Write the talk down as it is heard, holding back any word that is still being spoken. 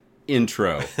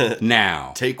intro.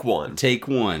 Now. Take one. Take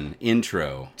one.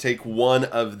 Intro. Take one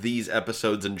of these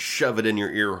episodes and shove it in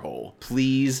your ear hole.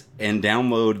 Please, and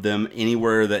download them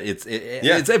anywhere that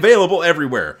it's available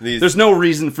everywhere. There's no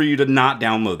reason for you to not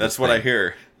download this. That's what I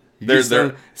hear. It's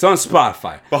on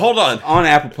Spotify. But hold on. On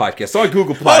Apple Podcasts. On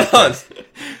Google Podcasts. Hold on.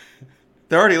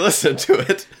 They already listened to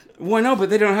it. Well, no, but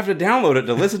they don't have to download it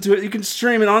to listen to it. You can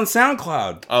stream it on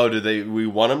SoundCloud. Oh, we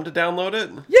want them to download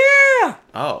it? Yeah!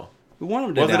 Oh. We want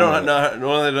them to download it.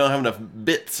 They don't have enough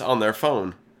bits on their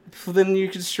phone. Well, then you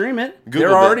can stream it. Google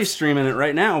They're already bits. streaming it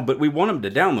right now, but we want them to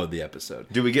download the episode.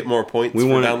 Do we get more points for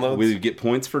downloads? We get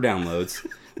points for downloads.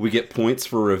 We get points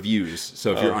for reviews.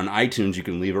 So if you're on iTunes, you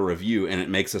can leave a review, and it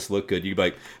makes us look good. You'd be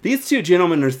like, these two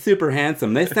gentlemen are super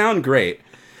handsome. They sound great.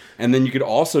 And then you could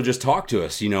also just talk to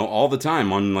us, all the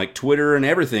time on like Twitter and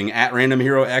everything at Random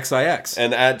Hero XIX.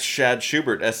 And at Shad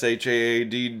Schubert,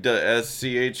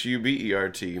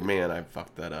 SHAAD-SCHUBERT. Man, I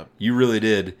fucked that up. You really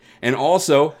did. And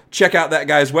also, check out that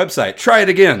guy's website. Try it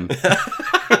again.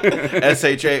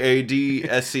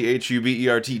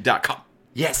 SHAAD-SCHUBERT.com.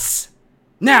 Yes.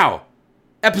 Now,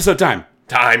 episode time.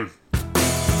 Time.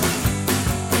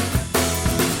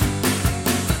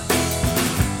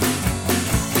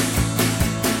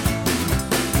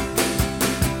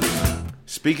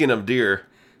 Speaking of deer,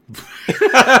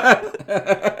 I've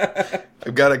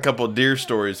got a couple deer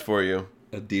stories for you.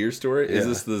 A deer story? Yeah. Is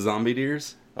this the zombie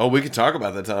deers? Oh, we could talk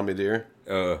about the zombie deer.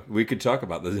 We could talk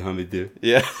about the zombie deer.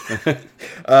 Yeah.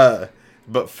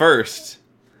 But first,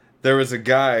 there was a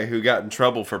guy who got in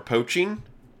trouble for poaching.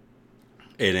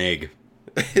 An egg.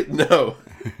 No.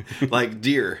 Like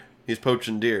deer. He's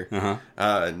poaching deer.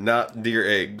 Uh-huh. Not deer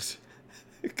eggs.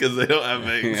 Because they don't have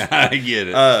eggs. I get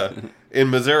it. In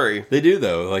Missouri. They do,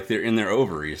 though. Like, they're in their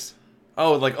ovaries.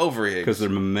 Oh, like ovary eggs. Because they're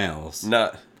mammals.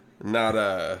 Not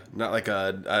like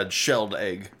a shelled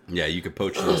egg. Yeah, you could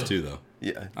poach those too, though.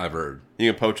 Yeah. I've heard.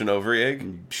 You can poach an ovary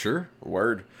egg? Sure.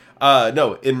 Word.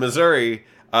 No, in Missouri,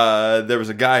 there was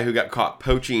a guy who got caught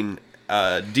poaching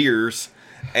deers,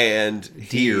 and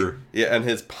and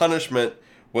his punishment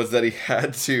was that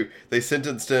they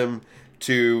sentenced him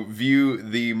to view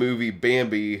the movie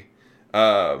Bambi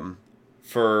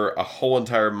for a whole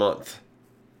entire month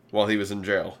while he was in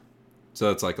jail. So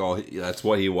that's like that's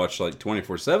what he watched like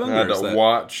 24/7? I had to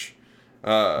watch.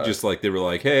 Just like they were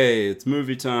like, hey, it's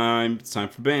movie time. It's time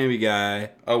for Bambi guy.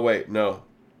 Oh, wait, no.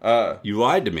 You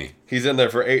lied to me. He's in there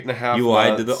for 8.5 months. You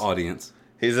lied to the audience.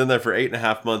 He's in there for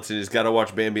 8.5 months, and he's got to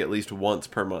watch Bambi at least once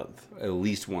per month. At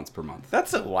least once per month.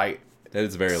 That's a light. That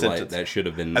is very sentence. light. That should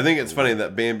have been... I think it's funny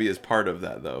that Bambi is part of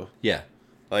that, though. Yeah.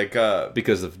 Like,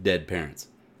 because of dead parents.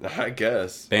 I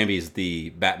guess. Bambi's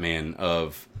the Batman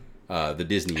of the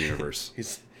Disney universe.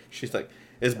 She's like,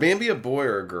 is Bambi a boy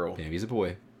or a girl? Bambi's a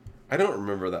boy. I don't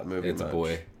remember that movie It's much. a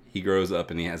boy. He grows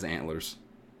up and he has antlers.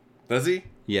 Does he?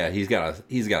 Yeah, he's got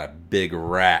a big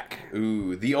rack.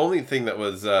 Ooh, the only thing that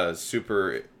was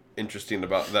super interesting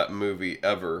about that movie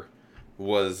ever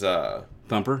was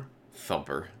Thumper?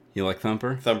 Thumper. You like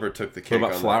Thumper? Thumper took the cake. What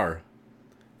about on Flower?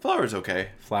 That. Flower's okay.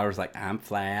 Flower's like, I'm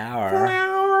Flower.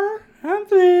 Flower. I'm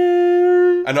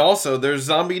Flower. And also, there's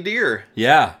zombie deer.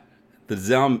 Yeah. The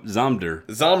Zomder. Zomder.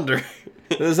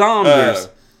 The Zomders.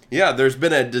 Yeah, there's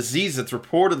been a disease that's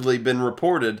reportedly been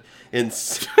reported in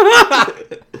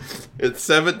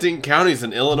 17 counties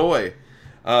in Illinois.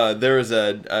 There is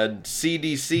a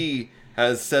CDC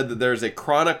has said that there's a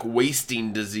chronic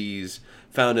wasting disease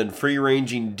found in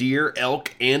free-ranging deer,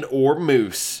 elk, and or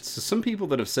moose. So some people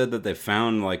that have said that they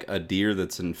found like a deer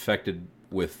that's infected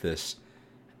with this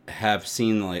have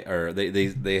seen like, or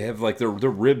they have like their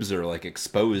ribs are like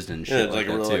exposed and shit. Yeah, it's like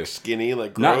that real too. like skinny,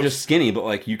 like gross. Not just skinny, but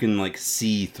like you can like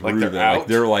see through they're them. out? Like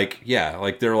they're like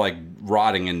they're like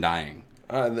rotting and dying.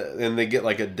 And they get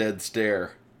like a dead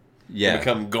stare. Yeah, They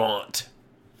become gaunt.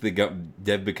 they've got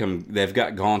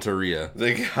gaunteria.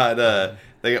 They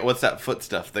got what's that foot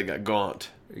stuff? They got gaunt.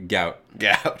 Gout.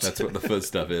 Gout. That's what the foot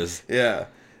stuff is. Yeah.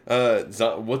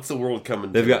 What's the world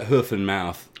coming They've to? got hoof and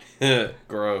mouth.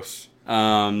 Gross. Yeah,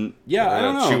 I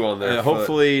don't know. Chew on their foot.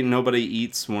 Hopefully nobody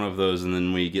eats one of those and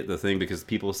then we get the thing, because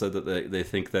people said that they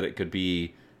think that it could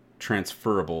be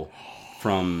transferable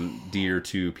from deer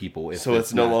to people. So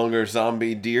it's no longer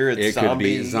zombie deer, it's zombie. Could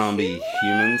be zombie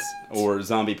humans, or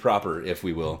zombie proper, if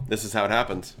we will. This is how it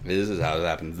happens. This is how it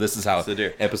happens. This is how the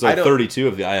deer. episode 32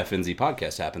 of the IFNZ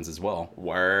podcast happens as well.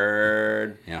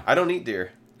 Word. Yeah. I don't eat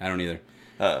deer. I don't either.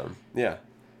 Yeah.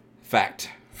 Fact.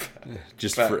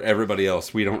 Just Fact. for everybody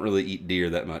else, we don't really eat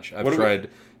deer that much. I've tried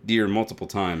deer multiple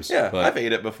times. Yeah, but, I've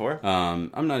ate it before.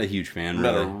 I'm not a huge fan. I'm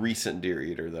really. not a recent deer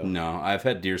eater, though. No, I've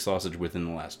had deer sausage within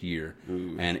the last year,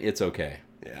 and it's okay.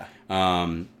 Yeah.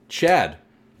 Chad,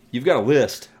 You've got a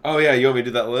list. Oh yeah, you want me to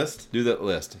do that list? Do that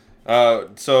list.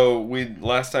 So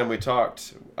last time we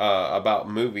talked about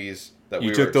movies that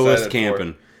You took the list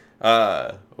camping.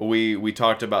 We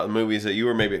talked about the movies that you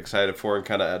were maybe excited for and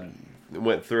kind of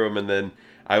went through them, and then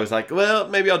I was like, well,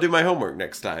 maybe I'll do my homework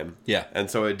next time. Yeah. And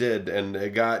so I did, and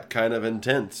it got kind of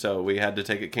intense, so we had to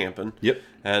take it camping. Yep.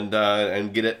 And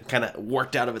get it kind of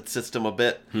worked out of its system a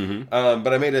bit. Mm-hmm.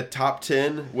 But I made a top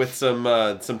 10 with some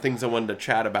things I wanted to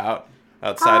chat about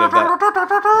outside of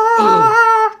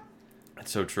that.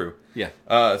 That's so true. Yeah.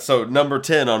 So number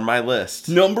 10 on my list.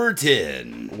 Number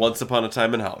 10. Once Upon a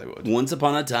Time in Hollywood. Once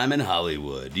Upon a Time in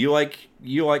Hollywood. Do you like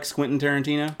Quentin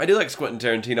Tarantino? I do like Quentin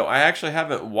Tarantino. I actually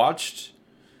haven't watched.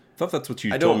 I thought that's what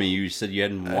you told me. You said you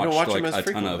hadn't watched I don't watch like him as a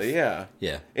ton frequently, of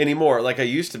yeah anymore. Like I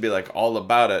used to be like all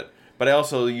about it, but I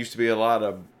also used to be about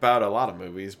a lot of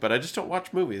movies. But I just don't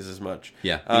watch movies as much.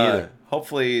 Yeah, me either.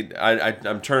 Hopefully,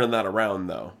 I'm turning that around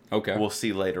though. Okay, we'll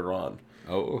see later on.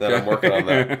 Oh, okay. That I'm working on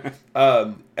that.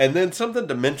 And then something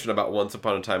to mention about Once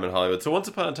Upon a Time in Hollywood. So Once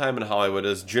Upon a Time in Hollywood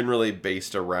is generally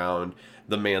based around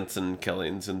the Manson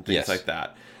killings and things like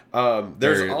that.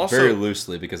 There's also very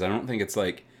loosely, because I don't think it's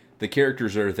like the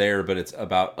characters are there, but it's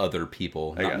about other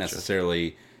people, not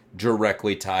necessarily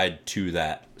directly tied to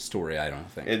that story. I don't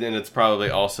think. And it's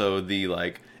probably also the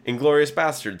like Inglourious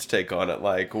Bastards take on it,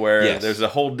 like where there's a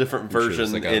whole different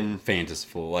version like in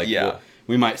fanciful. Like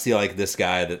we might see like this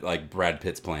guy that like Brad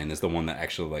Pitt's playing is the one that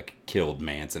actually like killed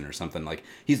Manson or something. Like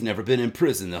he's never been in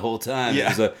prison the whole time.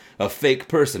 Yeah. It was a fake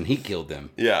person. He killed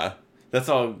them. Yeah. That's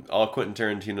all Quentin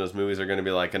Tarantino's movies are going to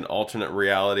be, like an alternate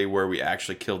reality where we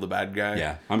actually kill the bad guy.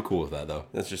 Yeah, I'm cool with that, though.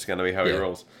 That's just going to be how he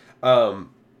rolls.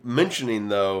 Mentioning,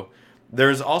 though,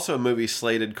 there's also a movie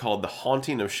slated called The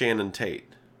Haunting of Sharon Tate.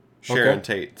 Sharon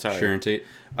Tate.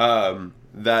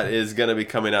 That is going to be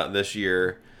coming out this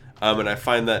year. And I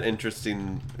find that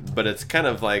interesting, but it's kind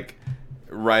of like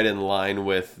right in line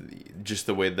with just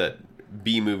the way that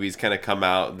B movies kind of come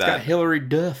out. That it's got Hilary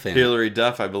Duff in it. Hilary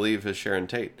Duff, I believe, is Sharon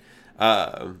Tate.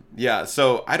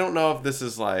 So I don't know if this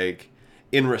is like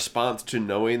in response to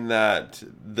knowing that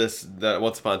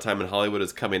Once Upon a Time in Hollywood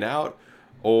is coming out,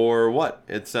 or what.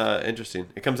 It's interesting.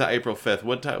 It comes out April 5th.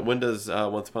 When does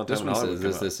Once Upon a Time in Hollywood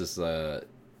come out? This is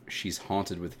she's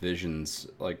haunted with visions,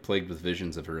 like plagued with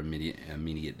visions of her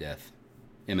imminent death.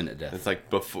 It's like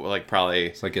before, like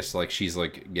probably. So I guess like she's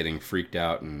like getting freaked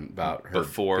out and about her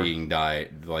being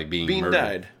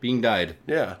murdered.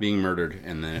 Yeah, being murdered,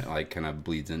 and then it like kind of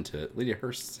bleeds into it. Lydia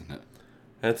Hurst's in it.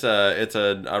 It's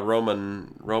a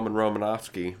Roman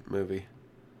Romanovsky movie.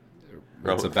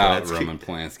 It's about Roman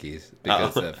Polanski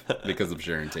because of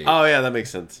Sharon Tate. Oh yeah, that makes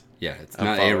sense. Yeah, it's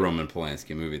not a Roman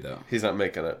Polanski movie though. He's not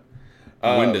making it.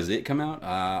 When does it come out?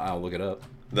 I'll look it up.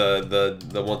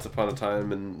 The Once Upon a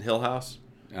Time in Hill House.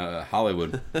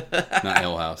 Hollywood, not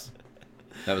Hill House.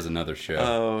 That was another show.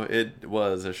 Oh, it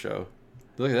was a show.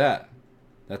 Look at that.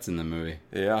 That's in the movie.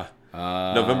 Yeah.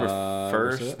 November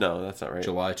 1st? No, that's not right.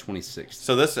 July 26th.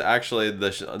 So this actually,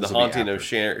 the Haunting of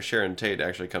Sharon Tate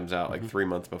actually comes out like 3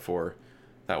 months before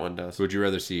that one does. Would you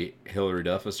rather see Hilary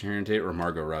Duff as Sharon Tate or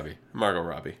Margot Robbie? Margot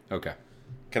Robbie. Okay.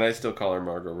 Can I still call her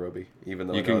Margot Robbie, even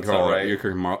though you can call her? Right? You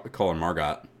can call her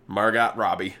Margot. Margot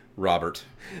Robbie. Robert.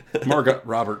 Margot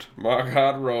Robert.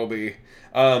 Margot Robbie.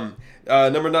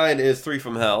 Number 9 is 3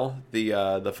 from Hell,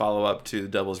 the follow up to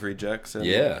Devil's Rejects and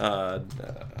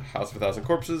House of a Thousand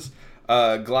Corpses.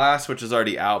 Glass, which is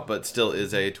already out, but still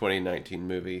is a 2019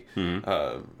 movie.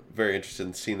 Mm-hmm. Very interested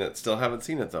in seeing that. Still haven't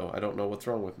seen it though. I don't know what's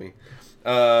wrong with me.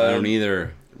 I don't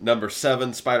either. Number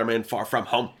 7, Spider-Man: Far From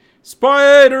Home.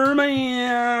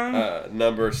 Spider-Man.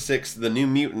 Number 6, The New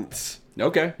Mutants.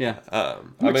 Okay, yeah.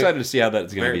 I'm excited to see how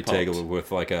that's going to be taken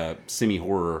with like a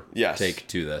semi-horror take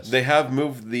to this. They have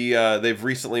moved they've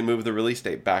recently moved the release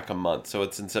date back a month, so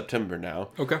it's in September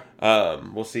now. Okay.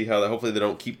 We'll see how that. Hopefully they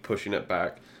don't keep pushing it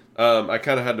back. I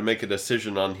kind of had to make a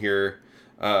decision on here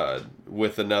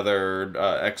with another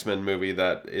X-Men movie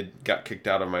that it got kicked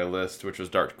out of my list, which was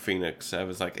Dark Phoenix. I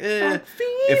was like,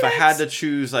 if I had to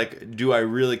choose, like, do I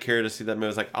really care to see that movie? I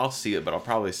was like, I'll see it, but I'll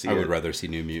probably see it. I would rather see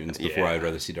New Mutants before I'd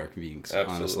rather see Dark Phoenix,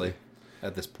 honestly,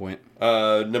 at this point.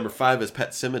 Number 5 is Pet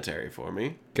Sematary for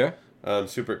me. Okay. I'm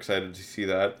super excited to see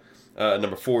that.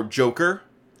 Number 4, Joker.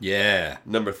 Yeah.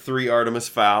 Number 3, Artemis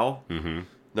Fowl. Mm-hmm.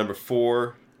 Number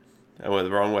 4, I went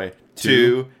the wrong way.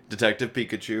 2, Detective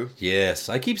Pikachu. Yes,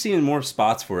 I keep seeing more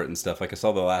spots for it and stuff. Like I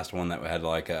saw the last one that had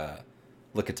like a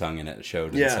Lick-a-Tongue in it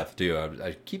showed and stuff too.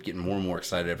 I keep getting more and more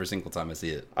excited every single time I see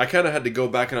it. I kind of had to go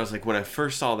back and I was like, when I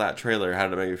first saw that trailer, how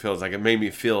did it make me feel? It's like it made me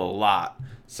feel a lot,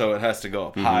 so it has to go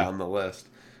up high on the list.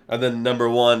 And then number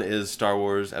 1 is Star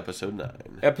Wars Episode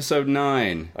 9. Episode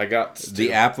 9. I got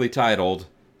the aptly titled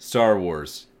Star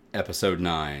Wars Episode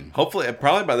 9. Hopefully,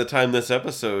 probably by the time this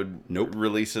episode Nope.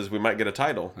 releases, we might get a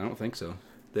title. I don't think so.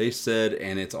 They said,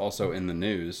 and it's also in the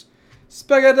news. It's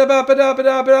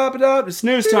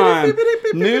news time.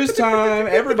 News time.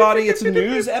 Everybody, it's a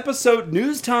news episode.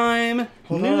 News time.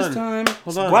 News time.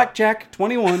 Hold on. Blackjack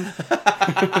 21.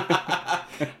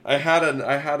 I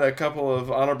had a couple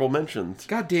of honorable mentions.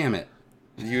 God damn it.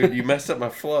 You messed up my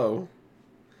flow.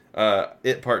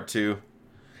 It Part 2.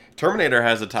 Terminator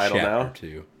has a title now. Chapter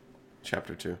 2.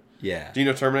 Chapter 2. Yeah. Do you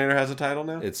know Terminator has a title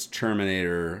now? It's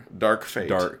Terminator Dark Fate.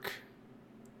 Dark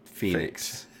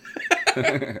Phoenix.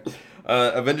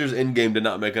 Avengers Endgame did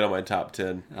not make it on my top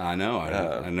 10. I know.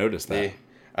 I noticed that. Yeah.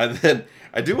 And then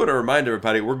I do want to remind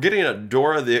everybody, we're getting a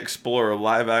Dora the Explorer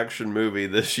live action movie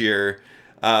this year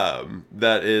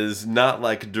that is not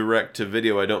like direct to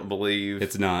video, I don't believe.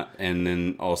 It's not. And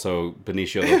then also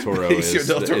Benicio del Toro,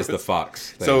 is the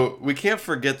Fox thing. So we can't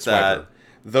forget that.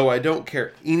 Though I don't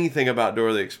care anything about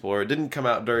Dora the Explorer. It didn't come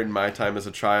out during my time as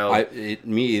a child.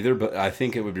 Me either, but I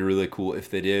think it would be really cool if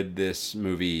they did this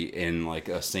movie in like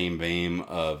a same vein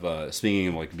of, speaking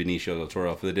of like Benicio del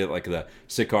Toro, if they did like the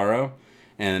Sicario,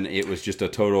 and it was just a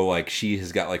total like, she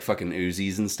has got like fucking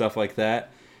Uzis and stuff like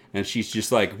that, and she's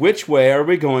just like, which way are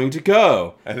we going to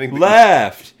go? I think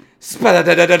left.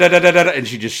 And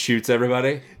she just shoots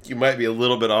everybody. You might be a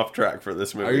little bit off track for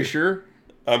this movie. Are you sure?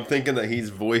 I'm thinking that he's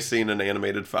voicing an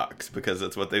animated fox because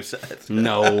that's what they've said.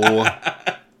 No.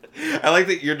 I like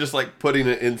that you're just like putting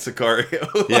it in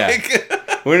Sicario. Yeah.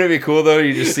 Wouldn't it be cool though?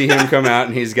 You just see him come out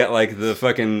and he's got like the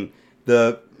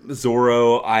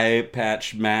Zorro eye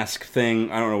patch mask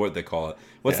thing. I don't know what they call it.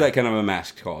 What's that kind of a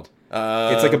mask called?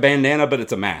 It's like a bandana, but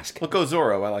it's a mask. Look, go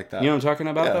Zorro. I like that. You know what I'm talking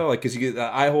about though? Like, cause you get the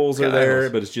eye holes are there,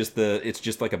 but it's just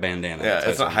like a bandana. Yeah,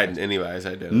 it's not hiding anyways.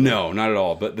 I do. No, not at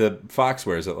all. But the fox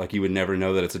wears it. Like you would never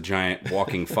know that it's a giant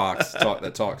walking fox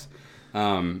that talks.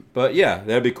 But yeah,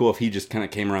 that'd be cool if he just kind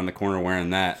of came around the corner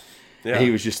wearing that. Yeah. And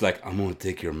he was just like, I'm gonna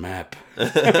take your map.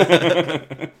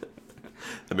 That'd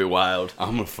be wild.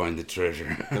 I'm gonna find the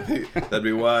treasure. That'd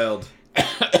be wild.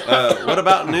 What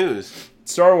about news?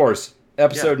 Star Wars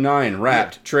Episode 9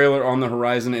 wrapped. Trailer on the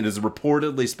horizon. It is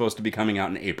reportedly supposed to be coming out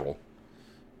in April.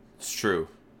 It's true.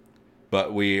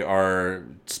 But we are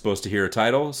supposed to hear a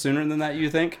title sooner than that, you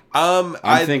think? I'm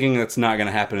thinking that's not going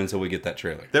to happen until we get that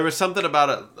trailer. There was something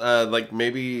about it, like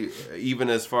maybe even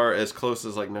as close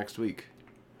as like next week.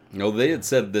 No, they had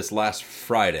said this last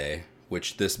Friday,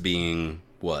 which this being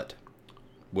what?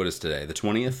 What is today? The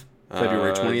 20th?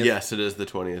 February 20th? Yes, it is the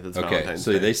 20th. It's Valentine's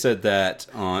Day. So they said that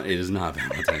it is not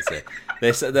Valentine's Day.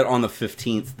 They said that on the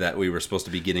 15th that we were supposed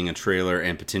to be getting a trailer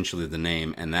and potentially the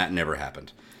name, and that never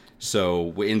happened.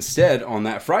 So instead, on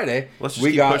that Friday, let's just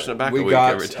keep pushing it back a week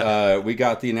every time. We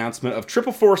got the announcement of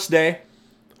Triple Force Day.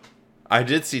 I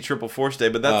did see Triple Force Day,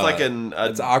 but that's like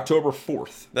it's October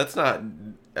 4th. That's not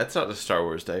a Star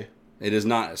Wars Day. It is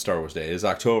not Star Wars Day. It is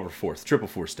October 4th, Triple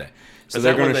Force Day. So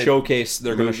they're going to showcase.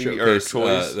 They're going to showcase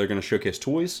toys. They're going to showcase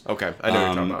toys. Okay, I know what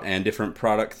you're talking about. And different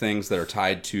product things that are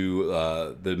tied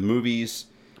to the movies,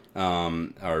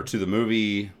 or to the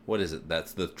movie. What is it?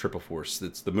 That's the Triple Force.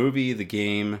 It's the movie, the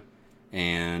game,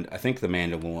 and I think the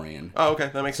Mandalorian. Oh, okay,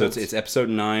 that makes sense. So it's Episode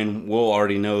 9. We'll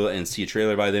already know and see a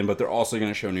trailer by then, but they're also going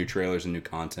to show new trailers and new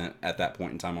content at that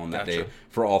point in time on that day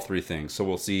for all three things. So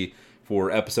we'll see. For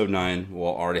Episode 9, we'll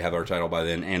already have our title by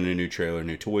then, and a new trailer,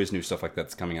 new toys, new stuff like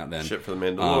that's coming out then. Shit for the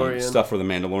Mandalorian. Stuff for the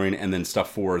Mandalorian, and then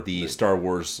stuff for the Star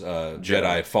Wars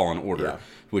Jedi Fallen Order,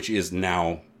 which is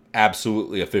now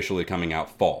absolutely officially coming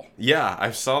out fall. Yeah,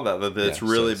 I saw that it's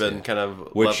really been kind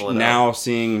of which leveling now out.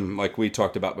 Seeing, like we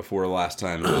talked about before last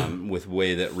time, with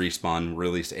way that Respawn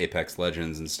released Apex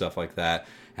Legends and stuff like that,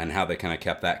 and how they kind of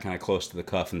kept that kind of close to the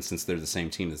cuff, and since they're the same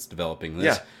team that's developing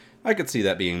this, I could see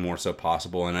that being more so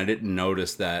possible, and I didn't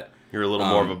notice that. You're a little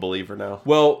more of a believer now?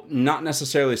 Well, not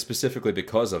necessarily specifically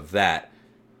because of that.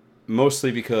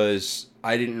 Mostly because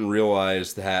I didn't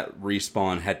realize that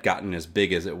Respawn had gotten as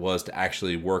big as it was to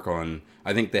actually work on.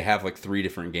 I think they have like 3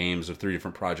 different games or 3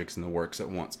 different projects in the works at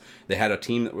once. They had a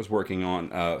team that was working on,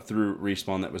 through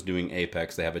Respawn, that was doing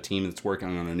Apex. They have a team that's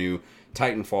working on a new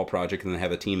Titanfall project, and they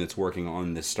have a team that's working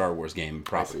on this Star Wars game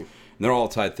proper. And they're all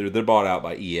tied through. They're bought out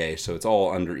by EA, so it's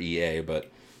all under EA,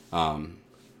 but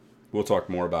we'll talk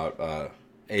more about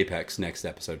Apex next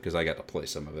episode because I got to play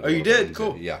some of it. Oh, you did?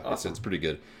 Cool. Yeah, awesome. It's pretty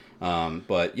good.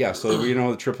 But yeah, so we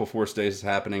know the Triple Force Days is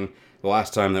happening. The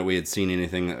last time that we had seen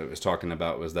anything that it was talking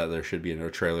about was that there should be a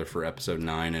trailer for Episode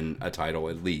 9 and a title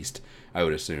at least, I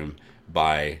would assume,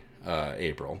 by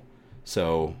April.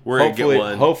 So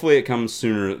hopefully it comes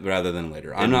sooner rather than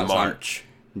later. I'm not March.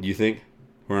 Do you think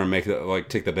we're gonna make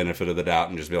take the benefit of the doubt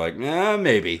and just be like,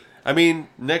 maybe? I mean,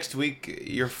 next week,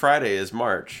 your Friday is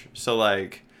March. So,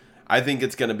 like, I think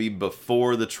it's going to be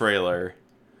before the trailer,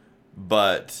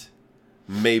 but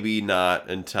maybe not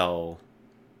until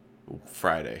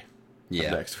Friday of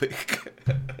next week.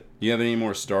 Do you have any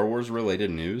more Star Wars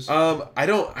related news? I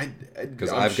don't.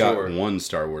 Because I've got one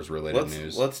Star Wars related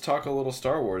news. Let's talk a little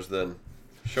Star Wars then.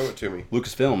 Show it to me.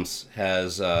 Lucasfilms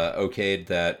has okayed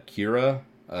that Kira,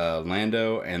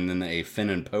 Lando, and then a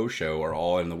Finn and Poe show are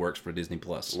all in the works for Disney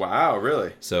Plus. Wow,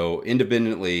 really? So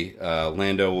independently,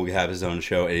 Lando will have his own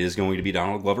show. It is going to be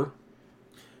Donald Glover.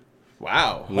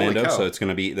 Wow, Lando. So it's going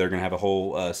to be, they're going to have a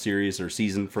whole series or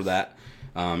season for that.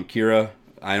 Kira,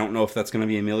 I don't know if that's going to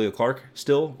be Emilia Clarke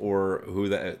still, or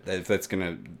if that's going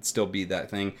to still be that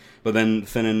thing. But then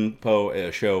Finn and Poe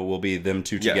show will be them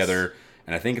two together.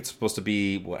 And I think it's supposed to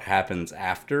be what happens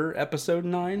after episode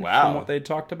 9 from what they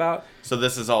talked about. So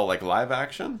this is all like live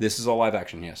action? This is all live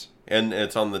action, yes. And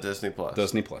it's on the Disney Plus.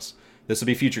 Disney Plus. This will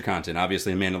be future content.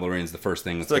 Obviously, Mandalorian's the first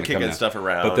thing that's going to come out. Stuff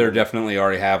around. But they're definitely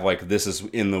already have, like, this is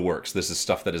in the works. This is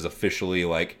stuff that is officially,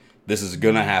 like, this is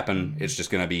going to happen. It's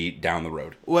just going to be down the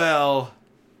road. Well,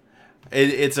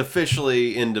 it's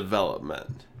officially in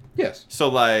development. Yes. So,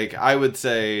 like, I would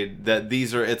say that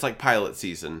it's like pilot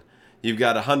season. You've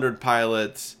got 100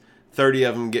 pilots, 30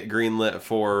 of them get greenlit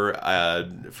for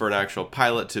an actual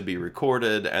pilot to be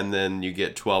recorded, and then you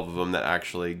get 12 of them that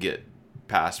actually get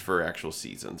passed for actual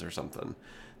seasons or something.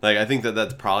 Like, I think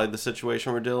that's probably the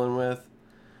situation we're dealing with.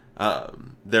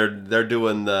 They're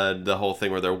doing the whole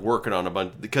thing where they're working on a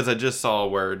bunch, because I just saw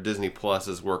where Disney Plus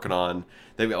is working on,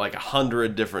 they've got like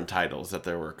 100 different titles that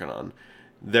they're working on.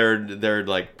 They're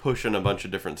like pushing a bunch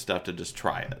of different stuff to just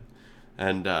try it.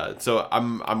 And so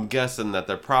I'm guessing that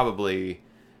they're probably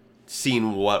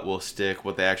seeing what will stick,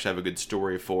 what they actually have a good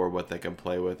story for, what they can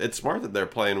play with. It's smart that they're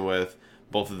playing with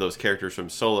both of those characters from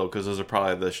Solo, because those are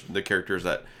probably the characters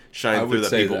that shine through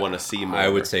that people want to see more. I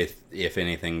would say, if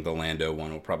anything, the Lando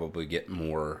one will probably get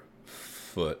more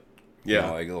foot.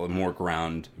 Like more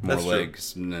ground, more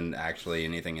legs than actually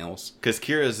anything else. Because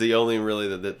Kira is the only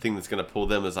really the thing that's going to pull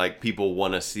them, is like people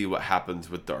want to see what happens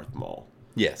with Darth Maul.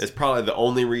 Yes. It's probably the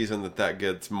only reason that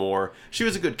gets more. She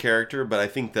was a good character, but I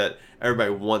think that everybody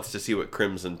wants to see what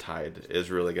Crimson Tide is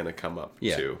really going to come up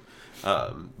to.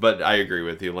 But I agree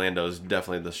with you. Lando's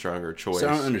definitely the stronger choice. So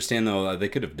I don't understand, though. They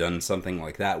could have done something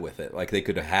like that with it. Like, they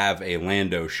could have a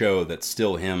Lando show that's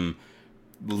still him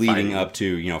leading up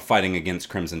to, fighting against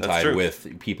Crimson Tide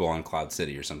with people on Cloud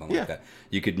City or something like that.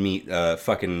 You could meet a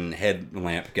fucking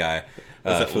headlamp guy.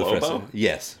 Is it Lobo?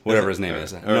 Yes, whatever his name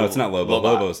is. No, it's not Lobo.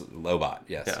 Lobo's Lobot,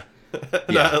 yes.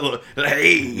 Yeah.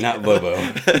 Not Lobo.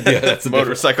 Yeah, that's a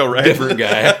motorcycle rider. Different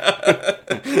guy.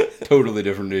 Totally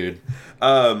different dude.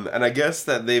 And I guess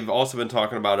that they've also been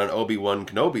talking about an Obi-Wan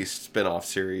Kenobi spin-off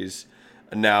series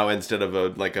now, instead of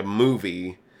a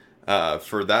movie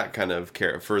for that kind of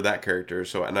character.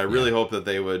 So, and I really hope that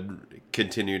they would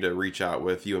continue to reach out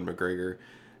with Ewan McGregor.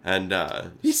 And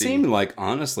he seemed like,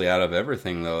 honestly, out of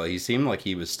everything, though, he seemed like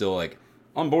he was still like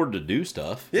on board to do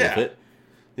stuff with it.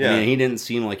 Yeah, I mean, he didn't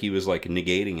seem like he was like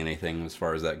negating anything as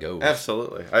far as that goes.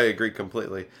 Absolutely, I agree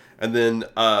completely. And then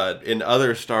in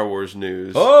other Star Wars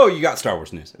news, you got Star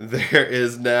Wars news. There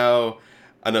is now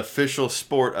an official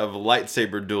sport of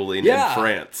lightsaber dueling in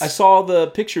France. I saw the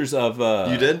pictures of.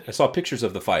 You did? I saw pictures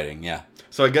of the fighting. Yeah.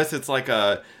 So I guess it's like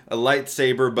a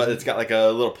lightsaber, but it's got like a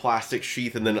little plastic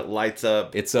sheath, and then it lights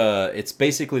up. It's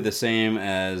basically the same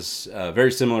as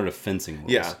very similar to fencing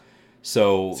rules. Yeah.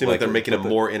 So seems like they're making it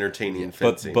more entertaining.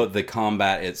 Fencing. But the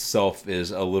combat itself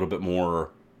is a little bit more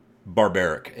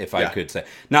barbaric, if I could say.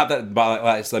 Not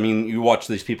that, I mean, you watch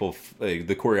these people, the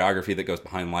choreography that goes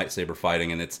behind lightsaber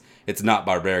fighting, and it's not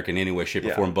barbaric in any way, shape,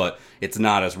 or form, but it's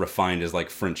not as refined as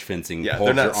like French fencing. Yeah,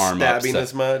 they're not stabbing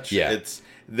as much. Yeah. It's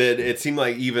that it seemed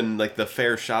like even like the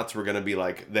fair shots were going to be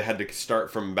like they had to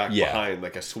start from back behind,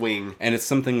 like a swing. And it's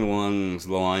something along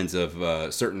the lines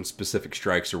of certain specific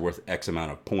strikes are worth X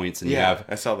amount of points, and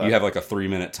I saw that. You have like a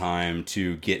 3-minute time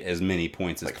to get as many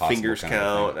points as possible. Fingers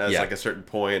count as like a certain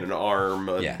point, an arm,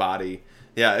 a body.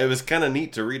 Yeah, it was kind of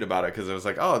neat to read about it, because it was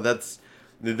like,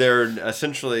 they're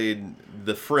essentially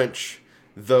the French,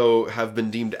 though, have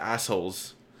been deemed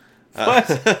assholes. What?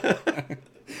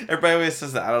 Everybody always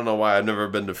says that. I don't know why. I've never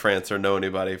been to France or know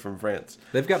anybody from France.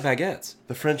 They've got baguettes.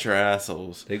 The French are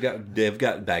assholes. They've got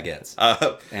baguettes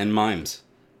and mimes.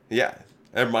 Yeah,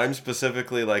 and mimes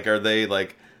specifically. Like, are they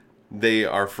like they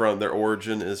are from their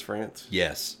origin is France?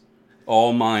 Yes,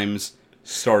 all mimes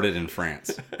started in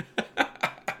France.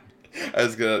 I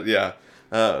was gonna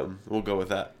we'll go with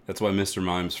that. That's why Mr.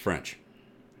 Mime's French.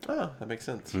 Oh, that makes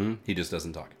sense. Mm-hmm. He just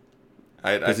doesn't talk.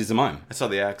 Because he's a mime. I saw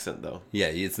the accent though. Yeah,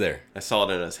 it's there. I saw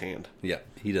it in his hand. Yeah,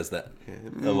 he does that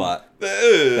a lot.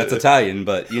 That's Italian,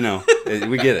 but we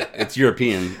get it. It's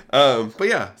European. But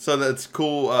yeah, so that's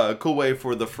cool. Cool way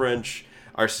for the French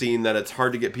are seeing that it's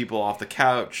hard to get people off the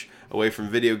couch, away from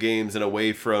video games, and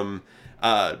away from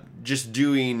just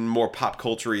doing more pop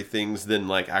culture-y things than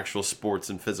like actual sports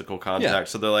and physical contact. Yeah.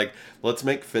 So they're like, let's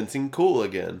make fencing cool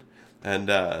again, and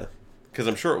because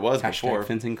I'm sure it was before.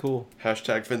 Fencing cool.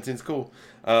 Hashtag fencing's cool.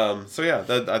 So yeah,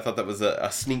 I thought that was a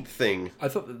sneak thing. I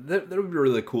thought that would be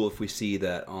really cool if we see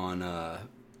that on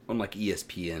like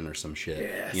ESPN or some shit.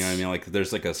 Yes. You know what I mean? Like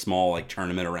there's like a small like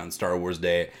tournament around Star Wars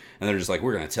Day, and they're just like,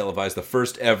 we're gonna televise the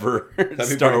first ever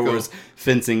Star Wars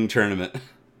fencing tournament.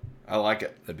 I like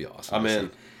it. That'd be awesome. I'm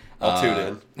in. I'll tune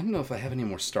in. I don't know if I have any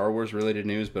more Star Wars related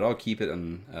news, but I'll keep it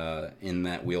in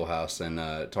that wheelhouse and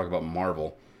talk about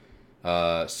Marvel.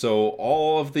 So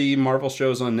all of the Marvel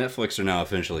shows on Netflix are now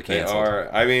officially canceled. They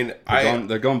are. I mean,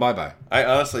 they're going bye-bye. I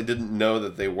honestly didn't know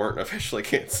that they weren't officially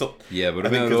canceled. Yeah, but I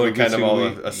think because we kind of all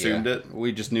assumed it.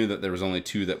 We just knew that there was only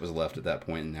 2 that was left at that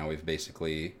point, and now we've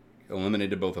basically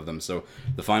eliminated both of them. So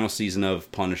the final season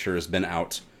of Punisher has been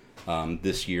out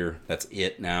this year. That's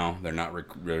it now. They're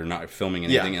not filming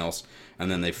anything else. And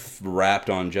then they've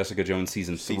wrapped on Jessica Jones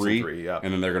season 3, yeah.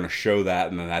 And then they're going to show that,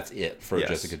 and then that's it for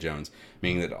Jessica Jones.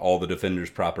 Meaning that all the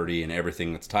Defenders property and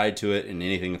everything that's tied to it and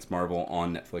anything that's Marvel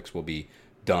on Netflix will be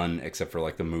done, except for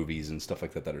like the movies and stuff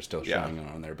like that are still showing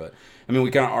on there. But I mean,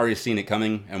 we kind of already seen it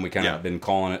coming, and we kind of been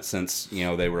calling it since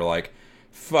they were like,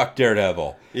 fuck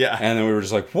Daredevil. Yeah. And then we were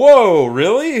just like, whoa,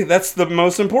 really? That's the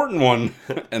most important one.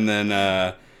 And then,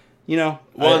 Well,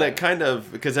 and it kind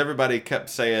of, because everybody kept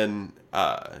saying,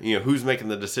 who's making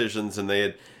the decisions, and they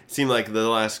had seemed like the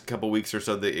last couple weeks or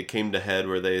so that it came to head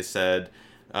where they said,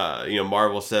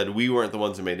 Marvel said, we weren't the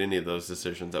ones who made any of those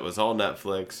decisions. That was all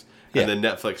Netflix. Yeah. And then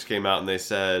Netflix came out and they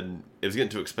said it was getting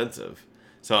too expensive.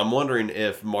 So I'm wondering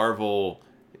if Marvel,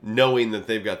 knowing that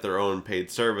they've got their own paid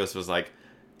service, was like,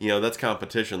 that's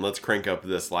competition. Let's crank up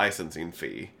this licensing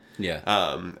fee. Yeah.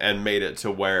 And made it to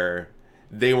where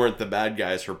they weren't the bad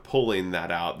guys for pulling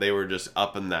that out. They were just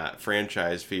upping that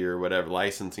franchise fee or whatever,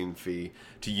 licensing fee,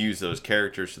 to use those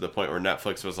characters to the point where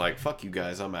Netflix was like, fuck you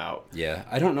guys, I'm out. Yeah.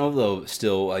 I don't know, though,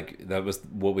 still, like, that was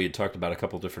what we had talked about a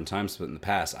couple different times in the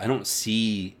past. I don't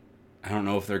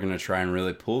know if they're going to try and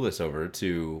really pull this over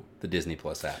to the Disney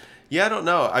Plus app. Yeah, I don't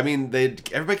know. I mean,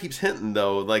 everybody keeps hinting,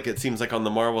 though. Like, it seems like on the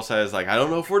Marvel side, it's like, I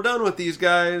don't know if we're done with these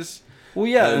guys. Well,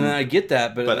 yeah, and I get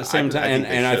that, but at the same time,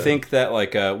 I think that,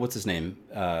 like, what's his name?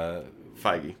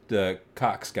 Feige. The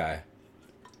Cox guy.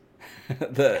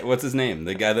 What's his name?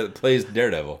 The guy that plays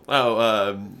Daredevil.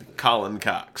 Oh, Colin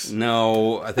Cox.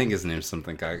 No, I think his name's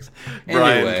something Cox.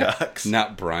 Brian anyway, Cox.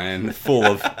 Not Brian. Full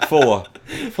of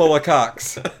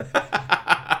Cox.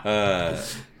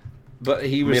 But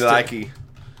he was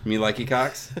Me likey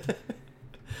Cox.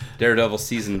 Daredevil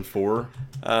season 4.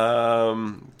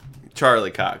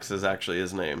 Charlie Cox is actually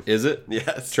his name. Is it?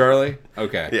 Yes. Charlie?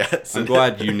 Okay. Yes. I'm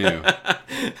glad you knew.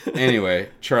 Anyway,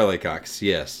 Charlie Cox,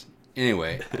 yes.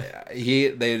 Anyway,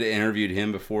 they had interviewed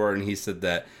him before, and he said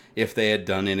that if they had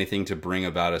done anything to bring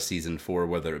about a season 4,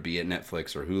 whether it be at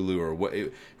Netflix or Hulu or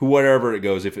whatever it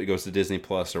goes, if it goes to Disney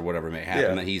Plus or whatever may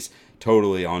happen, that he's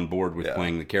totally on board with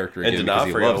playing the character again. And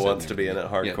D'Onofrio wants to be in it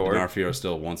hardcore. Yeah, D'Onofrio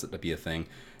still wants it to be a thing.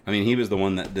 I mean, he was the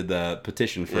one that did the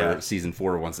petition for season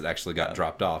 4 once it actually got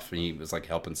dropped off, and he was like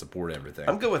helping support everything.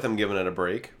 I'm good with him giving it a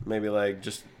break. Maybe like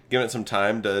just giving it some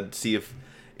time to see if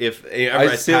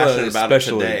everybody's passionate about it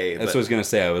today. That's what I was going to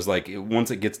say. I was like, once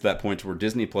it gets to that point to where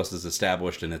Disney Plus is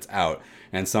established and it's out,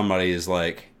 and somebody is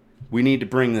like, we need to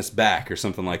bring this back or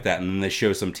something like that, and then they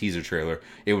show some teaser trailer,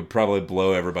 it would probably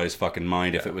blow everybody's fucking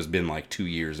mind if it was been like 2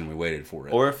 years and we waited for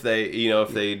it. Or if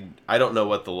they, I don't know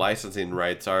what the licensing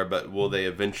rights are, but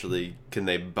can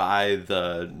they buy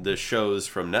the shows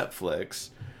from Netflix,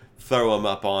 throw them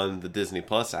up on the Disney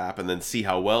Plus app, and then see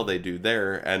how well they do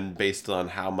there, and based on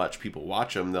how much people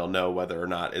watch them, they'll know whether or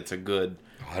not it's a good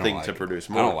thing to produce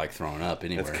more. I don't like throwing up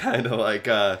anywhere. It's kind of like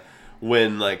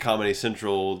when like Comedy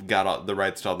Central got all the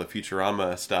rights to all the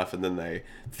Futurama stuff, and then they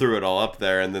threw it all up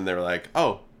there, and then they were like,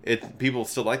 oh, people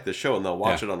still like this show, and they'll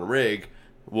watch it on a rig,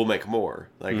 we'll make more.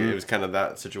 Like it was kind of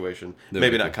that situation.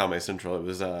 Maybe not Comedy Central, it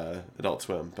was Adult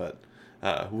Swim, but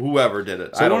whoever did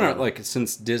it. So I don't know. Like,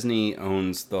 since Disney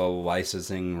owns the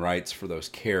licensing rights for those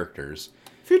characters,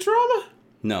 Futurama?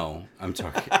 No, I'm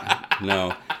talking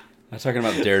I'm talking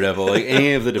about Daredevil, like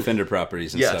any of the Defender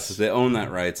properties and stuff. If they own that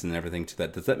rights and everything to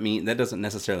that, that doesn't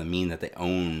necessarily mean that they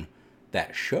own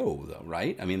that show, though,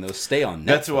 right? I mean, those stay on Netflix.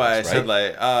 That's why I said,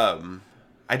 like,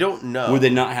 I don't know. Would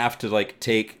they not have to like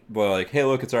take, well, like, hey,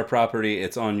 look, it's our property.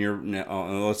 It's on your.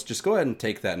 Let's just go ahead and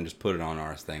take that and just put it on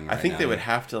our thing. Right I think now. they would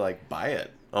have to like buy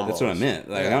it. Almost. That's what I meant.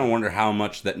 Like, I don't wonder how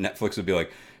much that Netflix would be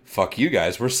like. Fuck you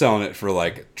guys, we're selling it for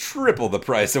like triple the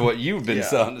price of what you've been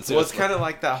selling it to. Well, it's kind of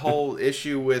like that whole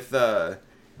issue with that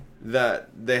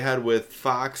they had with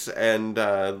Fox and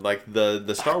like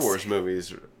the Star Wars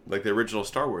movies, like the original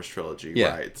Star Wars trilogy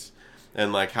rights,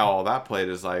 and like how all that played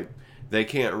is like they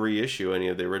can't reissue any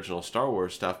of the original Star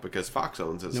Wars stuff because Fox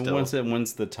owns it still.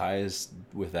 When's the ties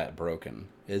with that broken?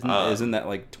 Isn't that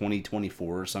like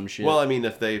 2024 or some shit? Well, I mean,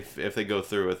 if they go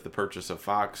through with the purchase of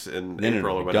Fox in then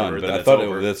April or be whatever, done. But then I it's thought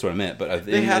over. that's what I meant. But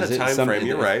They had a time frame.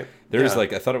 You're right. There's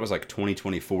like I thought it was like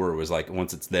 2024 was like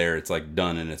once it's there, it's like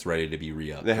done and it's ready to be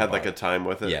re-upped. They had like a time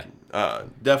with it. Yeah,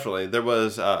 definitely. There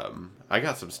was. I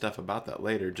got some stuff about that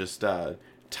later. Just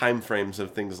time frames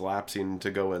of things lapsing to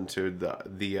go into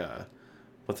the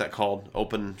what's that called?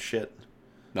 Open shit.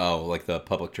 Oh, like the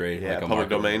public trade. Yeah, like public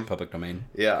domain. Public domain.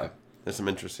 Yeah. There's some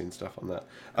interesting stuff on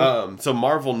that. So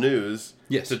Marvel news,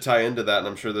 to tie into that, and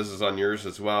I'm sure this is on yours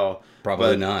as well.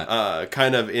 Probably not.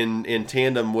 Kind of in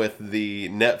tandem with the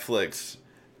Netflix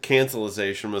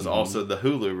cancelization was also the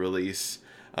Hulu release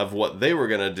of what they were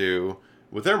going to do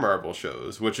with their Marvel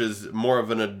shows, which is more of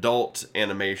an adult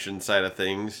animation side of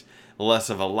things,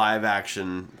 less of a live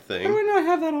action thing. Why do I not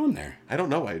have that on there? I don't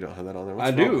know why you don't have that on there.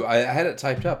 I do. I had it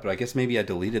typed up, but I guess maybe I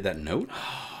deleted that note.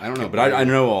 I don't know, but I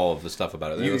know all of the stuff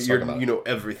about it. Let's talk about it. You know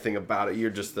everything about it. You're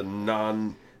just the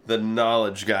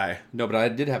knowledge guy. No, but I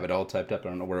did have it all typed up. I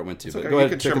don't know where it went to. But okay. go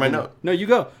ahead. You can share my note. No, you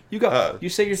go. You go. You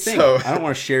say your thing. So, I don't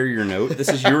want to share your note. This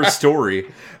is your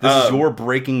story. This is your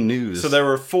breaking news. So there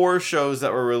were 4 shows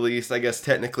that were released. I guess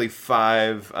technically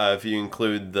 5 if you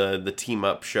include the team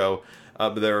up show.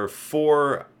 But there are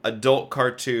 4 adult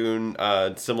cartoon,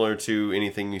 similar to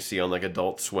anything you see on like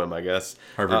Adult Swim, I guess.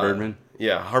 Harvey Birdman.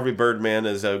 Yeah, Harvey Birdman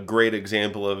is a great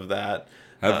example of that.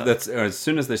 That's as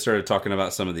soon as they started talking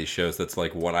about some of these shows, that's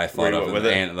like what I thought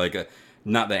of,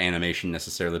 not the animation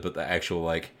necessarily, but the actual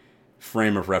like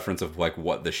frame of reference of like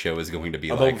what the show is going to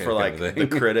be like. For like the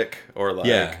critic or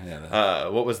like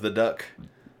what was the duck?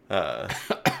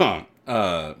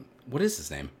 What is his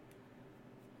name?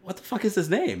 What the fuck is his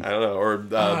name? I don't know. Or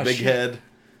Big shit. Head.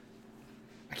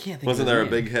 I can't think. Wasn't of his there name. a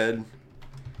Big Head?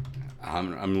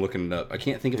 I'm looking it up. I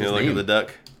can't think of his Look name. at the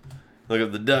duck. Look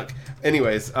at the duck.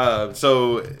 Anyways,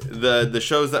 so the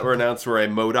shows that were announced were a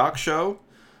MODOK show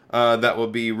that will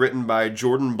be written by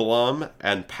Jordan Blum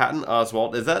and Patton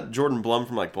Oswalt. Is that Jordan Blum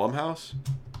from like Blumhouse?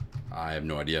 I have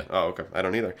no idea. Oh, okay. I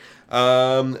don't either.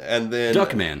 And then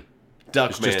Duckman.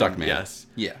 Duckman. Just Duckman. Yes.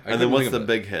 Yeah. And then what's the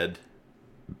Big Head?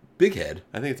 Big Head?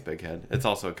 I think it's Big Head. It's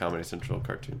also a Comedy Central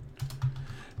cartoon.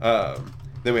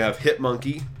 Then we have Hit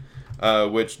Monkey,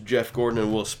 which Jeff Gordon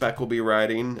and Will Speck will be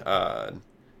writing.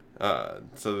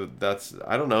 So that's...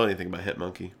 I don't know anything about Hit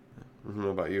Monkey. I don't know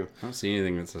about you. I don't see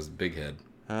anything that says Big Head.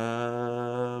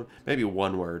 Maybe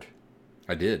one word.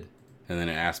 I did. And then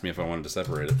it asked me if I wanted to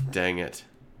separate it. Dang it.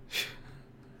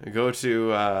 Go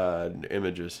to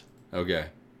images. Okay.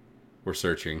 We're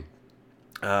searching.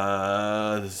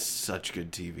 Such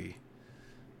good TV.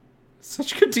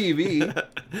 Such good TV.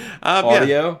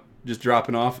 Audio? Yeah. Just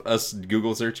dropping off us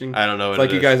Google searching? I don't know what it's like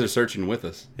it you is. guys are searching with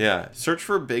us. Yeah. Search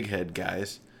for Big Head,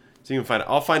 guys. So you can find it.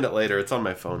 I'll find it later. It's on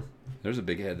my phone. There's a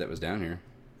Big Head that was down here.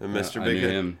 Mr. I Big knew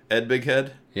Head. him. Ed Big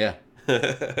Head? Yeah.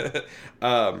 And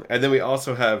then we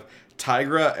also have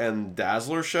Tigra and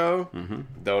Dazzler show. Mm-hmm.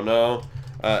 Don't know.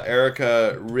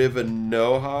 Erica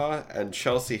Rivanoha and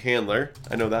Chelsea Handler.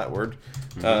 I know that word.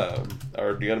 Are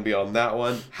going to be on that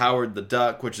one. Howard the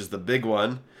Duck, which is the big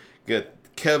one. Get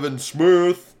Kevin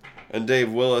Smith and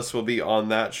Dave Willis will be on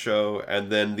that show.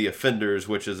 And then The Offenders,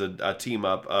 which is a team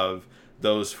up of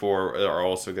those 4, are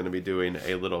also going to be doing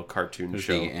a little cartoon There's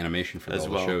show. the animation for as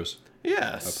all well. the shows.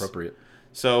 Yes. Appropriate.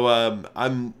 So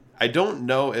I don't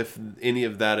know if any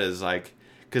of that is like,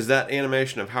 because that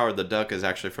animation of Howard the Duck is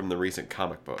actually from the recent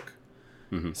comic book.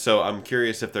 Mm-hmm. So I'm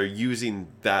curious if they're using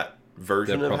that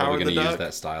version They're of probably Howard the going to Duck. use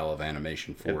that style of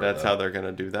animation for if that's how they're going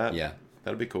to do that. Yeah.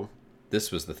 That'd be cool.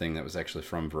 This was the thing that was actually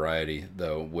from Variety,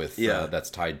 though, with that's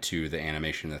tied to the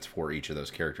animation that's for each of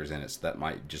those characters in it. So that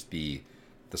might just be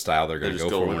the style they're going to go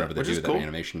for whenever they do that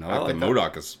animation. I like the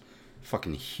MODOK is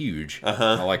fucking huge.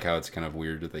 I like how it's kind of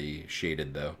weirdly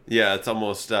shaded, though. Yeah, it's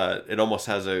almost it almost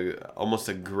has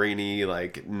a grainy,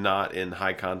 like not in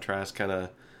high contrast kind of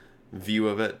view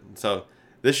of it. So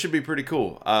this should be pretty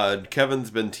cool. Kevin's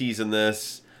been teasing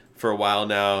this for a while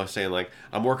now, saying like,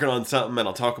 I'm working on something and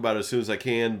I'll talk about it as soon as I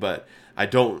can, but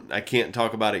I can't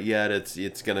talk about it yet.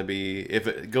 It's gonna be, if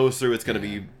it goes through, it's gonna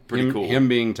be pretty cool. Him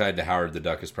being tied to Howard the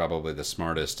Duck is probably the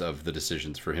smartest of the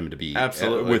decisions for him to be.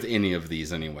 Absolutely. With any of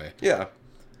these anyway. Yeah.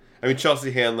 I mean,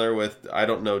 Chelsea Handler with, I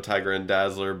don't know Tiger and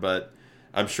Dazzler, but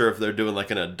I'm sure if they're doing like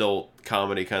an adult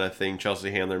comedy kind of thing,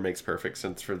 Chelsea Handler makes perfect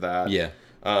sense for that. Yeah.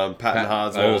 Patton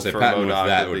Oswalt I would say for Patton with MODOK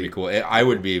that would be cool. It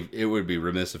would be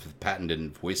remiss if Patton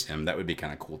didn't voice him. That would be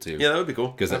kind of cool too. Yeah, that would be cool.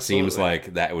 Because it seems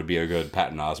like that would be a good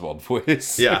Patton Oswalt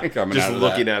voice. Yeah, coming just out of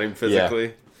looking that. at him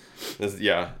physically.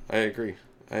 Yeah, I agree.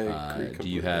 Do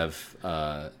you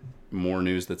have more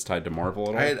news that's tied to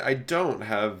Marvel at all? I don't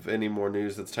have any more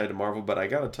news that's tied to Marvel, but I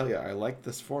gotta tell you, I like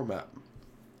this format.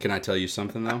 Can I tell you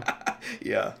something though?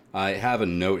 Yeah. I have a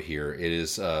note here. It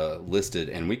is listed,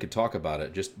 and we could talk about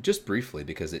it just briefly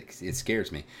because it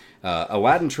scares me.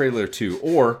 Aladdin trailer 2,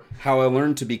 or How I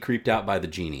Learned to Be Creeped Out by the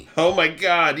Genie. Oh my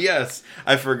God! Yes,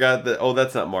 I forgot that. Oh,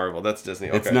 that's not Marvel. That's Disney.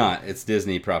 Okay. It's not. It's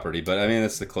Disney property, but I mean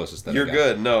that's the closest that You're I got.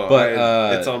 good. No,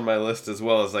 but it's on my list as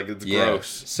well. It's like it's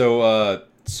gross.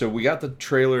 So we got the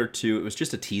trailer to. It was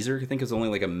just a teaser. I think it was only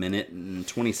like a minute and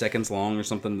 20 seconds long or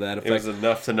something to that effect. It was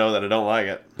enough to know that I don't like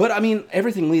it. But I mean,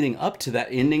 everything leading up to that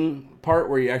ending part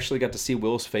where you actually got to see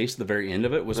Will's face at the very end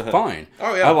of it was fine.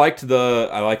 Oh yeah, I liked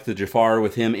the Jafar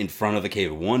with him in front of the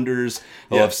Cave of Wonders.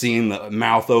 I love seeing the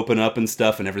mouth open up and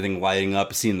stuff and everything lighting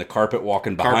up, seeing the carpet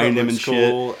walking behind him and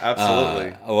cool. shit.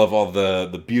 Absolutely. I love all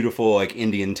the beautiful like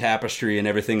Indian tapestry and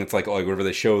everything. It's like whenever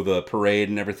they show the parade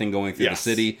and everything going through the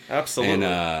city. Absolutely.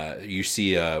 And you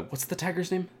see what's the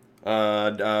tiger's name?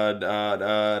 Walking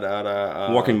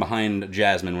Walking behind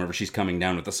Jasmine whenever she's coming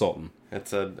down with the Sultan.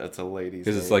 It's a lady's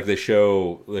because it's like they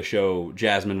show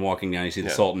Jasmine walking down. You see the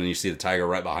Sultan and you see the tiger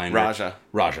right behind her.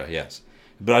 Raja, yes.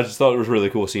 But I just thought it was really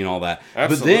cool seeing all that.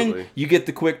 Absolutely. But then you get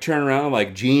the quick turnaround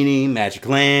like Genie, Magic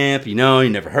Lamp, you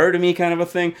never heard of me kind of a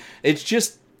thing. It's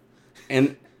just,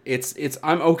 and it's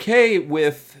I'm okay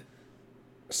with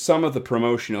some of the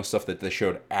promotional stuff that they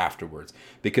showed afterwards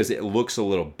because it looks a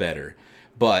little better.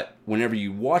 But whenever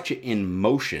you watch it in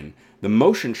motion, the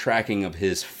motion tracking of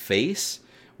his face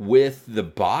with the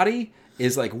body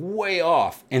is like way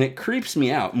off, and it creeps me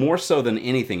out more so than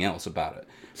anything else about it.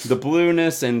 The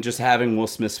blueness and just having Will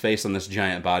Smith's face on this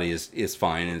giant body is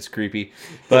fine and it's creepy,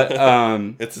 but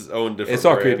it's his own different. It's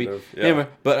all creepy. Anyway,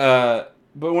 but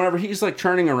whenever he's like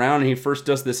turning around and he first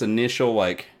does this initial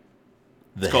like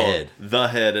The Head,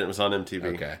 and it was on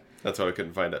MTV. Okay. That's why I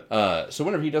couldn't find it. So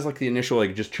whenever he does like the initial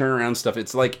like just turn around stuff,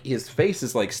 it's like his face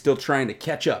is like still trying to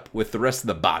catch up with the rest of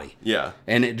the body. Yeah.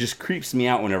 And it just creeps me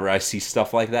out whenever I see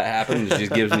stuff like that happen. It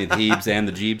just gives me the heebs and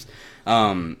the jeebs.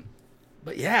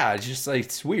 But yeah, it's just like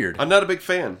it's weird. I'm not a big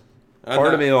fan.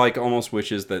 Part of me like almost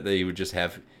wishes that they would just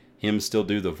have him still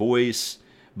do the voice,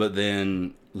 but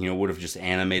then would have just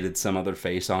animated some other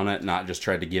face on it, not just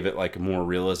tried to give it like more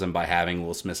realism by having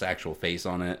Will Smith's actual face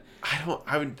on it. I don't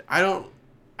know.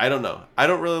 I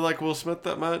don't really like Will Smith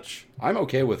that much. I'm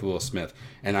okay with Will Smith,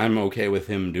 and I'm okay with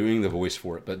him doing the voice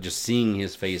for it, but just seeing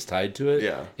his face tied to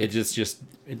it, it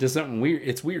does something weird.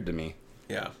 It's weird to me.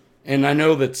 Yeah. And I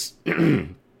know that's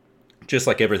just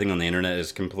like everything on the internet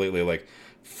is completely like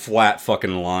flat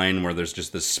fucking line where there's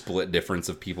just this split difference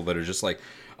of people that are just like,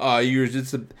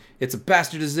 it's a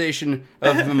bastardization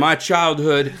of my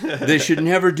childhood. They should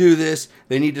never do this.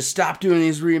 They need to stop doing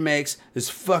these remakes. It's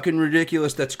fucking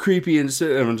ridiculous. That's creepy. And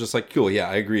I'm just like, cool, yeah,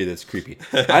 I agree that's creepy.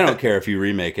 I don't care if you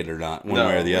remake it or not, one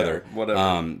way or the other.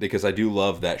 Whatever. Because I do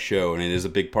love that show, and it is a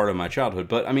big part of my childhood.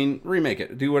 But, I mean, remake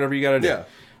it. Do whatever you gotta do. Yeah.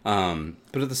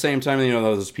 But at the same time,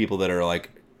 those people that are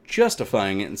like,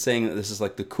 justifying it and saying that this is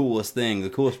like the coolest thing, the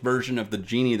coolest version of the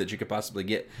Genie that you could possibly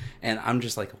get. And I'm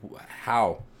just like,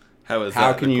 how?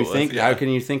 How can you think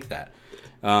that?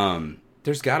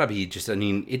 There's got to be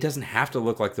it doesn't have to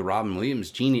look like the Robin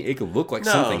Williams Genie. It could look like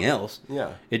something else.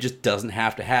 Yeah. It just doesn't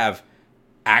have to have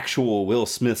actual Will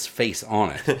Smith's face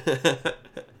on it.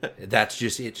 It's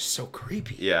just so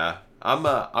creepy. Yeah. I'm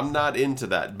not into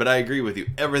that, but I agree with you.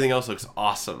 Everything else looks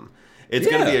awesome. It's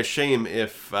going to be a shame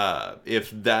if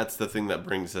that's the thing that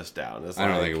brings us down. I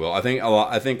don't think it will.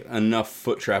 I think enough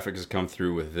foot traffic has come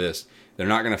through with this. They're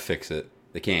not going to fix it.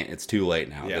 They can't. It's too late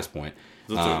now at this point.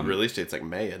 The release date's like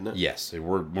May, isn't it? Yes,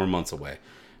 we're months away.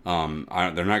 They're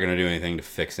not going to do anything to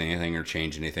fix anything or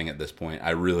change anything at this point.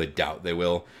 I really doubt they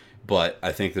will. But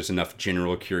I think there's enough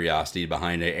general curiosity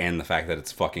behind it, and the fact that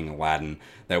it's fucking Aladdin,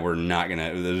 that we're not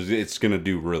it's gonna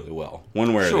do really well,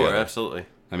 one way or the other. Sure, absolutely.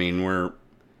 I mean,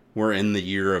 we're in the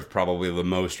year of probably the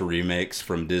most remakes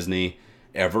from Disney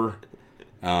ever.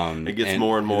 It gets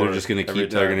more and more. They're just going to keep.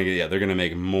 They're going to get. Yeah, they're going to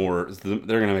make more. They're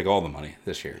going to make all the money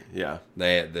this year. Yeah,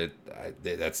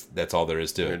 that's all there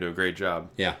is to it. They're going to do a great job.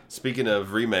 Yeah. Speaking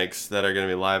of remakes that are going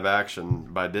to be live action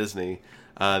by Disney,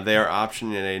 they are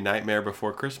optioning A Nightmare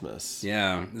Before Christmas.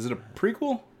 Yeah, is it a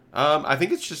prequel? I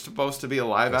think it's just supposed to be a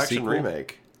live action sequel?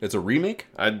 remake. It's a remake.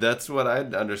 That's what I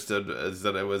understood, is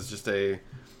that it was just a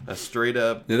straight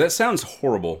up. Yeah, that sounds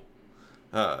horrible.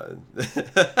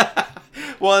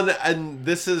 Well, and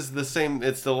this is the same.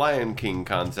 It's the Lion King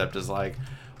concept. Is like,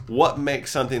 what makes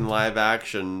something live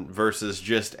action versus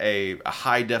just a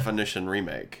high definition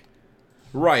remake?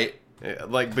 Right.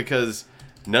 Like, because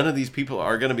none of these people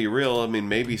are going to be real. I mean,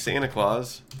 maybe Santa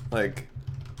Claus. Like,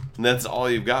 and that's all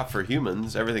you've got for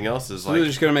humans. Everything else is So like. they're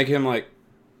just gonna make him like.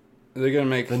 They're gonna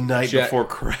make The Night Before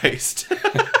Christ.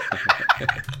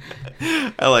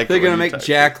 I like. They're gonna make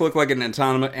Jack look like an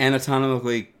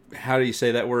anatomically. How do you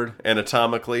say that word?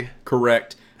 Anatomically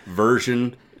correct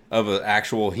version of an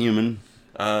actual human.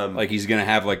 Like he's gonna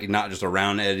have like not just a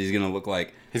round head. He's gonna look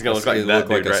like that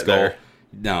dude right there.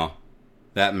 No,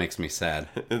 that makes me sad.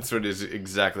 That's what is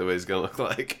exactly what he's gonna look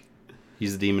like.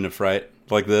 He's the demon of fright,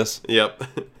 like this. Yep.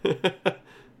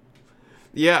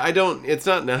 Yeah, I don't. It's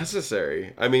not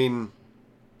necessary. I mean,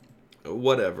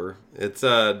 whatever. It's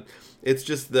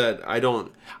just that I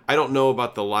don't know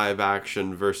about the live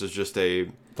action versus just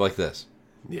a. Like this.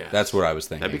 Yeah. That's what I was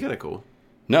thinking. That'd be kind of cool.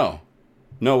 No,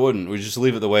 it wouldn't. We just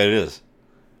leave it the way it is.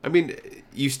 I mean,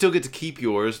 you still get to keep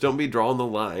yours. Don't be drawing the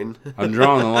line. I'm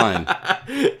drawing the line.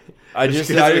 I just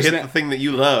hit the thing that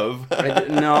you love.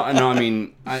 I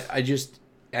mean,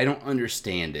 I don't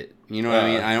understand it. You know what I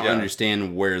mean? I don't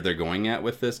understand where they're going at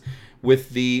with this.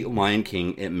 With the Lion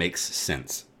King, it makes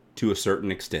sense to a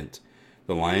certain extent.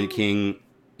 The Lion King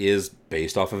is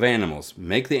based off of animals.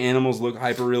 Make the animals look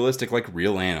hyper realistic like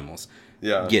real animals.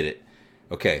 Yeah. Get it.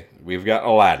 Okay, we've got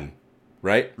Aladdin,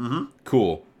 right? Mm-hmm.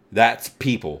 Cool. That's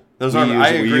people. I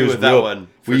agree with that one.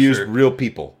 We use real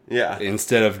people. Yeah.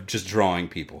 Instead of just drawing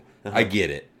people. I get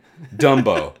it.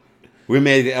 Dumbo. We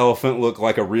made the elephant look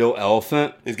like a real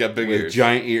elephant. He's got big with ears.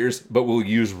 Giant ears, but we'll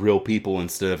use real people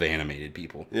instead of animated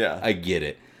people. Yeah. I get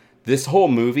it. This whole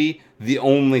movie, the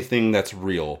only thing that's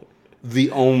real,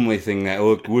 the only thing that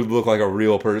would look like a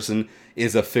real person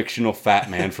is a fictional fat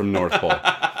man from North Pole.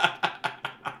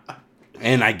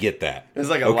 And I get that. It's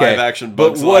like a live action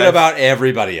Bugs But what Life. about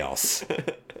everybody else?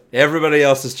 Everybody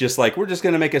else is just like, we're just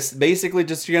going to make basically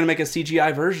just you're going to make a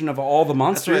CGI version of all the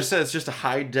monsters. That's what I said. It's just a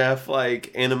high def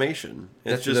like animation.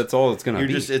 That's all it's going to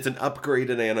be. It's an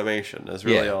upgraded animation. That's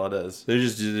really all it is. They're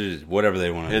just whatever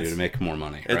they want to do to make more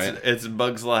money, right? It's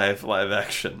Bugs Life live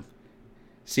action.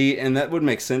 See, and that would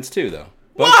make sense too, though.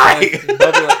 Why?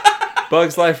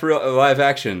 Bugs Life live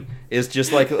action is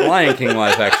just like Lion King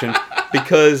live action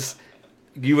because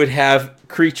you would have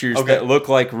creatures that look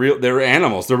like real. They're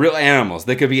animals. They're real animals.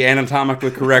 They could be anatomically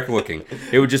correct looking.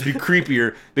 It would just be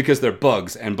creepier because they're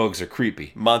bugs, and bugs are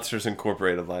creepy. Monsters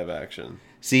Incorporated live action.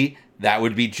 See, that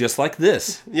would be just like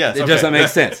this. Yes, it doesn't make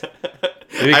sense.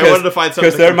 Because, I wanted to find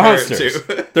something because they're compare it monsters.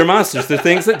 to. They're monsters. They're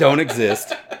things that don't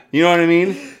exist. You know what I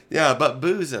mean? Yeah, but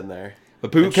Boo's in there.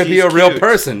 But Boo And could be she's a real cute.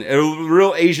 person, a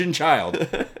real Asian child.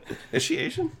 Is she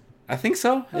Asian? I think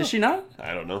so. Is she not?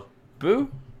 I don't know. Boo?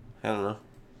 I don't know.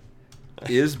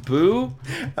 Is Boo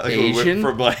I think we went Asian?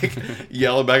 from like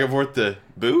yelling back and forth to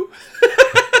Boo.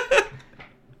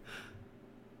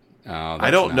 Oh,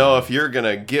 I don't know if you're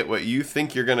gonna get what you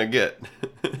think you're gonna get.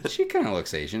 She kind of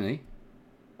looks Asian-y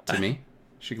to me.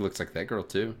 She looks like that girl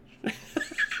too.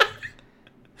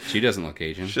 She doesn't look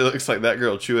Asian. She looks like that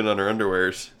girl chewing on her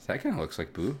underwears. That kind of looks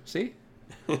like Boo. See?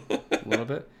 A little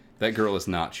bit. That girl is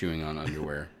not chewing on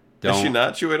underwear. Is she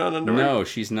not chewing on underwear? No,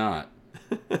 she's not.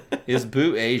 Is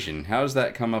Boo Asian? How does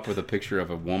that come up with a picture of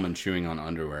a woman chewing on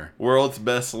underwear? World's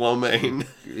best lo mein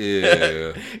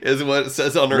Ew. is what it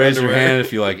says on her Raise underwear. your hand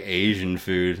if you like Asian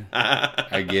food.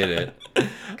 I get it.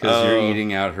 Because you're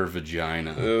eating out her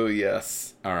vagina. Oh,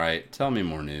 yes. All right, tell me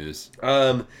more news.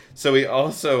 So we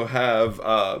also have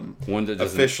One that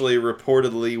doesn't officially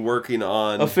reportedly working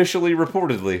on... officially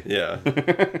reportedly. Yeah.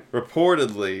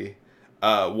 Reportedly,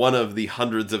 one of the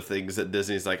hundreds of things that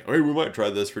Disney's like, hey, we might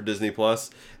try this for Disney Plus,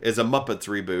 is a Muppets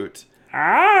reboot.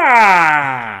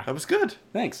 Ah! That was good.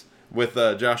 Thanks. With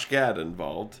Josh Gad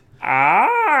involved.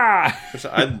 Ah! There's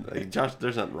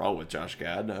nothing wrong with Josh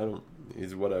Gad.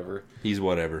 He's whatever. He's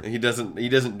whatever. He doesn't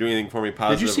do anything for me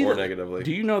positive or negatively.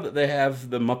 Do you know that they have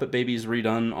the Muppet Babies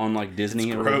redone on like Disney?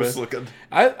 It's or gross whatever?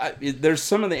 looking. There's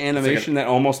some of the animation that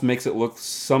almost makes it look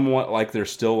somewhat like they're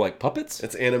still like puppets.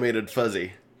 It's animated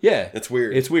fuzzy. Yeah, It's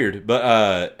weird. It's weird, but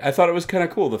I thought it was kind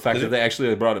of cool the fact that they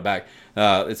actually brought it back.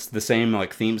 It's the same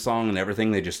like theme song and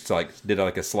everything. They just like did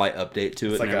like a slight update to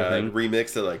it It's and like everything. a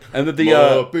remix of like. And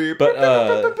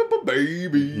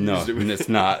babies. No, it's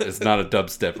not. It's not a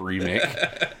dubstep remake.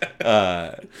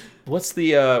 What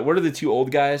are the two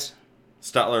old guys?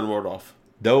 Statler and Wardolph.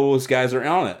 Those guys are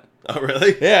on it. Oh,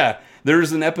 really? Yeah.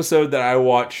 There's an episode that I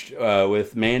watched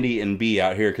with Mandy and B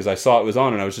out here because I saw it was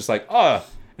on and I was just like, oh.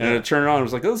 And I turned it on and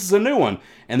was like, oh, this is a new one.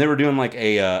 And they were doing like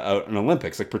an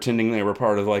Olympics, like pretending they were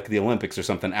part of like the Olympics or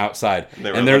something outside.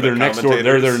 And they're their next door.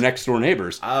 They're their next door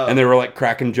neighbors. Oh. And they were like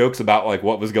cracking jokes about like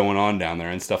what was going on down there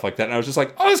and stuff like that. And I was just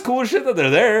like, oh, it's cool as shit that they're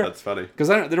there. That's funny. Because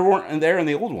they weren't there in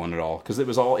the old one at all. Because it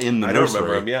was all in the I don't nursery.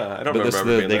 remember them. Yeah, I don't But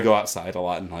remember they go outside a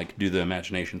lot and like do the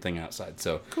imagination thing outside.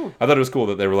 So cool. I thought it was cool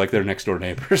that they were like their next door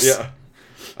neighbors. Yeah.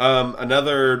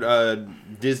 Another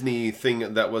Disney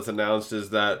thing that was announced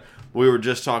is that we were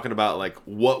just talking about like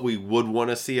what we would want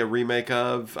to see a remake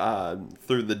of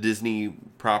through the Disney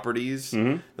properties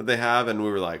that they have, and we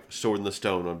were like, Sword in the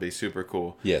Stone would be super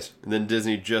cool. Yes. And then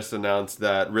Disney just announced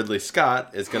that Ridley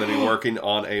Scott is going to be working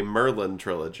on a Merlin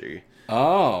trilogy.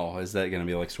 Oh, is that going to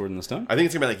be like Sword in the Stone? I think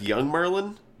it's going to be like Young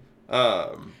Merlin.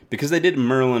 Because they did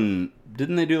Merlin.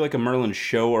 Didn't they do like a Merlin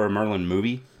show or a Merlin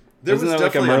movie? There was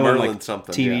definitely a Merlin like,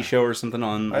 something, TV yeah. show or something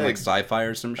on like sci-fi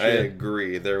or some shit. I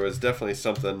agree. There was definitely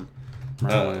something.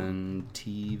 Merlin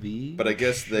TV. But I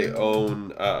guess they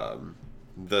own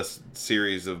this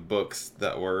series of books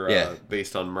that were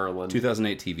based on Merlin.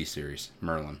 2008 TV series,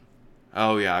 Merlin.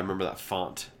 Oh yeah, I remember that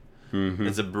font. Mm-hmm.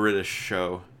 It's a British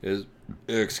show.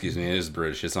 Excuse me, it is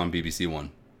British. It's on BBC One.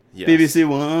 Yes. BBC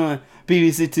One,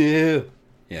 BBC Two.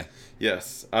 Yeah.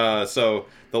 Yes. So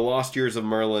the Lost Years of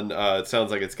Merlin. It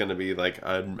sounds like it's going to be like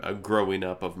a growing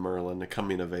up of Merlin, a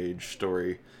coming of age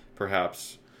story,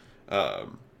 perhaps.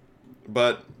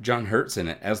 But John Hurt's in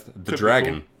it as the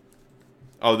dragon. Cool.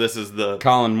 Oh, this is the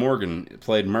Colin Morgan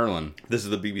played Merlin. This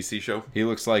is the BBC show. He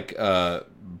looks like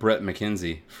Brett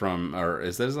McKenzie from, or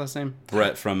is that his last name?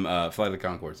 Brett from Flight of the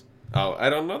Conchords. Oh, I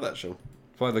don't know that show.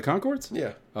 Flight of the Conchords?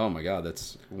 Yeah. Oh my god,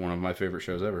 that's one of my favorite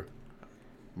shows ever.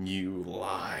 You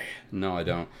lie. No, I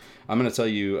don't. I'm going to tell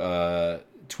you.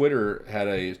 Twitter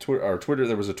had Twitter.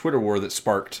 There was a Twitter war that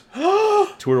sparked.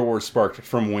 Twitter war sparked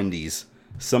from Wendy's.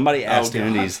 Somebody asked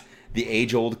Wendy's the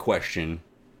age-old question: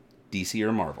 DC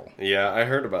or Marvel? Yeah, I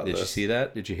heard about this. Did you see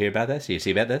that? Did you hear about this? Did you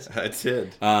see about this? I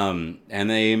did. And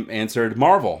they answered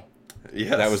Marvel.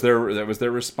 Yes. That was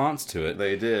their response to it.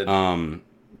 They did.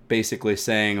 Basically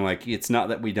saying like it's not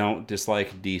that we don't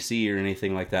dislike DC or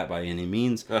anything like that by any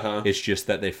means. It's just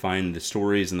that they find the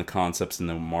stories and the concepts in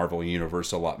the Marvel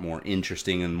universe a lot more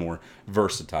interesting and more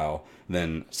versatile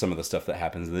than some of the stuff that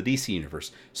happens in the DC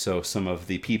universe. So some of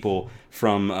the people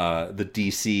from the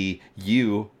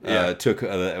DCU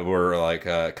were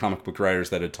like comic book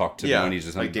writers that had talked to Wendy's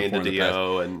or something like Dan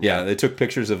DiDio and they took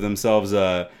pictures of themselves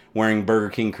wearing Burger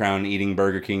King crown, eating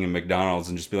Burger King and McDonald's,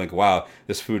 and just be like, "Wow,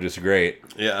 this food is great."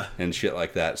 Yeah, and shit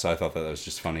like that. So I thought that was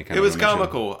just funny. It was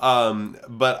comical,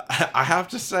 but I have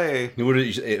to say,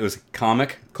 it was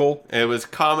comical. It was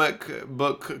comic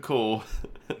book cool.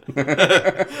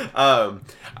 I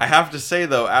have to say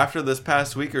though, after this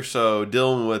past week or so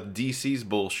dealing with DC's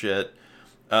bullshit,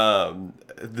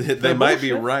 they might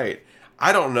be right.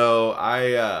 I don't know.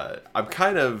 I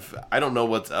don't know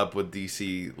what's up with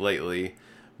DC lately,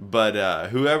 but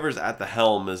whoever's at the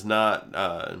helm is not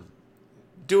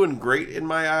doing great in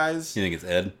my eyes. You think it's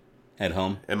Ed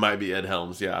Helm? It might be Ed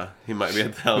Helms. Yeah, he might be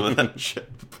at the helm of that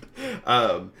ship.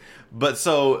 But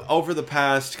so over the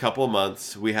past couple of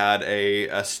months, we had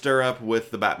a stir up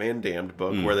with the Batman Damned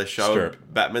book where they showed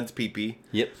Batman's pee-pee.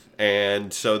 Yep.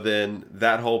 And so then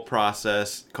that whole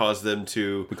process caused them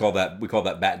to... We call that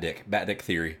Bat Dick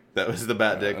theory. That was the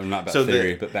Bat Dick. Not Bat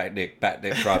theory, but Bat Dick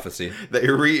prophecy. They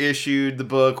reissued the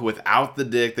book without the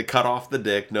dick. They cut off the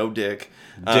dick. No dick.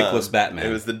 Dickless Batman. It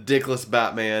was the dickless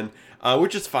Batman,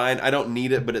 which is fine. I don't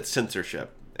need it, but it's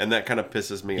censorship. And that kind of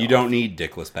pisses me off. You don't need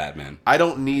dickless Batman. I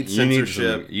don't need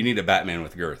censorship. You need a Batman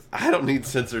with girth. I don't need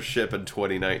censorship in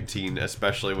 2019,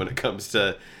 especially when it comes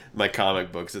to my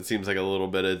comic books. It seems like a little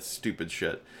bit of stupid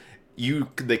shit.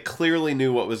 They clearly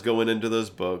knew what was going into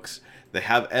those books. They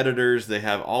have editors. They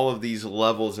have all of these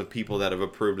levels of people that have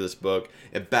approved this book.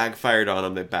 It backfired on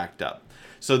them. They backed up.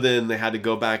 So then they had to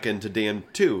go back into Damned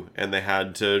 2, and they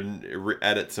had to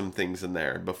edit some things in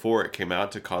there before it came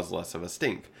out to cause less of a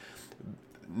stink.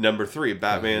 Number 3,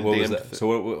 Batman Damned. So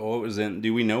what was in?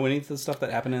 Do we know any of the stuff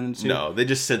that happened in the 2? No, they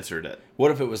just censored it. What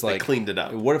if it was like... They cleaned it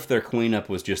up. What if their cleanup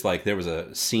was just like there was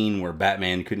a scene where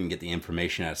Batman couldn't get the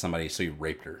information out of somebody, so he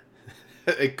raped her?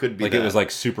 It could be like that. it was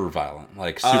like super violent,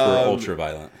 like super ultra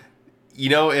violent. You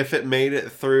know, if it made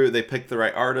it through, they picked the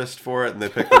right artist for it, and they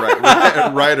picked the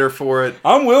right writer for it.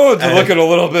 I'm willing to look at a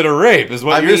little bit of rape, is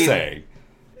what you're saying.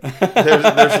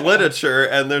 There's literature,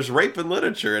 and there's rape in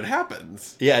literature. It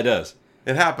happens. Yeah, it does.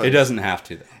 It happens. It doesn't have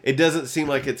to, though. It doesn't seem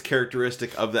like it's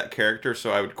characteristic of that character,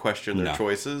 so I would question their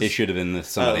choices. It should have been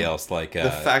somebody else. Like the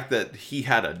fact that he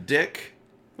had a dick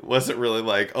wasn't really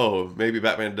like, oh, maybe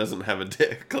Batman doesn't have a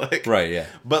dick. Like, right, yeah.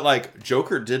 But like,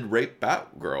 Joker did rape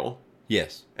Batgirl.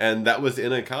 Yes. And that was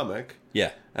in a comic.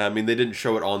 Yeah. I mean, they didn't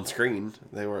show it on screen.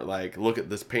 They weren't like, look at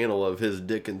this panel of his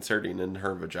dick inserting in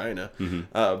her vagina. Mm-hmm.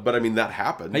 But I mean, that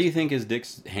happened. How do you think his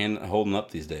dick's holding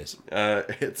up these days?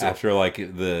 It's after like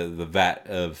the vat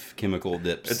of chemical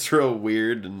dips. It's real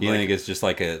weird. And you like, think it's just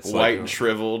like white and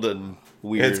shriveled and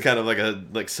weird? It's kind of like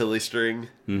a silly string.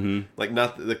 Mm-hmm. Like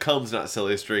not the cum's not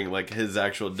silly string. Like his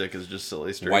actual dick is just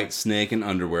silly string. White snake and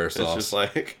underwear sauce. It's just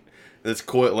like it's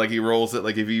coil. Like he rolls it.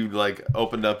 Like if you like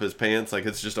opened up his pants, like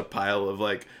it's just a pile of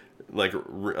like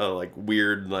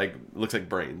weird, like looks like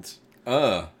brains.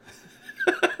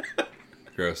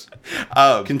 Gross.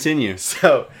 Continue.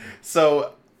 So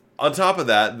on top of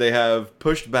that, they have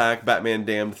pushed back Batman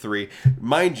Damned 3.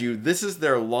 Mind you, this is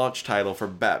their launch title for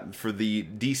the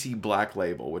DC Black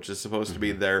Label, which is supposed to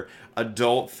be their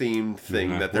adult themed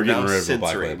thing that they're now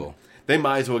censoring. They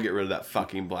might as well get rid of that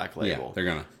fucking Black Label. Yeah, they're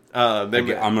gonna. I'm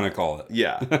gonna call it.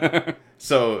 Yeah.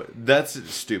 So that's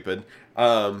stupid.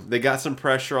 They got some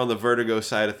pressure on the Vertigo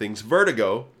side of things.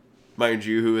 Vertigo, mind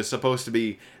you, who is supposed to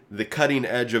be the cutting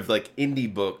edge of like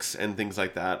indie books and things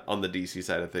like that on the DC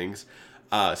side of things.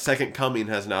 Second Coming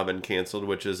has now been canceled,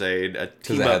 which is a team up.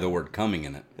 Because it had the word "coming"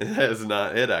 in it. It is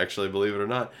not it, actually, believe it or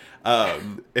not.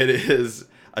 It is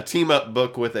a team up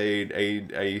book with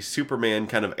a Superman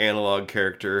kind of analog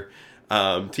character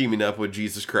teaming up with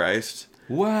Jesus Christ.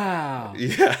 Wow.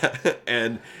 Yeah.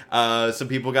 And some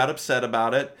people got upset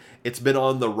about it. It's been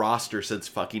on the roster since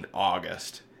fucking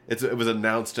August. It was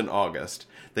announced in August.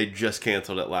 They just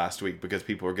canceled it last week because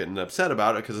people were getting upset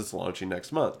about it because it's launching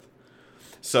next month.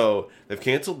 So they've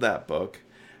canceled that book.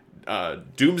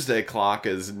 Doomsday Clock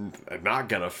is not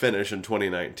going to finish in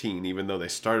 2019, even though they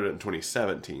started it in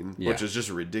 2017, which is just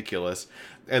ridiculous.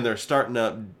 And they're starting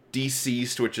up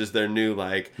Deceased, which is their new,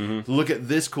 like, look at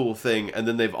this cool thing. And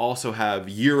then they've also have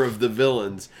Year of the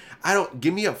Villains.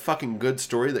 Give me a fucking good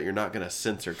story that you're not going to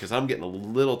censor, because I'm getting a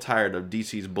little tired of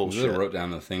DC's bullshit. I wrote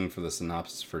down the thing for the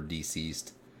synopsis for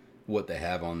Deceased, what they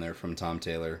have on there from Tom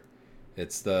Taylor.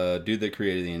 It's the dude that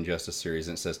created the Injustice series,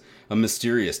 and it says, a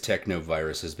mysterious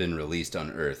technovirus has been released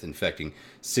on Earth, infecting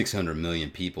 600 million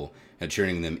people and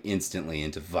turning them instantly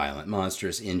into violent,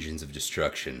 monstrous engines of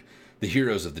destruction. The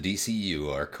heroes of the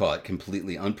DCU are caught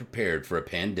completely unprepared for a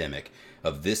pandemic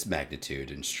of this magnitude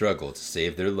and struggle to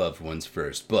save their loved ones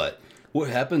first. But what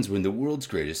happens when the world's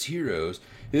greatest heroes,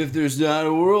 if there's not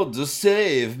a world to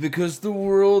save because the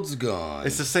world's gone?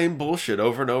 It's the same bullshit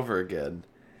over and over again.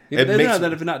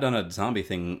 They've not done a zombie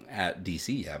thing at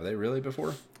DC, have they really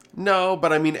before? No,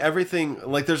 but I mean everything,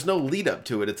 like there's no lead up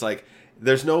to it. It's like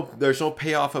there's no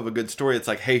payoff of a good story. It's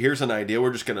like, hey, here's an idea.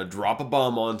 We're just gonna drop a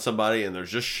bomb on somebody, and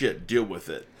there's just shit. Deal with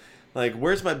it. Like,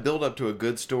 where's my build up to a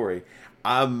good story?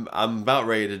 I'm about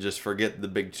ready to just forget the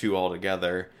big two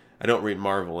altogether. I don't read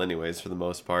Marvel anyways for the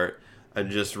most part. I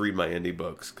just read my indie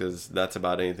books because that's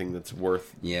about anything that's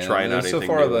worth trying out. So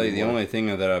far, the only thing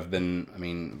that I've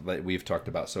been, like we've talked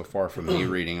about so far from me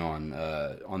reading on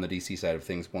the DC side of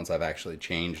things, once I've actually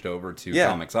changed over to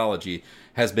Comixology,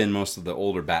 has been most of the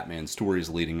older Batman stories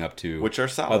leading up to, which are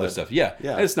solid. Other stuff. Yeah.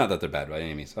 It's not that they're bad by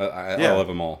any means. I love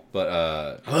them all, but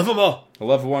I love them all. I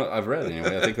love one I've read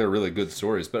anyway. I think they're really good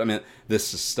stories. But I mean,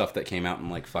 this is stuff that came out in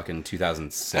like fucking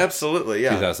 2006. Absolutely,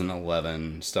 yeah.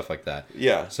 2011, stuff like that.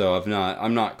 Yeah. So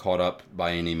I'm not caught up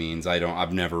by any means.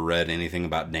 I've never read anything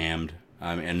about Damned.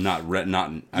 I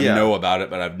know about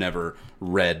it, but I've never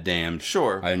read Damned.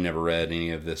 Sure. I've never read any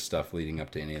of this stuff leading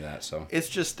up to any of that. So it's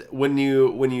just when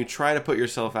you try to put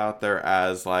yourself out there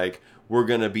as like, we're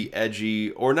going to be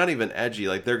edgy, or not even edgy,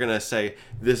 like they're going to say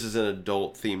this is an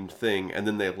adult themed thing, and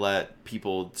then they let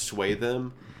people sway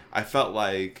them. I felt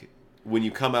like when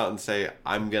you come out and say,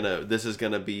 this is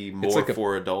gonna be more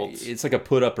for adults. It's like a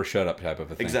put up or shut up type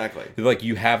of a thing. Exactly. Like,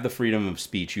 you have the freedom of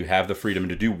speech, you have the freedom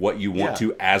to do what you want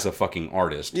to as a fucking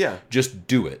artist. Yeah. Just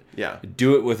do it. Yeah.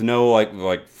 Do it with no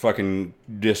like fucking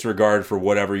disregard for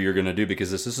whatever you're gonna do,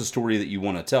 because this is a story that you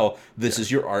want to tell. This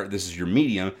is your art, this is your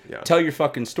medium. Yeah. Tell your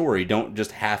fucking story. Don't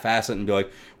just half ass it and be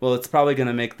like, well, it's probably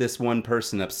gonna make this one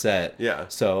person upset. Yeah.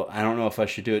 So I don't know if I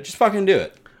should do it. Just fucking do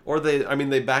it. Or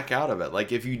they back out of it.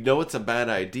 Like, if you know it's a bad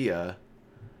idea,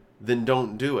 then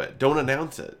don't do it. Don't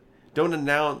announce it. don't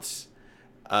announce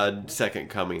a second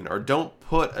coming, or don't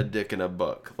put a dick in a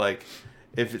book. Like,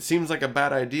 if it seems like a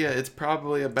bad idea, it's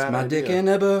probably a bad idea. Dick in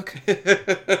a book.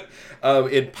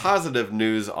 In positive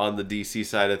news on the DC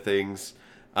side of things,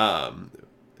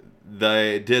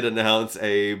 they did announce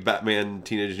a Batman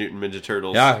Teenage Mutant Ninja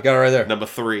Turtles. Yeah, I got it right there. Number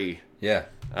 3. Yeah.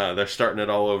 They're starting it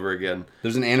all over again.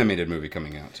 There's an animated movie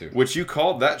coming out, too. Which you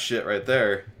called that shit right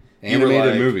there.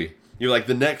 Animated movie. You're like,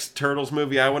 the next Turtles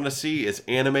movie I want to see is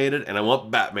animated, and I want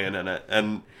Batman in it.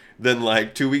 And then,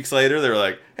 like, 2 weeks later, they were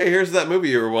like, hey, here's that movie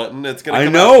you were wanting. It's going to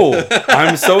come out. I know.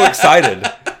 I'm so excited.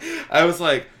 I was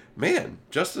like, man,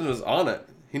 Justin was on it.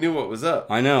 He knew what was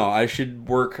up. I know. I should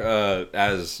work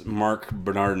as Mark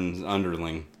Bernardin's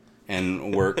underling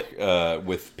and work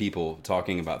with people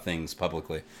talking about things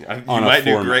publicly. You might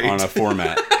do great. On a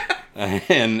format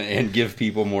and give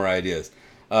people more ideas.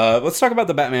 Let's talk about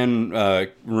the Batman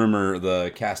rumor,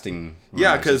 the casting.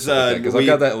 Yeah, because I've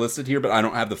got that listed here, but I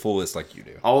don't have the full list like you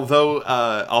do.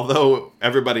 Although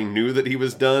everybody knew that he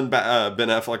was done, Ben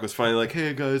Affleck was finally like,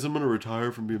 "Hey guys, I'm gonna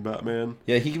retire from being Batman."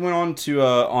 Yeah, he went on to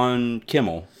on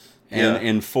Kimmel, and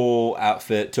in full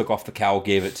outfit, took off the cowl,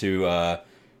 gave it to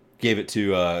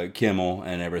Kimmel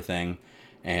and everything,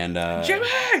 and Jimmy,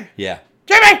 yeah,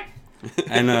 Jimmy,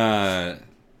 and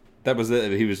that was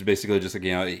it. He was basically just like,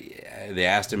 they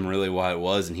asked him really why it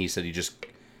was, and he said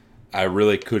I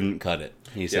really couldn't cut it.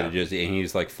 He said and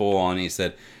he's like full on. He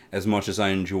said, as much as I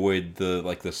enjoyed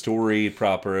the story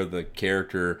proper, the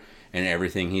character and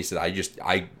everything, he said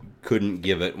I couldn't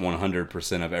give it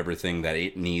 100% of everything that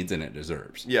it needs and it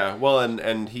deserves. Yeah, well,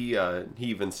 and he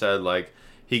even said, like,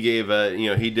 he gave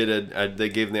they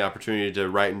gave him the opportunity to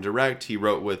write and direct. He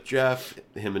wrote with Jeff.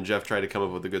 Him and Jeff tried to come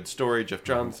up with a good story. Jeff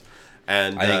Johns.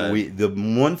 And I think the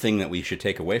one thing that we should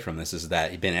take away from this is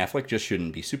that Ben Affleck just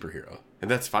shouldn't be superhero.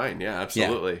 And that's fine. Yeah,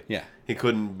 absolutely. Yeah. He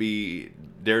couldn't be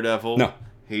Daredevil. No.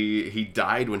 He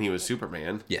died when he was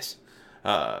Superman. Yes.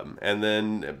 And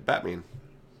then Batman.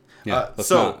 Yeah, let's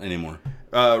not anymore.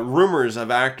 Rumors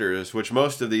of actors, which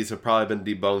most of these have probably been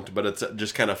debunked, but it's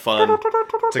just kind of fun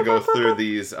to go through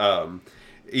these.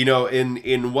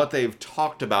 In what they've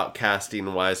talked about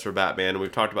casting-wise for Batman, and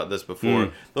we've talked about this before,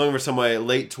 they're looking for somebody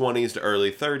late 20s to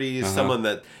early 30s, someone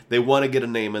that they want to get a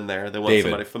name in there. They want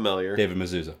somebody familiar. David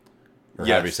Mazuza. Or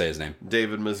however you say his name.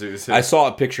 David Mazuza. I saw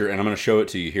a picture, and I'm going to show it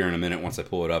to you here in a minute once I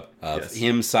pull it up, of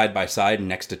him side by side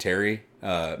next to Terry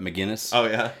McGinnis. Oh,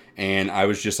 yeah? And I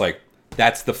was just like,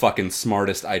 that's the fucking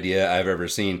smartest idea I've ever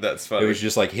seen. That's funny. It was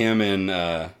just like him and...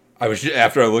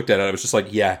 after I looked at it, I was just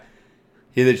like, yeah...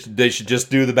 They should just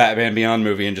do the Batman Beyond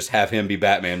movie and just have him be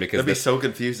Batman, because that'd be so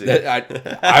confusing. I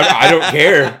don't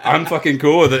care. I'm fucking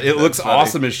cool with it. It looks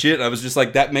awesome as shit. I was just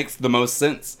like, that makes the most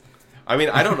sense. I mean,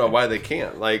 I don't know why they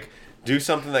can't. Like, do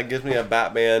something that gives me a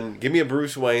Batman. Give me a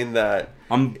Bruce Wayne that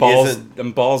I'm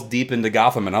balls deep into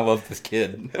Gotham, and I love this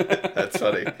kid. That's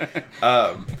funny.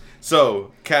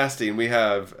 So casting, we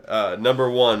have number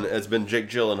 1 has been Jake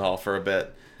Gyllenhaal for a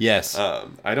bit. Yes.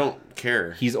 I don't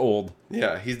care. He's old.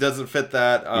 Yeah, he doesn't fit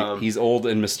that. He's old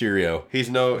and Mysterio. He's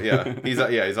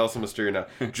also Mysterio now.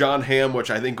 John Hamm, which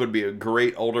I think would be a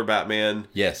great older Batman.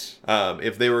 Yes.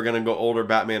 If they were going to go older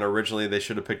Batman originally, they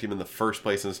should have picked him in the first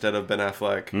place instead of Ben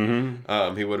Affleck.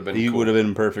 Mm-hmm. He would have been. He would have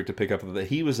been perfect to pick up.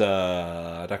 He was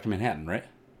Dr. Manhattan, right?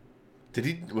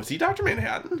 Was he Dr.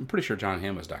 Manhattan? I'm pretty sure John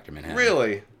Hamm was Dr. Manhattan.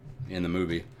 Really? In the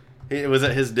movie. Was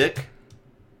it his dick?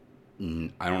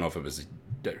 I don't know if it was.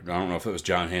 I don't know if it was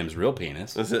John Hamm's real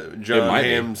penis. Was it John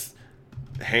Hamm's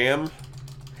ham?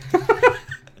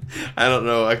 I don't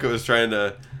know. I was trying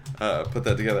to put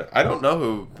that together. I don't know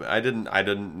who. I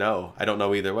didn't know. I don't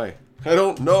know either way. I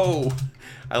don't know.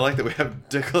 I like that we have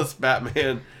Dickless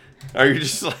Batman. Are you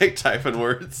just like typing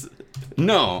words?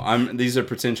 No, these are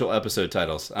potential episode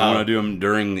titles. I want to do them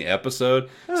during the episode,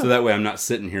 so that way I'm not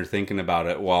sitting here thinking about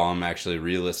it while I'm actually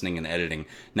re-listening and editing.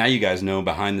 Now you guys know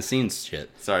behind the scenes shit.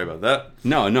 Sorry about that.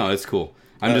 No, it's cool.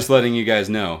 I'm just letting you guys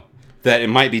know that it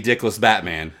might be Dickless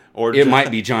Batman, or it might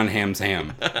be John Hamm's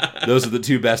ham. Those are the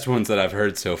two best ones that I've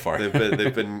heard so far.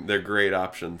 They're great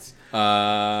options. Watchmen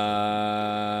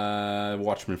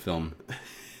film.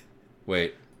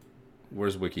 Wait,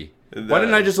 where's Wiki? Why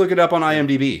didn't I just look it up on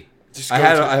IMDb?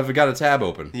 I've got a tab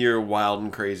open. You're wild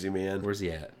and crazy, man. Where's he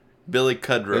at? Billy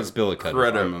Crudup. It's Billy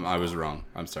Crudup. I was wrong.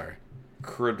 I'm sorry.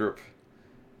 Crudup.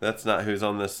 That's not who's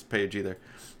on this page either.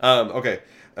 Okay.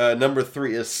 Number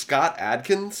 3 is Scott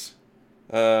Adkins.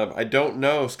 I don't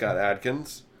know Scott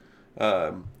Adkins.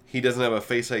 He doesn't have a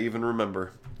face I even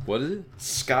remember. What is it?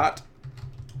 Scott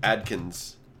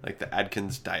Adkins. Like the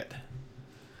Adkins diet.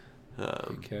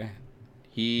 Okay.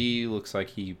 He looks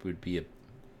like he would be a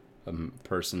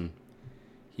person.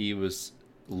 He was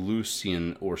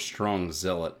Lucian or Strong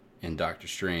Zealot in Doctor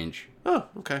Strange. Oh,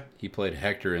 okay. He played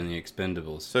Hector in The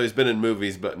Expendables. So he's been in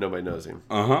movies, but nobody knows him.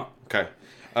 Uh-huh. Okay.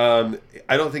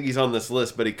 I don't think he's on this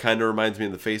list, but he kind of reminds me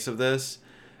in the face of this.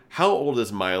 How old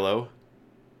is Milo?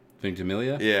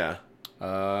 Ventimiglia? Yeah.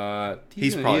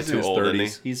 He's probably too in his old, 30s.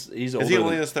 isn't he? He's older. Is he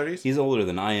only in his 30s? He's older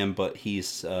than I am, but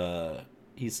he's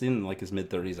in like his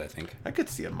mid-30s, I think. I could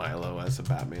see a Milo as a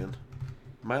Batman.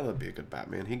 Milo would be a good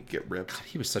Batman. He could get ripped.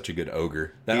 He was such a good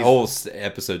ogre. That whole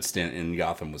episode stint in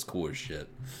Gotham was cool as shit.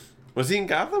 Was he in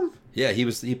Gotham? Yeah,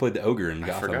 he played the ogre in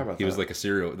Gotham. I forgot about he was that.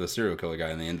 like the serial killer guy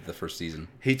in the end of the first season.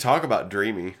 He talk about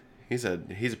dreamy. He's a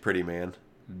pretty man.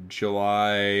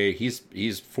 July,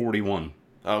 he's 41.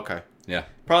 Oh, okay. Yeah.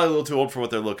 Probably a little too old for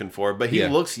what they're looking for, but he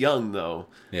looks young though.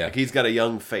 Yeah. Like he's got a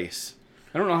young face.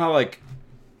 I don't know how like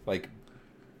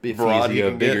Broad he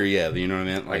can bigger, get? yeah, you know what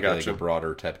I mean? Like gotcha. a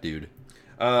broader type dude.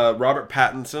 Robert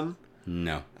Pattinson.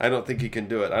 No. I don't think he can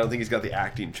do it. I don't think he's got the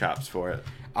acting chops for it.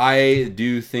 I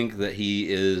do think that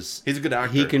he's a good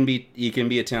actor. He can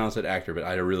be a talented actor, but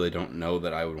I really don't know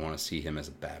that I would want to see him as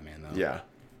a Batman though. Yeah.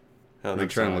 I'm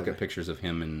trying to look at pictures of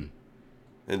him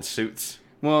in suits.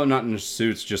 Well, not in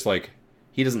suits, just like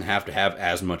he doesn't have to have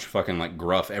as much fucking like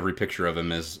gruff every picture of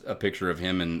him as a picture of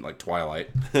him in like Twilight.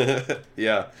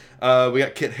 Yeah. We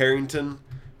got Kit Harington,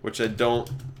 which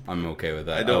I'm okay with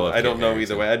that. I don't know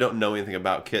either way. I don't know anything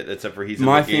about Kit except for he's in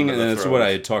my the Game thing, of and the that's Thrones. what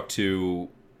I had talked to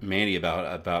Mandy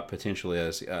about potentially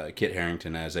as Kit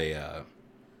Harington as a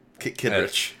Kit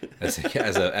Kittredge.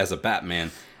 as a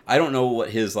Batman. I don't know what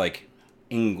his like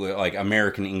English, like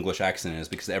American English accent is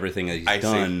because everything that he's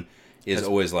done is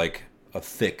always like a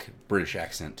thick British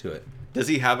accent to it. Does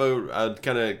he have a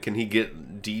kind of? Can he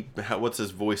get deep? What's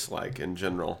his voice like in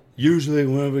general? Usually,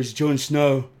 whenever it's Jon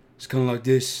Snow, it's kind of like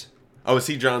this. Oh, is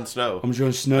he Jon Snow? I'm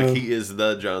Jon Snow. Like he is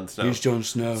the Jon Snow. He's Jon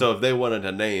Snow. So if they wanted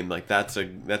a name, like that's a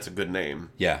good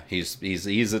name. Yeah, he's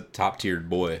a top tiered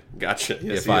boy. Gotcha.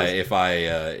 Yes,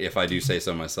 if I do say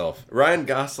so myself. Ryan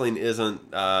Gosling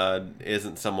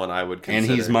isn't someone I would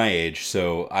consider. And he's my age,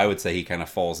 so I would say he kind of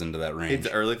falls into that range.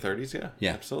 He's early 30s, yeah.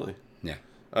 Yeah, absolutely. Yeah.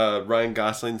 Ryan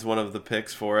Gosling's one of the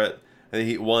picks for it.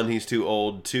 He's too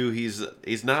old. Two,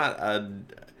 he's not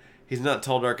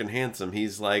tall, dark, and handsome.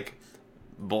 He's like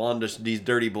blondish. He's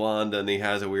dirty blonde, and he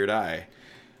has a weird eye.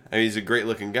 I mean, he's a great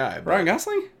looking guy. But, Ryan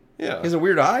Gosling? Yeah. He has a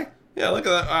weird eye? Yeah, look at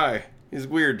that eye. He's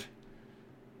weird.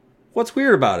 What's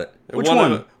weird about it? Which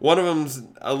one? One of them's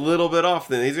a little bit off.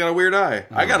 Then he's got a weird eye.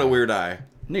 I got a weird eye.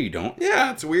 No, you don't.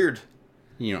 Yeah, it's weird.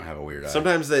 You don't have a weird eye.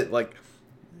 Sometimes they like.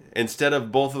 Instead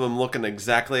of both of them looking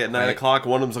exactly at 9 o'clock,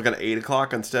 one of them's looking at 8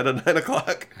 o'clock instead of 9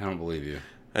 o'clock. I don't believe you.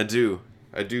 I do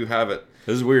have it.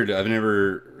 This is weird. I've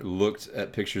never looked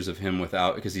at pictures of him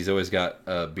without, because he's always got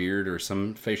a beard or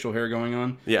some facial hair going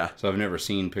on. Yeah. So I've never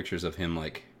seen pictures of him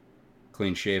like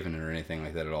clean shaven or anything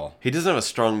like that at all. He doesn't have a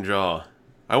strong jaw.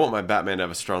 I want my Batman to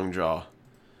have a strong jaw.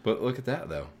 But look at that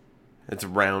though. It's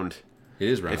round. It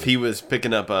is round. If he was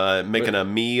picking up making a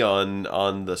me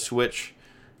on the Switch,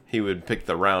 he would pick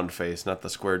the round face, not the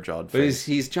square jawed face.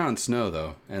 But he's Jon Snow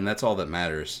though, and that's all that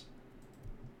matters.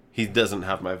 He doesn't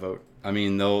have my vote. I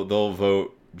mean, they'll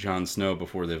vote Jon Snow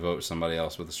before they vote somebody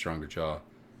else with a stronger jaw.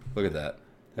 Look at that.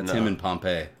 That's him in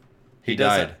Pompeii. He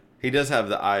died. He does have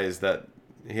the eyes that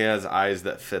he has eyes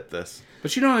that fit this.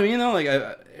 But you know what I mean though? Like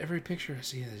every picture I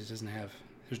see, it doesn't have.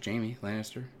 There's Jaime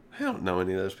Lannister. I don't know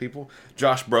any of those people.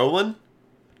 Josh Brolin,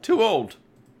 too old.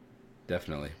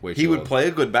 Definitely, way too He would old. play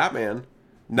a good Batman,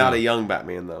 not a young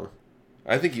Batman though.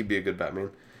 I think he'd be a good Batman.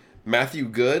 Matthew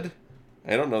Good,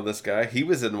 I don't know this guy. He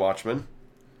was in Watchmen.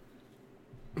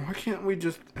 Why can't we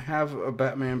just have a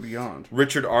Batman Beyond?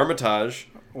 Richard Armitage.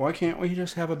 Why can't we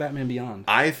just have a Batman Beyond?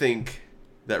 I think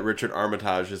that Richard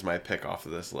Armitage is my pick off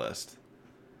of this list.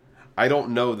 I don't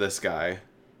know this guy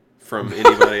from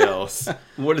anybody else.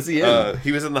 What is he in?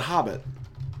 He was in The Hobbit.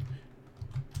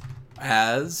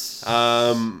 As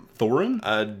Thorin? Thorin?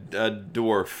 A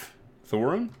dwarf.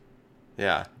 Thorin?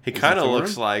 Yeah. He Is kind it of Thorin?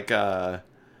 looks like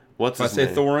what's If I his say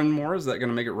name? Thorin more, is that going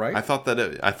to make it right? I thought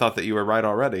that you were right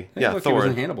already. Hey, yeah, look, he was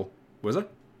in Thorin. Hannibal. Was it?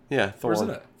 Yeah, Thorin. Where's it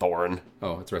at? Thorin.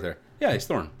 Oh, it's right there. Yeah, he's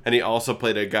Thorin. And he also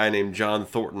played a guy named John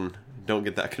Thornton. Don't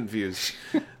get that confused.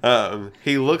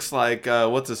 He looks like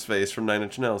what's his face from Nine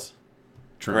Inch Nails.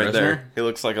 Trent Right Reznor? there. He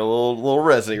looks like a little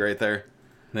Resy right there.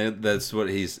 That's what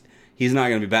he's not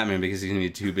going to be Batman because he's going to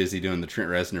be too busy doing the Trent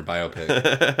Reznor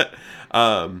biopic.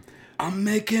 I'm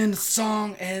making a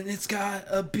song and it's got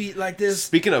a beat like this.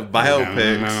 Speaking of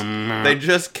biopics, they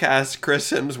just cast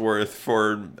Chris Hemsworth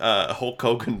for Hulk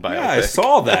Hogan biopic. Yeah, I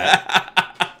saw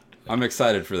that. I'm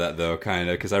excited for that though, kind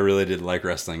of, because I really did like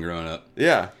wrestling growing up.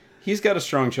 Yeah. He's got a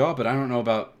strong jaw, but I don't know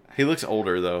about He looks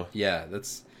older though. Yeah,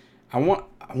 that's. I want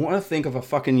to think of a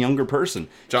fucking younger person.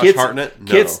 Josh Hartnett?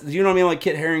 No. You know what I mean? Like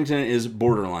Kit Harington is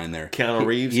borderline there. Keanu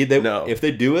Reeves? No. If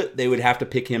they do it, they would have to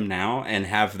pick him now and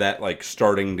have that like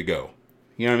starting to go.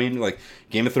 You know what I mean? Like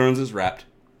Game of Thrones is wrapped.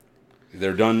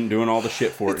 They're done doing all the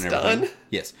shit for it and everything. Done?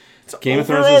 Yes. It's Game of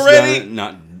over Thrones already? is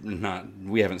done. Not.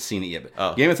 We haven't seen it yet,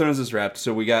 but Game of Thrones is wrapped.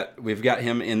 So we've got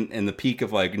him in the peak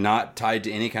of like not tied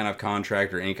to any kind of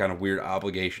contract or any kind of weird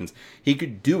obligations. He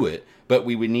could do it, but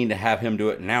we would need to have him do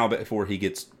it now before he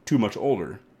gets too much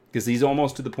older, because he's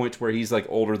almost to the point where he's like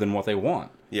older than what they want.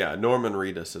 Yeah, Norman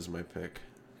Reedus is my pick.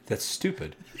 That's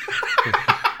stupid.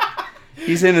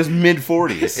 He's in his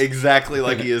mid-40s. Exactly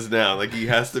like he is now. Like he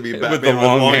has to be Batman with the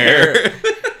long hair.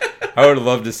 I would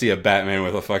love to see a Batman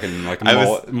with a fucking like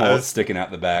mullet sticking out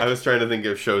the back. I was trying to think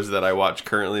of shows that I watch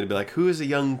currently to be like, who is a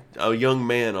young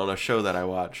man on a show that I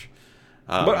watch?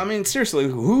 But I mean, seriously,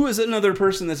 who is another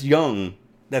person that's young,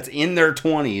 that's in their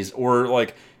 20s, or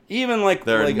like even like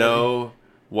there are like, no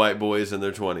white boys in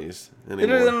their 20s They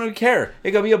anymore. don't care.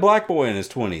 It could be a black boy in his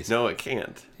 20s. No, it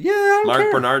can't. Yeah, I don't Mark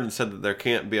care. Bernardin said that there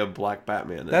can't be a black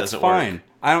Batman. That's doesn't fine. work.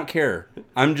 I don't care.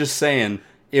 I'm just saying,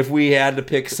 if we had to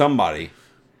pick somebody,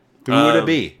 who would it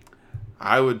be?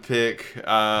 I would pick.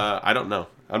 I don't know.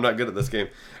 I'm not good at this game.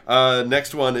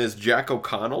 Next one is Jack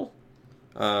O'Connell.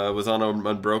 Was on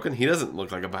Unbroken. He doesn't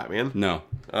look like a Batman. No.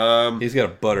 He's got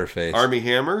a butter face. Armie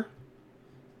Hammer.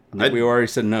 We already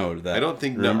said no to that. I don't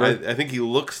think. Remember? No, I think he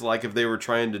looks like if they were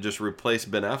trying to just replace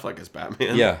Ben Affleck as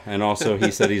Batman. Yeah, and also he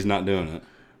said he's not doing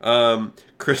it.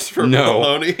 Christopher No.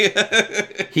 Maloney.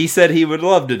 He said he would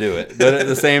love to do it, but at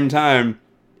the same time,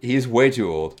 he's way too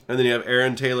old. And then you have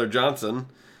Aaron Taylor Johnson,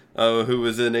 who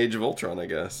was in Age of Ultron, I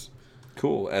guess,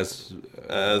 Cool as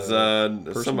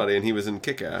somebody, and he was in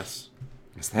Kick-Ass.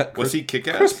 Is that Was he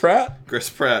Kick-Ass? Chris Pratt? Chris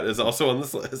Pratt is also on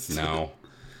this list. No.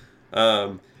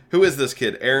 Who is this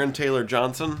kid? Aaron Taylor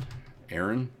Johnson?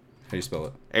 Aaron? How do you spell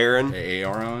it? Aaron?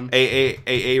 Aaron?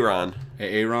 Aaron.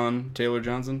 Aaron Taylor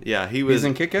Johnson? Yeah, he was He's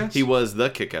in Kick-Ass? He was the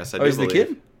Kick-Ass. He's the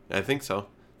kid? I think so.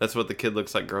 That's what the kid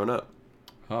looks like grown up.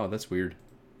 Oh, that's weird.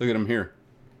 Look at him here.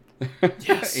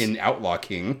 Yes. In Outlaw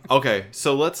King. Okay,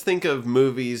 so let's think of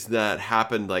movies that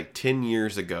happened like 10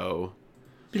 years ago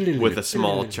with a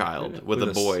small child, with a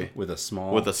boy. With a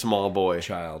small boy.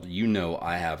 child. You know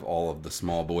I have all of the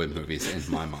small boy movies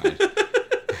in my mind.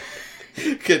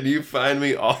 Can you find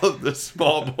me all of the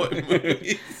small boy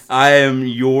movies? I am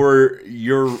your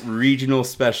regional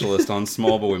specialist on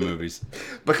small boy movies.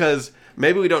 Because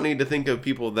maybe we don't need to think of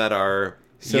people that are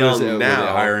So young will they now.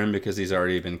 hire him because he's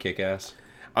already been kick-ass?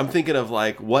 I'm thinking of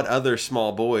like what other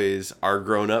small boys are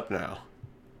grown up now.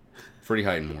 Freddie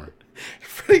Highmore.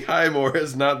 Freddie Highmore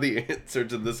is not the answer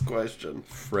to this question.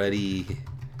 Freddie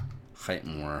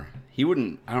Highmore. He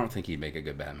wouldn't. I don't think he'd make a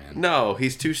good Batman. No,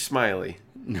 he's too smiley.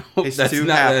 No, He's that's too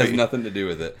not. That has happy. nothing to do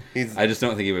with it. I just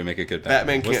don't think he would make a good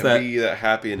Batman. Batman can't be that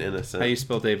happy and innocent. How you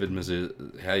spell David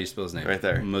Mazouz? How you spell his name? Right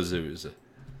there. Mazouz.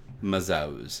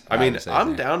 Mazouz. I mean,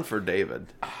 I'm down for David.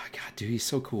 Oh God, dude, he's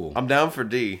so cool. I'm down for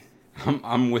D.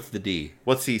 I'm with the D.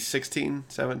 What's he, 16,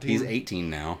 17? He's 18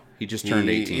 now. He just turned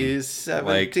 18. He is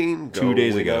 17. Like 2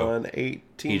 days ago. On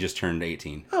 18. He just turned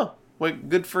 18. Oh, well,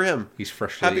 good for him. He's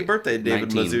freshly. Happy birthday,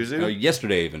 David 19. Mazuzu. Oh,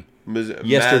 yesterday even.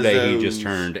 Yesterday he just Mazzo's.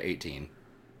 turned 18.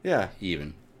 Yeah.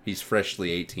 Even. He's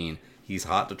freshly 18. He's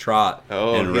hot to trot.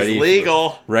 Oh, and he's ready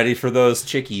legal. Ready for those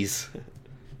chickies.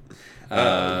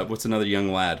 What's another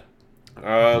young lad?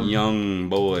 Young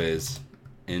boys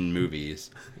in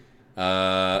movies.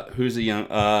 Who's a young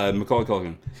Macaulay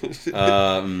Culkin?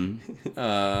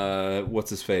 What's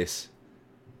his face?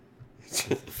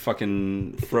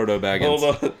 Fucking Frodo Baggins.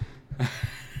 Hold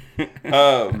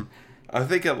on. I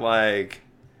think it like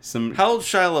how old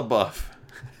Shia LaBeouf?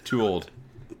 Too old.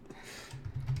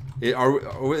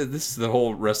 This is the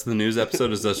whole rest of the news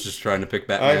episode is us just trying to pick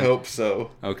Batman? I hope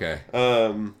so. Okay.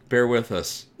 Bear with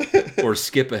us. Or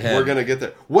skip ahead. We're gonna get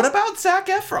there. What about Zac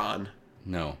Efron?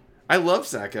 No. I love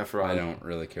Zac Efron. I don't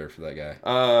really care for that guy.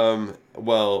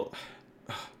 Well,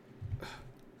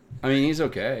 I mean, he's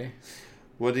okay.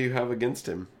 what do you have against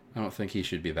him? I don't think he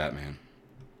should be Batman.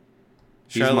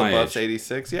 Shia my LaBeouf's age.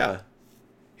 86. Yeah,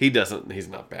 he doesn't. He's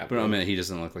not Batman. But I mean, he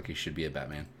doesn't look like he should be a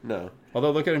Batman. No,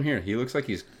 Although, look at him here. He looks like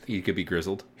he could be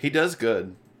grizzled. he does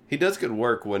good. He does good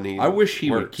work when he. I wish he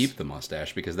would works. keep the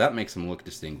mustache because that makes him look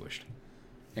distinguished.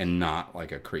 And not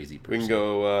like a crazy person. We can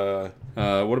go.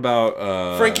 What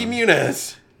about... Frankie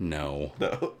Muniz. No.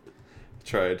 No,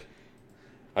 tried.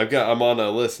 I'm on a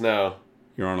list now.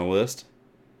 You're on a list?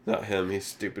 Not him. He's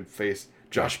stupid face.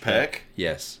 Josh Peck.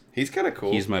 Yes. He's kind of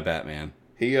cool. He's my Batman.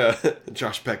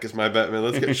 Josh Peck is my Batman.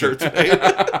 Let's get shirts made.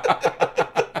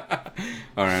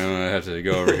 All right, I'm going to have to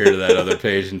go over here to that other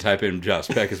page and type in Josh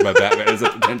Peck as my Batman as a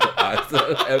potential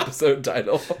episode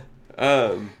title.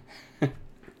 That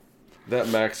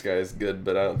Max guy is good,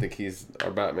 but I don't think he's our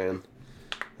Batman.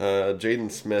 Jaden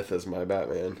Smith is my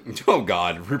Batman. Oh,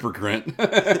 God. Rupert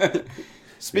Grint.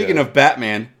 Speaking of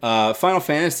Batman, Final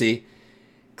Fantasy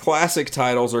classic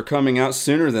titles are coming out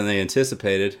sooner than they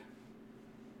anticipated.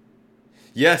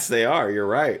 Yes, they are. You're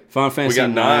right. Final Fantasy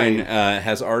IX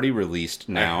has already released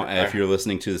now, if you're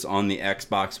listening to this on the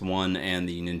Xbox One and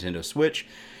the Nintendo Switch.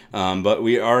 But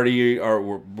we already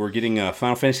we're getting a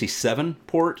Final Fantasy VII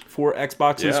port for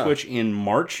Xbox and Switch in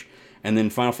March. And then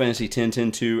Final Fantasy X,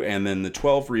 10-2, and then the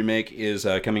 12 remake is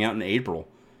coming out in April.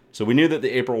 So we knew that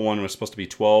the April one was supposed to be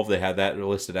 12. They had that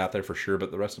listed out there for sure,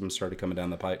 but the rest of them started coming down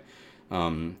the pipe.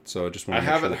 So I just want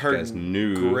to make sure that you guys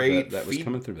knew that was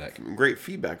coming through that. Great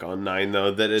feedback on 9,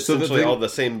 though, that essentially all the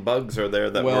same bugs are there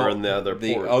that were in the other ports.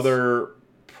 The other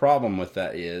problem with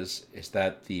that is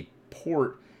that the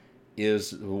port is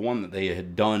the one that they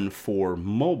had done for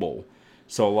mobile.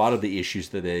 So a lot of the issues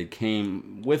that they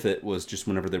came with it was just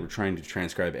whenever they were trying to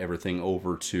transcribe everything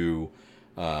over to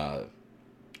Android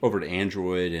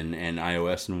and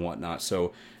iOS and whatnot.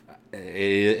 So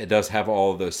it does have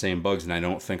all of those same bugs, and I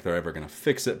don't think they're ever going to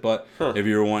fix it. But if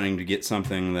you're wanting to get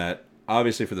something that,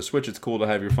 obviously for the Switch, it's cool to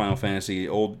have your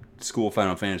old school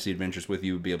Final Fantasy adventures with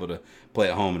you, be able to play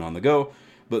at home and on the go.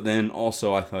 But then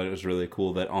also I thought it was really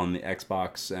cool that on the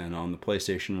Xbox and on the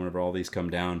PlayStation, whenever all these come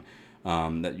down,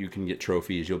 that you can get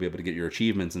trophies. You'll be able to get your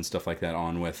achievements and stuff like that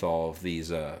on with all of these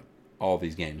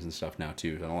games and stuff now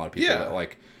too. And a lot of people that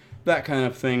like that kind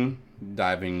of thing,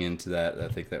 diving into that, I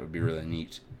think that would be really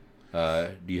neat. Do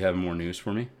you have more news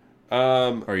for me?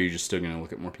 Or are you just still going to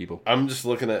look at more people? I'm just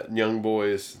looking at young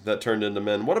boys that turned into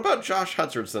men. What about Josh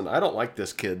Hutcherson? I don't like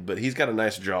this kid, but he's got a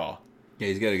nice jaw. Yeah,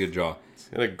 he's got a good jaw. He's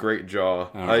got a great jaw.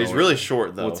 He's really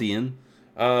short, though. What's he in?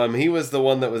 He was the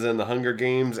one that was in the Hunger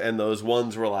Games, and those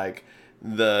ones were like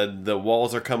the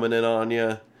walls are coming in on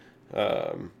you.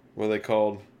 What are they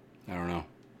called? I don't know.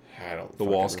 The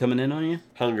walls coming in on you?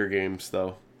 Hunger Games,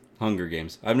 though. Hunger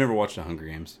Games. I've never watched the Hunger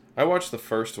Games. I watched the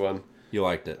first one. You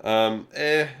liked it? I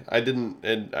didn't.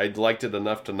 And I liked it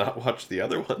enough to not watch the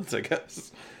other ones, I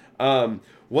guess.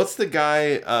 What's the guy?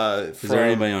 Is there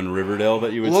anybody on Riverdale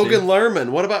that you would Logan see? Lerman.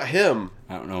 What about him?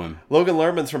 I don't know him. Logan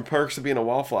Lerman's from Perks of Being a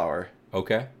Wallflower.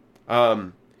 Okay.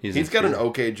 He's got an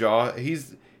okay jaw.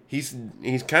 He's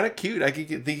kind of cute. I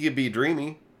think he could be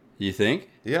dreamy. You think?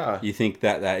 Yeah. You think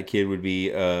that kid would be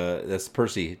that's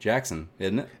Percy Jackson,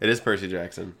 isn't it? It is Percy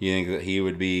Jackson. You think that he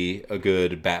would be a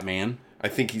good Batman? I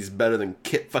think he's better than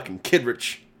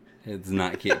Kidrich. It's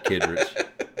not Kidrich.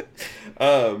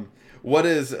 What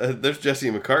is there's Jesse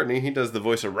McCartney. He does the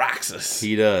voice of Roxas.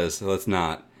 He does. Let's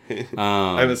not.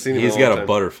 I haven't seen him. He's got a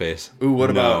butterface. Ooh,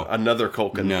 what about another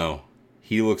Culkin? No.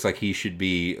 He looks like he should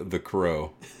be the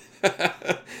Crow.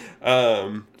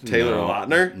 Taylor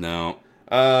Lautner? No.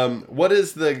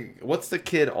 What's the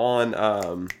kid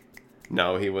on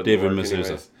no, he wouldn't. David work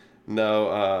Masusa.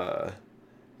 No,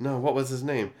 no, what was his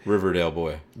name? Riverdale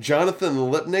boy. Jonathan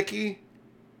Lipnicki?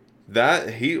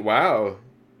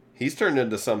 He's turned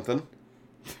into something.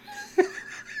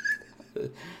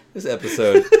 This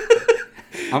episode.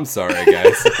 I'm sorry,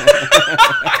 guys.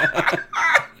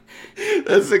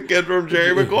 That's a kid from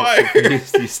Jerry Maguire.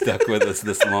 You stuck with us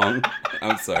this long.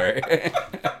 I'm sorry. I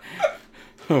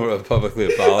want to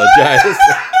publicly apologize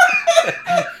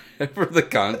for the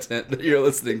content that you're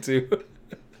listening to.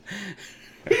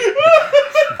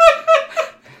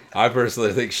 I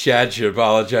personally think Shad should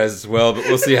apologize as well, but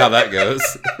we'll see how that goes.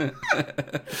 I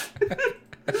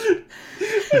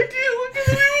can't look at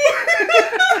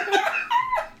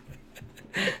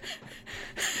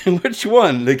anymore. Which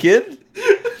one? The kid?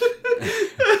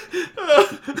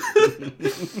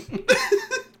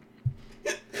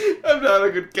 I'm not a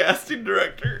good casting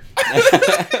director.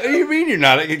 What do you mean you're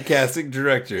not a good casting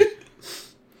director?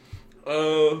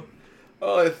 All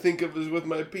I think of is with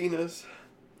my penis.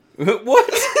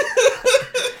 What?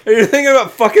 Are you thinking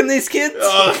about fucking these kids?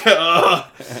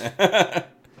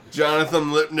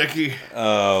 Jonathan Lipnicki.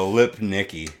 Oh,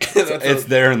 Lipnicki. It's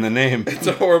there in the name. It's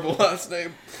a horrible last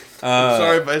name. I'm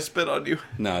sorry if I spit on you.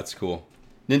 No, it's cool.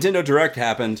 Nintendo Direct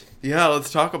happened. Yeah,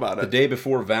 let's talk about it. The day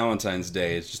before Valentine's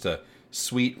Day. It's just a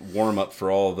sweet warm-up for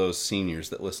all of those seniors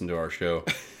that listen to our show.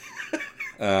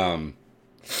 So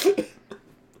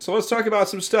let's talk about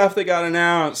some stuff that got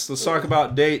announced. Let's talk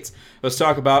about dates. Let's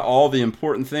talk about all the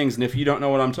important things. And if you don't know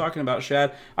what I'm talking about,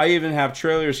 Shad, I even have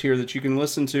trailers here that you can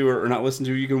listen to or not listen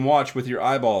to, you can watch with your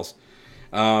eyeballs.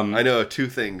 I know two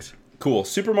things. Cool.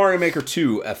 Super Mario Maker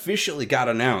 2 officially got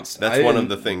announced. That's one of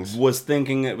the things. Was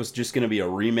thinking it was just going to be a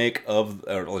remake of,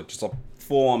 or like just a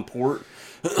full-on port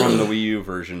from the Wii U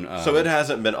version. So it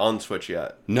hasn't been on Switch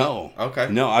yet? No. Okay.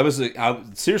 No,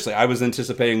 seriously, I was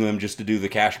anticipating them just to do the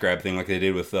cash grab thing like they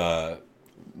did with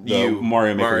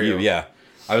Mario Maker U. Yeah.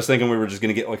 I was thinking we were just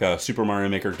going to get like a Super Mario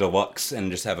Maker Deluxe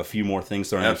and just have a few more things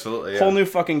thrown in. Absolutely, yeah. Whole new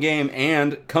fucking game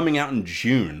and coming out in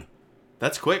June.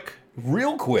 That's quick.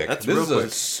 Real quick. This is a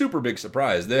super big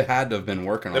surprise. They had to have been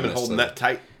working on this. They've been holding that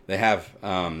tight. They have,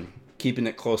 keeping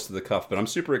it close to the cuff, but I'm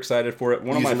super excited for it.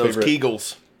 One Using of my favorite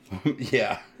Kegels.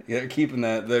 yeah, they're keeping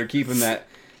that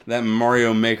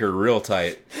Mario Maker real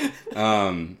tight.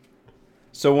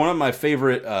 So one of my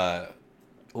favorite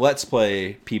Let's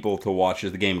Play people to watch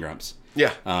is the Game Grumps.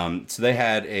 Yeah. So they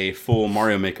had a full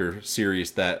Mario Maker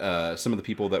series that some of the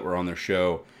people that were on their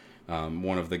show,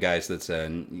 one of the guys that's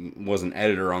was an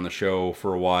editor on the show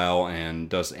for a while and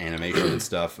does animation and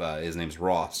stuff. His name's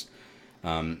Ross.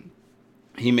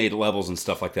 He made levels and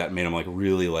stuff like that. Made them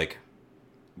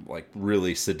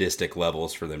really sadistic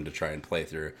levels for them to try and play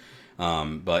through.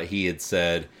 But he had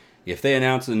said if they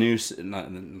announce a new, not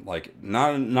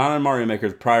on Mario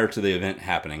Maker prior to the event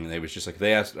happening, they was just like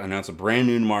they announced a brand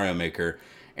new Mario Maker.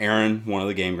 Aaron, one of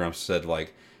the Game Grumps, said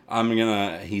like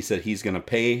he said he's gonna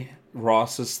pay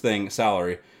Ross's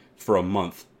salary for a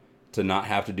month to not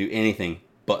have to do anything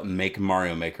but make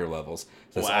Mario Maker levels.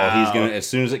 That's all he's gonna. As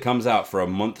soon as it comes out for a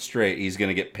month straight, he's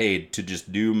gonna get paid to just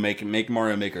make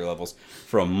Mario Maker levels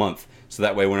for a month. So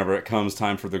that way, whenever it comes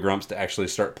time for the Grumps to actually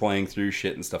start playing through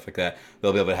shit and stuff like that,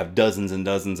 they'll be able to have dozens and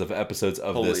dozens of episodes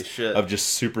of of just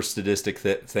super sadistic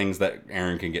things that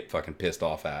Aaron can get fucking pissed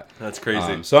off at. That's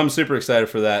crazy. So I'm super excited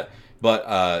for that.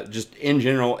 But just in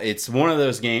general, it's one of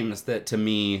those games that to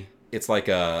me, it's like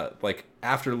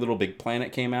after Little Big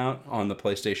Planet came out on the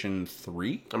PlayStation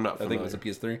 3. I'm not familiar. I think it was a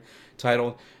PS3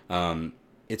 title.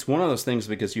 It's one of those things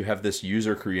because you have this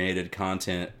user-created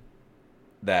content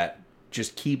that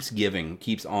just keeps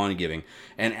on giving.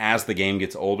 And as the game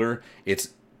gets older,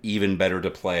 it's even better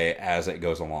to play as it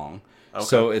goes along. Okay.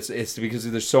 So it's because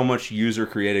there's so much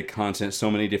user-created content, so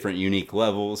many different unique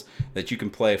levels that you can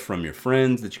play from your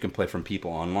friends, that you can play from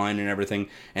people online and everything.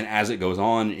 And as it goes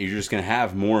on, you're just going to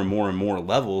have more and more and more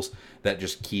levels that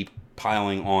just keep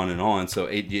piling on and on. So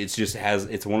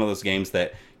it's one of those games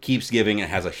that keeps giving and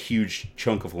has a huge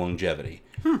chunk of longevity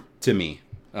to me.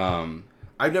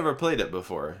 I've never played it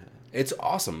before. It's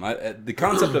awesome. The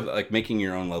concept of like making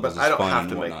your own levels is fun. I don't have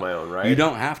to make my own, right? You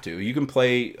don't have to. You can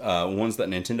play ones that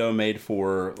Nintendo made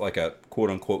for like a quote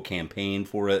unquote campaign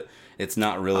for it. It's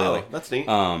not really that's neat.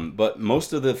 But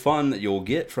most of the fun that you'll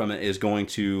get from it is going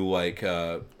to like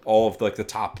all of like the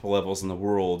top levels in the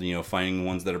world. You know, finding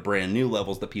ones that are brand new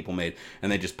levels that people made,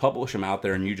 and they just publish them out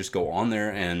there, and you just go on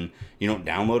there and you don't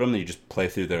download them. You just play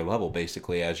through their level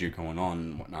basically as you're going on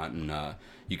and whatnot, and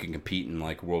you can compete in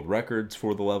like world records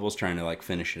for the levels, trying to like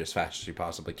finish it as fast as you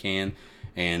possibly can.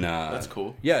 And that's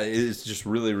cool. Yeah, it's just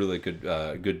really, really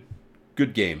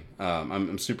good game.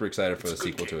 I'm super excited for the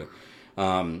sequel to it.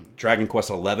 Dragon Quest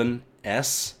XI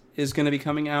S is going to be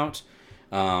coming out.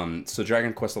 So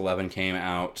Dragon Quest XI came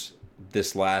out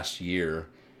this last year.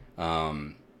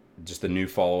 Just a new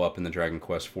follow-up in the Dragon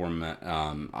Quest format.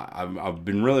 I've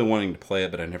been really wanting to play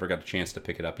it, but I never got a chance to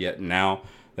pick it up yet. Now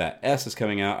that S is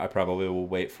coming out, I probably will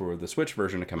wait for the Switch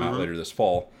version to come out later this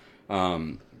fall.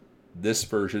 This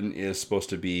version is supposed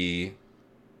to be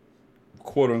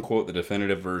quote-unquote the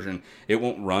definitive version. It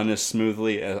won't run as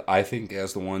smoothly, I think,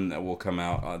 as the one that will come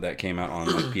out that came out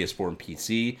on like PS4 and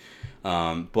PC.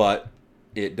 But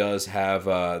it does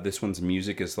have this one's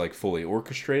music is like fully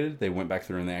orchestrated. They went back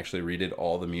through and they actually redid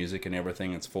all the music and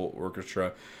everything. It's full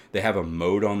orchestra. They have a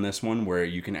mode on this one where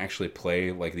you can actually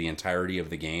play like the entirety of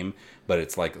the game, but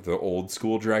it's like the old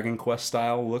school Dragon Quest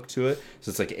style look to it. So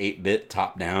it's like 8-bit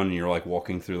top down, and you're like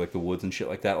walking through like the woods and shit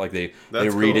like that. Like they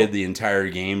redid the entire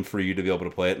game for you to be able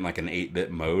to play it in like an 8-bit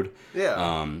mode.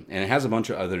 Yeah. And it has a bunch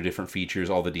of other different features.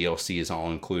 All the DLC is all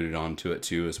included onto it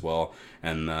too as well.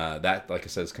 And that, like I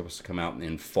said, is supposed to come out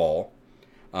in fall.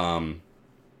 Onaki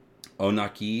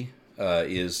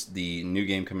is the new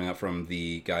game coming out from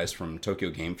the guys from Tokyo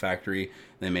Game Factory.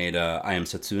 They made I Am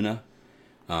Setsuna.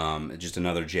 Just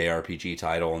another JRPG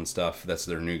title and stuff. That's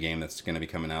their new game that's going to be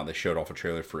coming out. They showed off a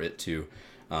trailer for it too.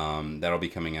 That'll be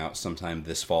coming out sometime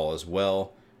this fall as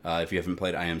well. If you haven't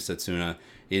played I Am Setsuna,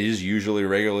 it is usually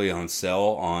regularly on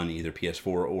sale on either PS4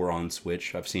 or on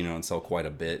Switch. I've seen it on sale quite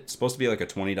a bit. It's supposed to be like a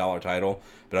 $20 title,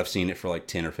 but I've seen it for like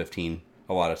 10 or 15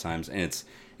 a lot of times. And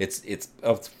it's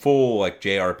a full like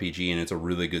JRPG, and it's a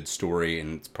really good story,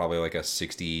 and it's probably like a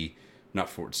 60, not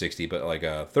 60, but like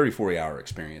a 30-40 hour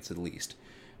experience at least.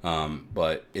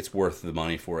 But it's worth the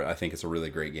money for it. I think it's a really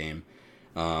great game.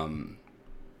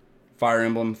 Fire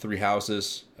Emblem Three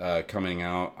Houses coming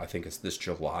out. I think it's this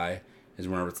July is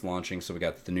whenever it's launching. So we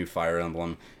got the new Fire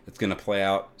Emblem. It's going to play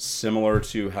out similar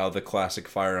to how the classic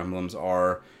Fire Emblems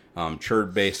are,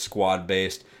 churd-based,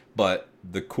 squad-based. But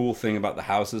the cool thing about the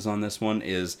houses on this one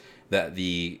is that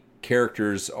the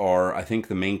characters are, I think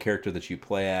the main character that you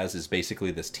play as is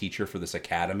basically this teacher for this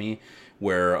academy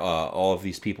where all of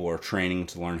these people are training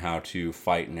to learn how to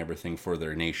fight and everything for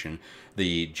their nation.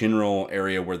 The general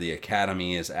area where the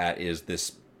academy is at is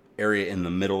this area in the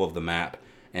middle of the map,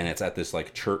 and it's at this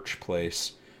like church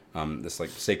place, this like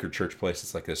sacred church place.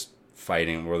 It's like this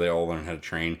fighting where they all learn how to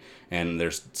train, and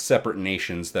there's separate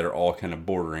nations that are all kind of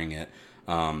bordering it.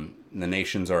 The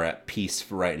nations are at peace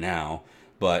right now,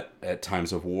 but at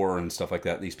times of war and stuff like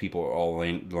that, these people are all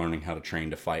learning how to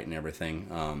train to fight and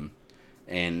everything.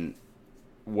 And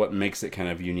what makes it kind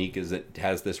of unique is it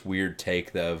has this weird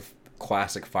take of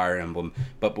classic Fire Emblem,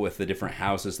 but with the different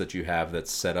houses that you have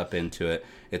that's set up into it.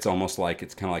 It's almost like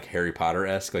it's kind of like Harry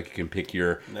Potter-esque. Like you can pick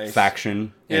your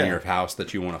faction in your house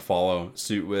that you want to follow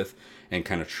suit with and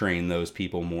kind of train those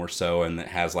people more so. And it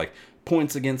has like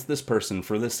points against this person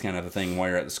for this kind of a thing while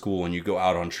you're at the school, and you go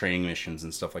out on training missions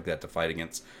and stuff like that to fight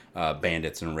against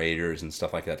bandits and raiders and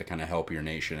stuff like that to kind of help your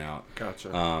nation out.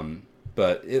 Gotcha.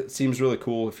 But it seems really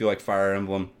cool. If you like Fire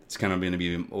Emblem, it's kind of going to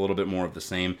be a little bit more of the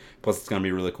same. Plus, it's going to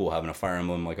be really cool having a Fire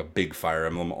Emblem, like a big Fire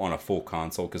Emblem, on a full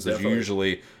console, because there's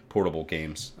usually portable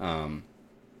games.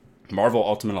 Marvel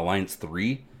Ultimate Alliance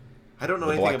 3. I don't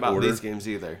know anything about these games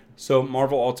either. So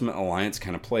Marvel Ultimate Alliance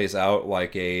kind of plays out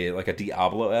like a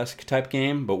Diablo-esque type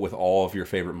game, but with all of your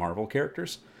favorite Marvel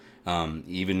characters.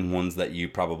 Even ones that you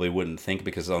probably wouldn't think,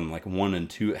 because on like 1 and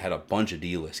 2 it had a bunch of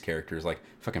D-list characters, like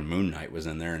fucking Moon Knight was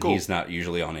in there, and he's not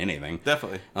usually on anything.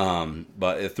 Definitely.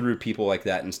 But it threw people like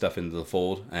that and stuff into the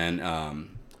fold, and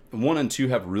 1 and 2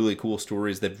 have really cool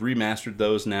stories. They've remastered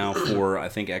those now for I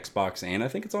think Xbox, and I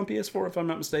think it's on PS4 if I'm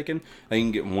not mistaken. I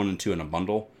can get 1 and 2 in a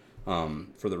bundle.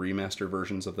 For the remaster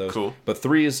versions of those. Cool. But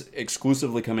 3 is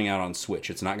exclusively coming out on Switch.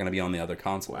 It's not going to be on the other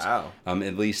consoles. Wow.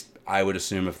 At least I would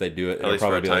assume if they do it, it'll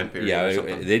probably be for a time period.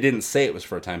 Yeah, they didn't say it was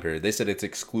for a time period. They said it's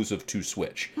exclusive to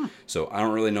Switch. So I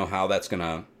don't really know how that's going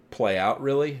to play out,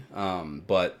 really.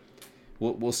 But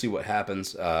we'll see what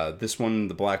happens. This one,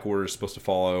 the Black Order, is supposed to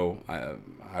follow,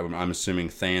 I'm assuming,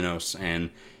 Thanos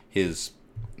and his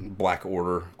Black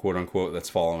Order, quote unquote, that's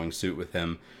following suit with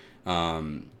him.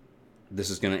 This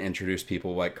is going to introduce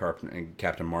people like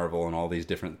Captain Marvel and all these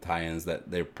different tie-ins that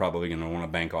they're probably going to want to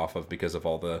bank off of because of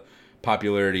all the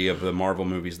popularity of the Marvel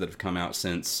movies that have come out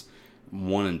since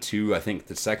 1 and 2. I think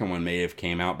the second one may have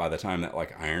came out by the time that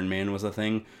like Iron Man was a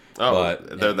thing. Oh,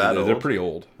 but they're old? They're pretty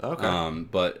old. Okay.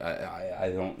 But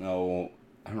I don't know.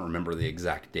 I don't remember the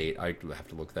exact date. I have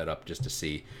to look that up just to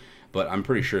see. But I'm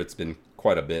pretty sure it's been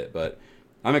quite a bit. But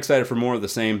I'm excited for more of the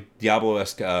same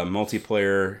Diablo-esque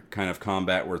multiplayer kind of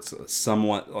combat where it's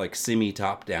somewhat like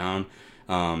semi-top-down.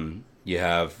 You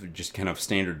have just kind of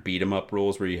standard beat-em-up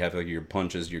rules where you have like your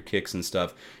punches, your kicks and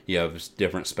stuff. You have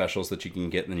different specials that you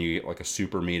can get, and then you get like a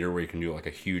super meter where you can do like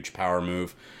a huge power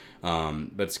move.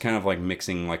 But it's kind of like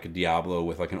mixing like a Diablo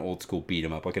with like an old school beat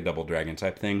 'em up, like a Double Dragon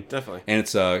type thing. Definitely. And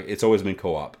it's always been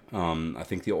co-op. I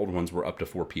think the old ones were up to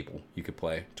 4 people you could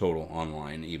play total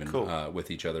online, even with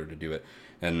each other to do it.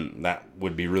 And that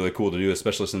would be really cool to do,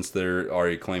 especially since they're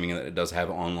already claiming that it does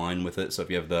have online with it. So if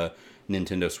you have the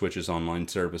Nintendo Switch's online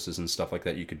services and stuff like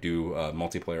that, you could do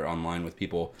multiplayer online with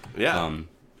people. Yeah.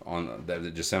 On that,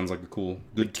 it just sounds like a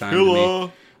good time to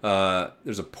me.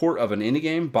 There's a port of an indie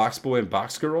game, Box Boy and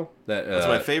Box Girl. That's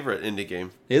my favorite indie game.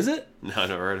 Is it? No, I've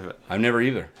never heard of it. I've never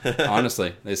either.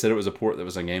 Honestly, they said it was a port that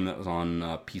was a game that was on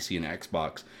PC and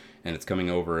Xbox, and it's coming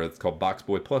over. It's called Box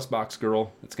Boy plus Box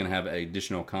Girl. It's going to have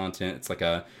additional content. It's like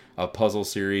a puzzle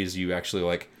series. You actually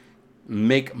like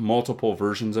make multiple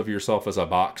versions of yourself as a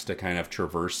box to kind of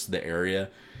traverse the area.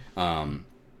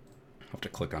 I'll have to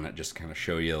click on it just to kind of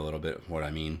show you a little bit of what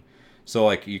I mean. So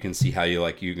like you can see how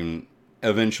you can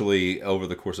eventually over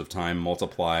the course of time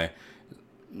multiply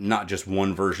not just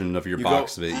one version of your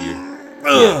box, but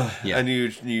and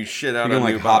you shit out. You can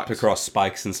like hop across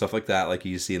spikes and stuff like that, like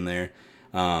you see in there.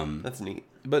 That's neat.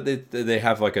 But they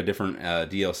have like a different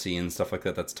DLC and stuff like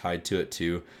that that's tied to it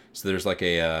too. So there's like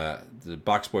the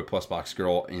Box Boy plus Box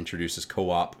Girl introduces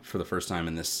co-op for the first time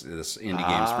in this indie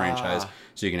games franchise.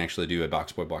 So you can actually do a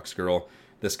Box Boy Box Girl.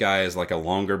 This guy is like a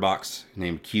longer box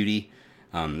named Cutie.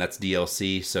 That's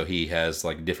DLC. So he has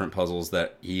like different puzzles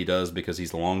that he does because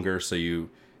he's longer. So you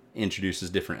introduces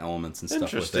different elements and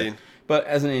stuff with it. But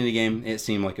as an indie game, it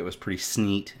seemed like it was pretty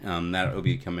sneat. That will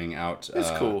be coming out.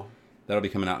 It's cool. That'll be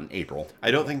coming out in April.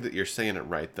 I don't think that you're saying it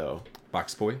right, though.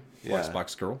 Box Boy plus Yeah.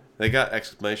 Box Girl. They got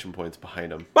exclamation points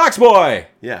behind them. Box Boy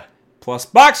Yeah. plus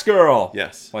Box Girl.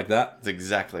 Yes. Like that. That's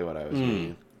exactly what I was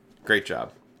meaning. Great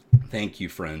job. Thank you,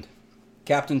 friend.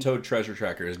 Captain Toad Treasure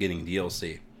Tracker is getting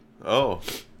DLC. Oh.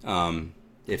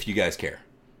 If you guys care.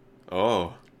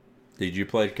 Oh. Did you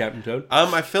play Captain Toad?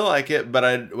 I feel like it,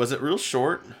 but was it real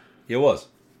short? It was.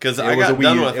 Because It I was got a Wii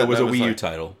done U, with it. it was a and I Wii U like-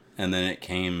 title, and then it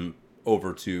came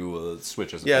over to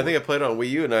Switch as a Yeah, I port. think I played it on Wii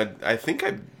U, and I think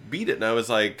I beat it, and I was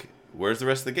like, "Where's the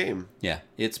rest of the game?" Yeah,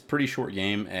 it's a pretty short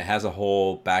game. It has a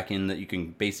whole back end that you can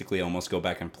basically almost go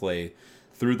back and play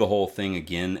through the whole thing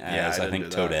again as I I didn't think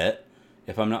do that. Toadette,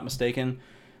 if I'm not mistaken.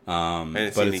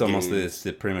 didn't see But any it's almost games.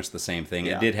 pretty much the same thing.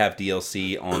 Yeah. It did have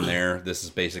DLC on there. This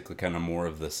is basically kind of more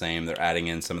of the same. They're adding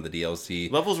in some of the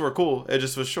DLC. Levels were cool. It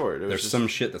just was short. It was There's just, some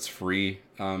shit that's free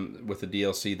with the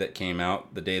DLC that came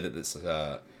out the day that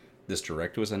this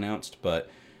direct was announced, but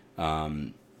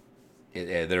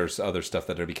there's other stuff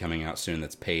that'll be coming out soon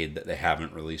that's paid that they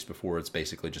haven't released before. It's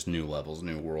basically just new levels,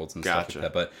 new worlds, and stuff Gotcha. like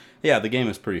that. But yeah, the game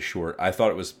is pretty short. I thought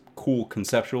it was cool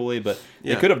conceptually, but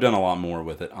they Yeah. could have done a lot more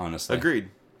with it, honestly. Agreed.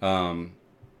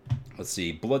 Let's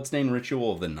see. Bloodstained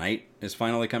Ritual of the Night is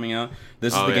finally coming out.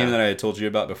 This is Oh, the game yeah. that I had told you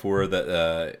about before.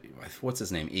 That what's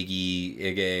his name?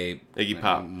 Iggy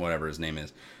Pop. whatever his name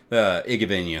is.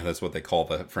 Iggyvania. That's what they call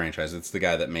the franchise. It's the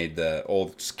guy that made the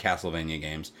old Castlevania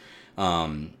games.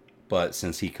 But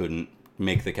since he couldn't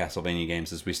make the Castlevania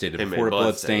games, as we stated He made before,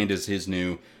 Bloodstained. Bloodstained is his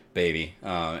new baby,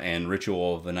 and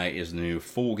Ritual of the Night is the new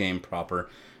full game proper.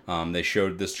 They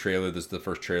showed this trailer. This is the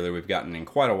first trailer we've gotten in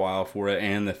quite a while for it,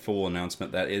 and the full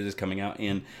announcement that it is coming out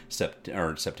in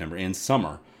September, in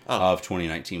summer of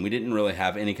 2019. We didn't really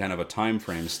have any kind of a time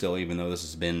frame still, even though this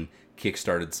has been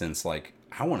kickstarted since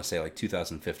I want to say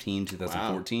 2015,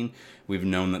 2014. We've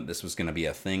known that this was going to be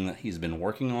a thing that he's been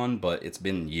working on, but it's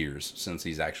been years since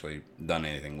he's actually done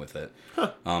anything with it.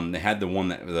 They had the one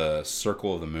the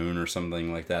Circle of the Moon or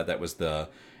something like that. That was the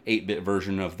 8-bit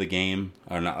version of the game,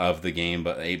 or not of the game,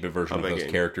 but 8-bit version of the those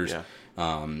game, characters. yeah.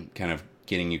 Kind of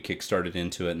getting you kickstarted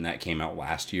into it, and that came out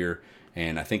last year.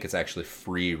 And I think it's actually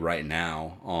free right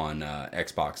now on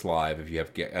Xbox Live. If you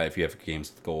have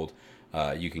Games with Gold,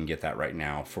 you can get that right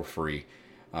now for free.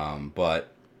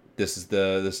 But this is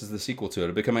the sequel to it.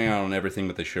 It'll be coming out on everything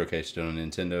that they showcased on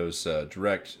Nintendo's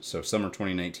Direct. So summer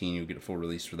 2019, you'll get a full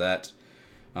release for that.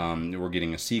 We're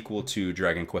getting a sequel to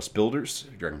Dragon Quest Builders,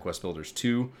 Dragon Quest Builders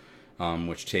 2,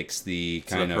 which takes the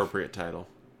It's an kind of appropriate title.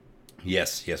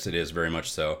 Yes, it is very much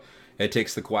so. It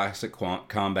takes the classic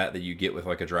combat that you get with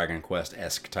a Dragon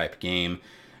Quest-esque type game,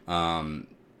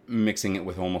 mixing it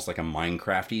with almost like a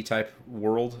Minecraft-y type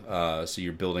world. So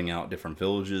you're building out different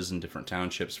villages and different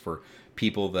townships for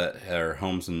people that their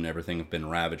homes and everything have been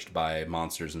ravaged by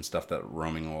monsters and stuff that are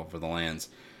roaming all over the lands.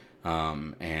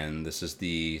 And this is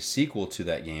the sequel to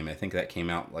that game. I think that came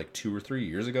out 2 or 3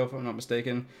 years ago, if I'm not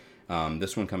mistaken.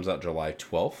 This one comes out July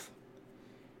 12th.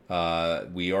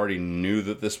 We already knew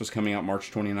that this was coming out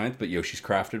March 29th, but Yoshi's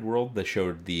Crafted World, they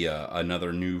showed the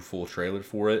another new full trailer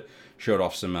for it. Showed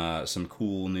off some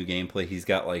cool new gameplay. He's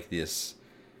got this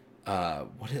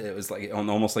it was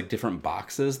almost like different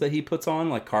boxes that he puts on,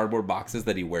 like cardboard boxes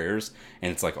that he wears,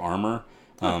 and it's like armor.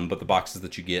 But the boxes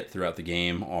that you get throughout the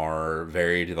game are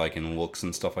varied in looks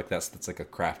and stuff like that. So that's a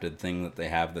crafted thing that they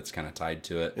have that's kind of tied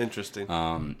to it. Interesting. They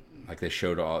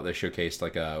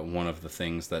showcased one of the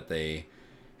things that they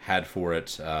had for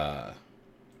it. Trying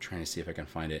to see if I can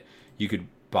find it. You could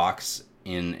box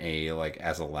in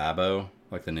as a Labo,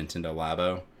 like the Nintendo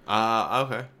Labo.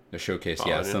 Okay. The showcase,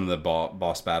 some of the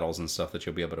boss battles and stuff that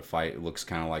you'll be able to fight. It looks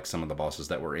kind of like some of the bosses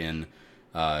that were in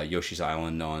Yoshi's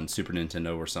Island on Super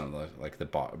Nintendo, or something like the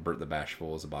Bert the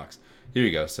Bashful is a box. Here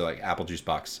you go. So Apple Juice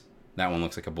box. That one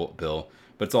looks like a bullet bill,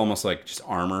 but it's almost like just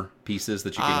armor pieces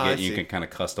that you can get. And you can kind of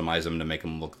customize them to make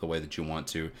them look the way that you want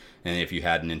to. And if you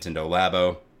had Nintendo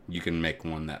Labo, you can make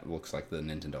one that looks like the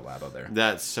Nintendo Labo there.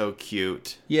 That's so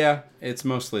cute. Yeah, it's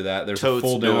mostly that. There's Totes a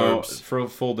Dorbs.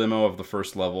 full demo of the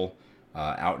first level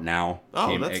out now.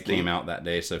 That's It came neat. out that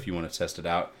day, so if you want to test it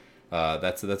out,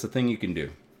 that's a thing you can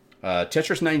do.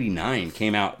 Tetris 99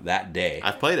 came out that day.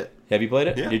 I've played it. Have you played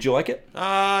it? Yeah. Did you like it?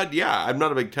 Yeah. I'm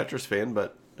not a big Tetris fan,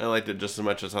 but I liked it just as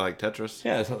much as I like Tetris.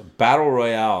 Yeah, it's a battle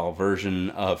royale version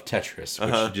of Tetris,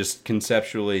 which just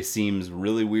conceptually seems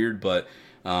really weird, but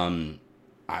from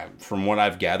what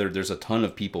I've gathered, there's a ton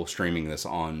of people streaming this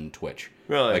on Twitch.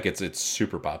 Really? It's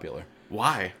super popular.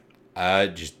 Why?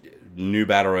 Just new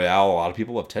battle royale. A lot of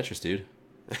people love Tetris, dude.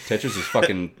 Tetris is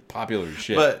fucking popular as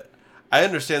shit. But I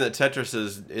understand that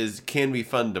Tetris can be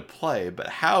fun to play, but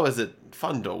how is it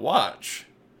fun to watch?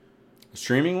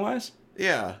 Streaming wise,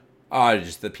 Yeah.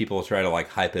 Just that people try to like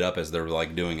hype it up as they're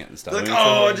like doing it and stuff. Like,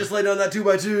 I just laid down that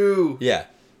 2x2. Yeah,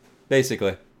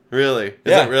 basically. Really? Is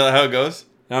Yeah. that really how it goes?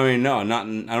 I mean, no, not.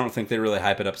 I don't think they really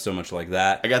hype it up so much like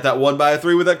that. I got that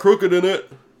 1x3 with that crooked in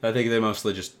it. I think they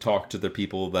mostly just talk to the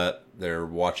people that they're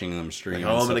watching them stream.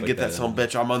 I'm gonna get that son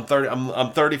bitch. I'm on 30.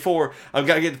 I'm 34. I've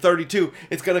got to get to 32.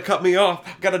 It's gonna cut me off.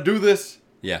 I gotta do this.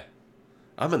 Yeah,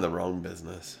 I'm in the wrong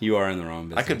business. you are in the wrong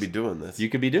business. I could be doing this. You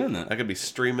could be doing that. I could be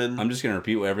streaming. I'm just gonna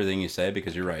repeat everything you say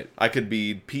because you're right. I could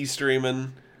be P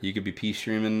streaming. You could be P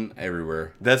streaming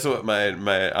everywhere. That's what my I'm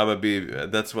gonna be.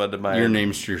 That's what my Your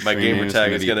name's your my gamer is tag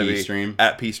gonna is be gonna be P-stream.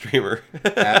 at P streamer.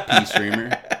 At P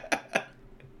streamer.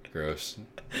 Gross.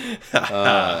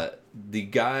 The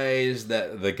guy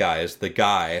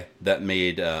that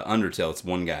made Undertale. It's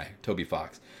one guy, Toby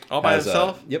Fox. All by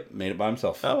himself? Yep, made it by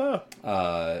himself. Oh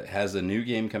wow. Has a new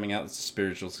game coming out. It's a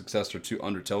spiritual successor to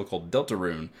Undertale called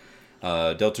Deltarune.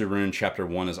 Deltarune Chapter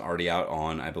 1 is already out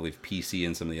on, I believe, PC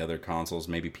and some of the other consoles,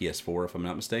 maybe PS4 if I'm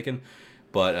not mistaken.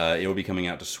 But it will be coming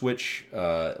out to Switch.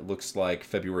 Looks like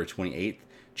February 28th.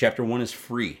 Chapter 1 is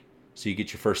free, so you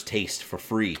get your first taste for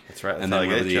free. That's right. That's and how then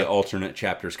I whenever get the you. alternate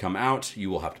chapters come out,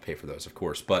 you will have to pay for those, of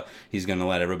course. But he's going to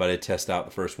let everybody test out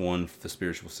the first one, the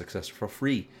spiritual successor, for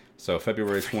free. So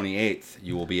February 28th,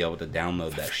 you will be able to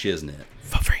download that shiznit.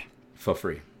 For free. For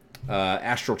free.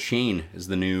 Astral Chain is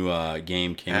the new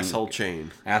game. Asshole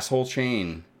chain. Asshole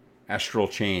Chain. Astral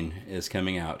Chain is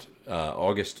coming out.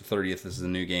 August 30th is the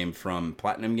new game from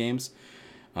Platinum Games.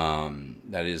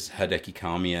 That is Hideki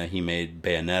Kamiya. He made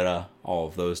Bayonetta, all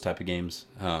of those type of games.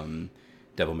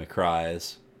 Devil May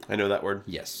Cry's. I know that word.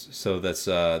 Yes. So that's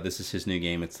this is his new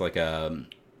game. It's like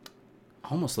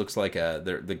almost looks like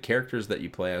the characters that you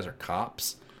play as are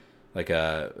cops. Like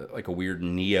a weird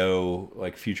Neo,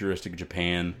 like futuristic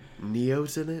Japan.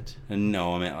 Neo's in it? And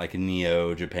no, I meant like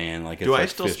Neo Japan. Like, Do it's I like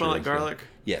still smell like futuristic. garlic?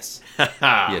 Yes.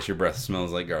 Yes, your breath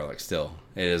smells like garlic still.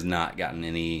 It has not gotten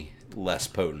any less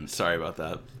potent. Sorry about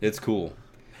that. It's cool.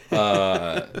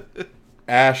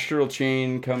 Astral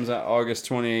Chain comes out August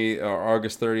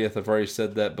 30th. I've already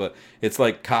said that, but it's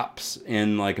like cops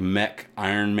in like mech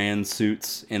Iron Man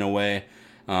suits in a way.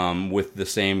 With the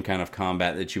same kind of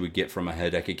combat that you would get from a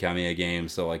Hideki Kamiya game,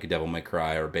 so like a Devil May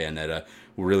Cry or Bayonetta,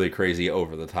 really crazy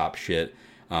over-the-top shit.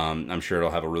 I'm sure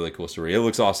it'll have a really cool story. It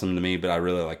looks awesome to me, but I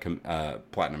really like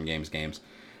Platinum games.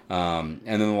 And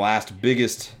then the last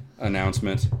biggest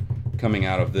announcement coming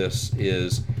out of this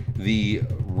is the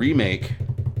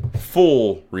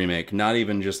full remake, not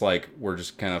even just like we're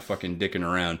just kind of fucking dicking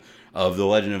around, of The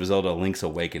Legend of Zelda Link's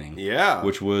Awakening. Yeah.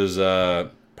 Which was...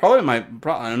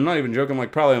 I'm not even joking,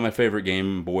 like probably my favorite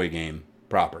Game Boy game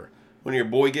proper. One of your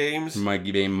boy games? My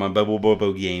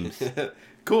Bobo games.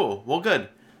 Cool. Well, good.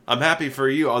 I'm happy for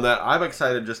you on that. I'm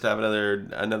excited just to have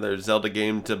another Zelda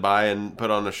game to buy and put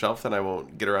on a shelf that I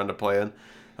won't get around to playing.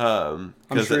 Because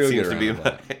sure that you'll seems get to be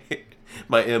around to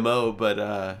my MO.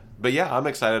 But yeah, I'm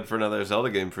excited for another Zelda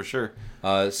game for sure.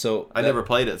 So I never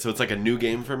played it, so it's like a new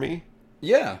game for me.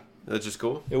 Yeah, That's just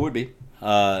cool. it would be.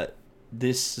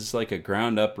 This is like a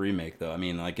ground up remake, though. I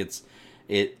mean, like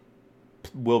it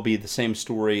will be the same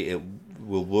story. It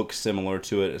will look similar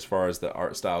to it as far as the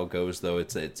art style goes, though.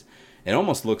 It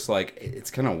almost looks like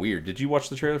it's kind of weird. Did you watch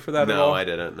the trailer for that at all? No, I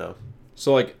didn't. No.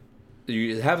 So like,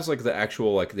 you have like the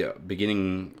actual like the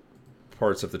beginning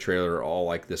parts of the trailer are all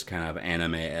like this kind of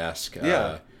anime-esque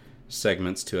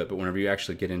segments to it, but whenever you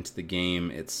actually get into the game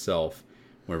itself,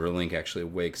 whenever Link actually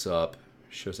wakes up,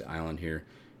 shows the island here.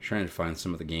 Trying to find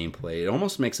some of the gameplay. It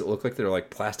almost makes it look like they're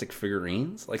like plastic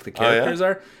figurines, like the characters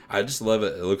are. I just love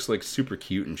it. It looks like super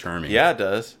cute and charming. Yeah, it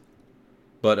does.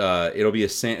 But it'll be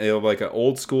like an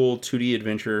old school 2D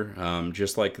adventure,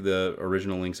 just like the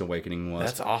original Link's Awakening was.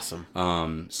 That's awesome.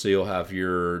 So you'll have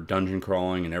your dungeon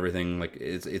crawling and everything. Like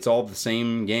it's all the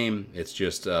same game. It's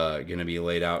just going to be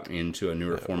laid out into a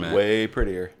newer format. Way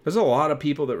prettier. There's a lot of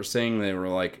people that were saying they were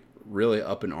like really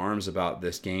up in arms about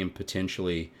this game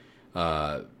potentially being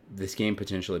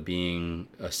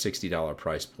a $60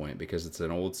 price point because it's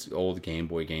an old Game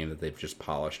Boy game that they've just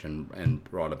polished and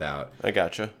brought about. I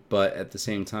gotcha. But at the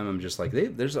same time, I'm just like,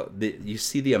 you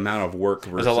see the amount of work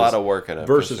versus, there's a lot of work in it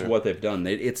versus what they've done.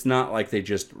 It's not like they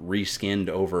just reskinned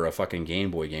over a fucking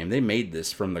Game Boy game. They made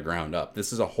this from the ground up.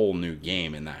 This is a whole new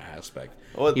game in that aspect,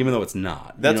 even though it's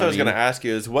not. That's what I was going to ask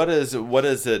you. Is what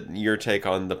is it? Your take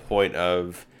on the point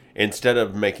of instead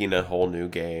of making a whole new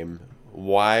game,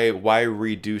 why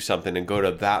redo something and go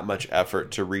to that much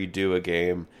effort to redo a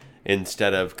game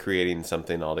instead of creating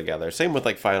something altogether? Same with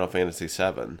like Final Fantasy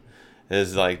VII.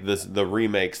 is like the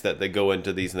remakes that they go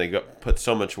into these and they put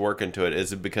so much work into it.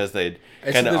 Is it because they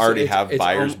kind of already have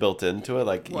buyers built into it?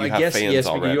 Like, well, you have fans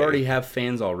already. You already have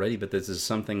fans already, but this is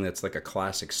something that's like a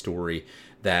classic story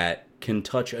that can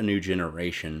touch a new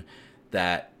generation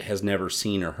that has never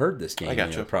seen or heard this game, I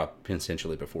gotcha.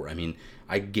 Potentially before. I mean,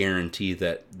 I guarantee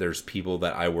that there's people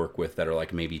that I work with that are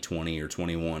like maybe 20 or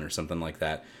 21 or something like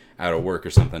that, out of work or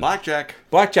something. Blackjack,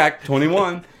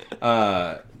 21.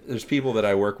 There's people that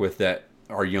I work with that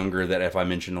are younger that if I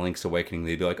mention Link's Awakening,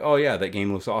 they'd be like, "Oh yeah, that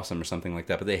game looks awesome" or something like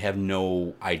that. But they have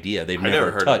no idea. They've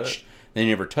never touched. They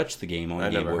never touched the game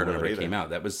on Game Boy whenever it came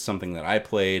out. That was something that I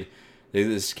played.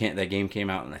 That game came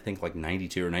out in I think like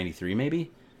 92 or 93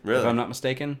 maybe. Really? If I'm not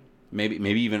mistaken.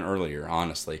 Maybe even earlier,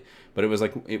 honestly. But it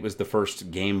was the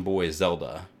first Game Boy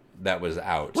Zelda that was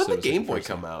out. When did the Game Boy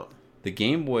come out? The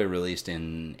Game Boy released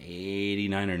in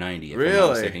 89 or 90. If really? I'm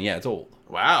not mistaken. Yeah, it's old.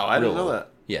 Wow, I didn't know that.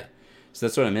 Yeah. So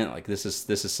that's what I meant. Like this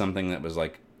is something that was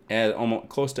like almost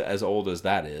close to as old as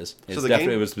that is. It's so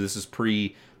this is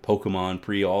pre Pokemon,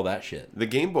 pre all that shit. The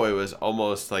Game Boy was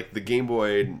almost like the Game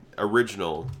Boy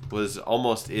original was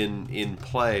almost in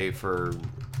play for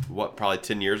what, probably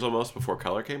 10 years almost before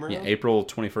Color came around? Yeah, April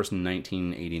 21st,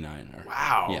 1989.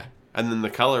 Wow. Yeah. And then the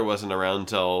Color wasn't around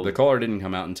till... The Color didn't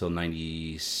come out until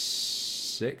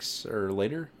 96 or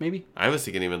later, maybe? I was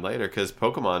thinking even later, because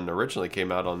Pokemon originally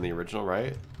came out on the original,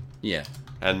 right? Yeah.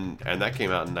 And that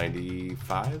came out in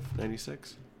 95,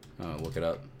 96? Look it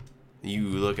up. You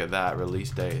look at that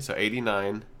release day. So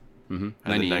 89... Mm-hmm.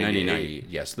 90.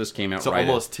 Yes, this came out so right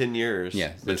almost 10 years.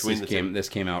 Yeah, this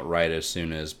came out right as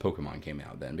soon as Pokemon came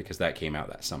out then, because that came out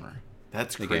that summer.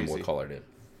 That's the crazy. Game Boy Color did.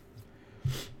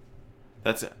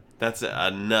 That's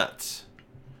nuts.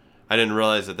 I didn't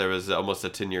realize that there was almost a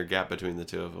 10-year gap between the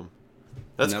two of them.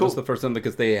 That's cool. That was the first one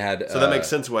because they had... So that makes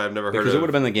sense why I've never heard of because it would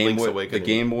have been the Game Link's Boy, Awakening. the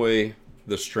Game Boy,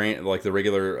 the strain, like the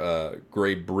regular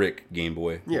gray brick Game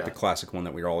Boy, yeah, the classic one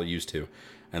that we were all used to.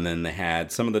 And then they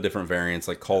had some of the different variants,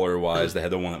 like color-wise. They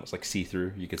had the one that was like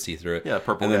see-through; you could see through it. Yeah,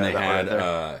 purple. And then they had,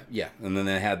 and then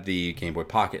they had the Game Boy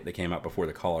Pocket that came out before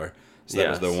the Color. So that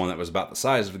was the one that was about the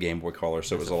size of the Game Boy Color,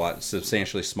 so it was a lot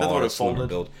substantially smaller, slimmer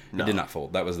build. No. It did not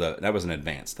fold. That was an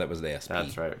advanced. That was the SP.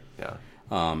 That's right. Yeah.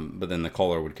 But then the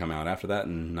Color would come out after that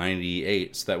in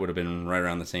 '98, so that would have been right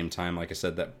around the same time. Like I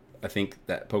said, that I think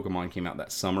that Pokemon came out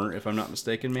that summer, if I'm not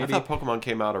mistaken. Maybe I thought Pokemon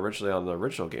came out originally on the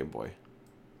original Game Boy.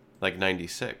 Like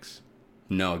 96.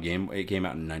 No, it came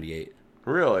out in 98.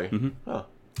 Really? Mm-hmm. Oh.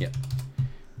 Yeah.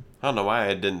 I don't know why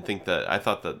I didn't think that. I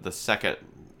thought that the second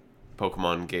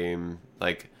Pokemon game,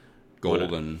 like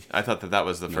Gold and I thought that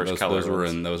was the first Color.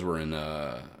 Those were in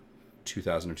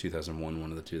 2000 or 2001, one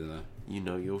of the two. You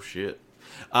know your shit.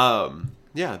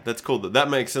 Yeah, that's cool. That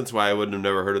makes sense why I wouldn't have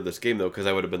never heard of this game though, because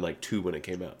I would have been like 2 when it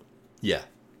came out. Yeah.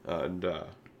 And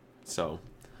so,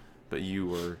 but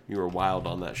you were wild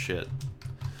on that shit.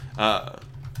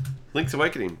 Link's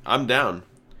Awakening. I'm down.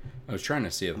 I was trying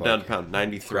to see if down to pound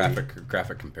 93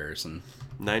 graphic comparison.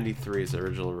 93 is the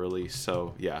original release,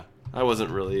 so yeah, I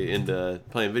wasn't really into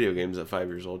playing video games at 5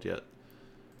 years old yet.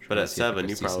 But at 7,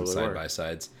 you probably were. Side by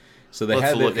sides. So they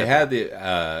had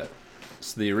the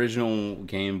original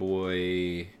Game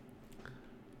Boy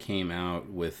came out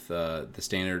with the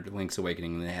standard Link's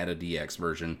Awakening, and they had a DX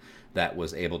version that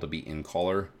was able to be in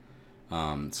color.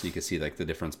 So you could see like the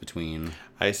difference between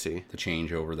the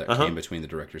changeover that came between the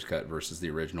director's cut versus the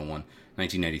original one.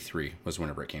 1993 was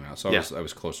whenever it came out, so I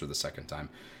was closer the second time.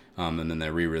 And then they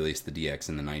re-released the DX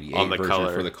in the 98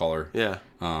 version for the color. Yeah.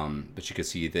 But you could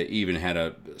see they even had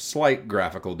a slight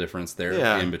graphical difference there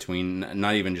in between.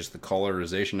 Not even just the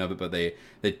colorization of it, but they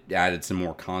added some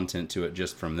more content to it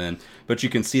just from then. But you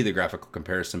can see the graphical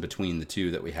comparison between the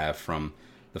two that we have from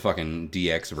the fucking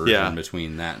DX version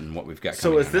between that and what we've got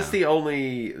coming out. So is this the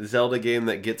only Zelda game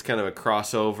that gets kind of a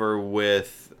crossover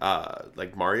with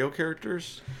like Mario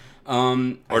characters?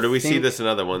 Or do we see this in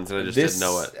other ones and I just didn't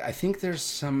know it? I think there's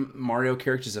some Mario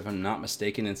characters, if I'm not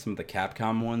mistaken, in some of the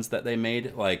Capcom ones that they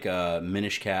made, like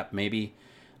Minish Cap maybe.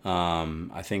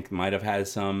 I think might have had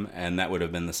some, and that would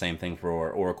have been the same thing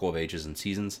for Oracle of Ages and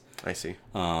Seasons. I see.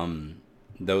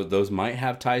 Those might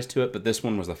have ties to it, but this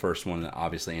one was the first one that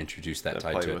obviously introduced that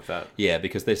tie to it. With that. Yeah,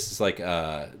 because this is like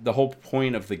the whole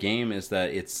point of the game is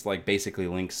that it's like basically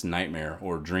Link's nightmare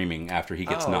or dreaming after he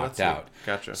gets knocked out.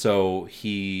 Gotcha. So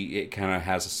it kind of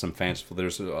has some fanciful.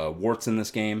 There's warts in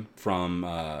this game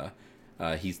from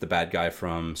he's the bad guy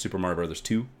from Super Mario Brothers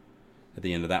 2 at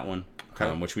the end of that one.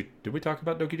 Okay. Did we talk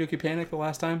about Doki Doki Panic the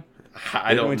last time?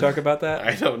 Didn't we talk about that?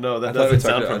 I don't know. That doesn't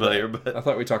sound familiar. But I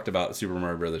thought we talked about Super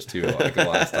Mario Brothers 2 like the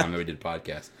last time that we did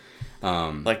podcast.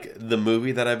 Like the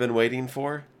movie that I've been waiting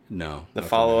for? No. The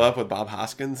follow-up with Bob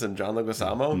Hoskins and John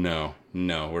Leguizamo?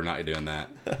 No, we're not doing that.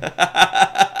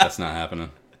 That's not happening.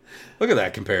 Look at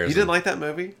that comparison. You didn't like that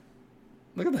movie?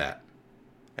 Look at that.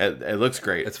 It looks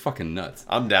great. It's fucking nuts.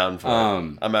 I'm down for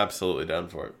it. I'm absolutely down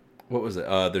for it. What was it?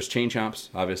 There's chain chomps.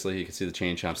 Obviously, you can see the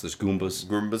chain chomps. There's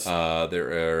Goombas.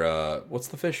 There are what's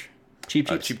the fish? Cheap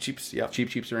cheeps. Cheap cheeps. Yeah. Cheap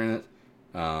cheeps are in it.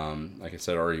 Like I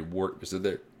said, already worked. Is it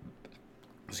there?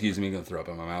 Excuse me, I'm gonna throw up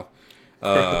in my mouth.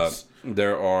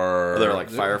 There are. Are there like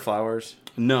fire flowers?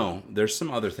 No, there's some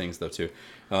other things though too.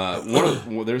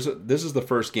 This is the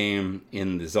first game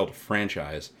in the Zelda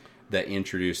franchise that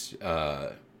introduced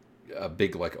a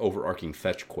big like overarching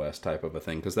fetch quest type of a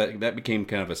thing, because that became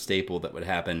kind of a staple that would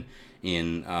happen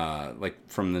in like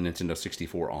from the Nintendo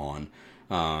 64 on.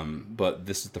 But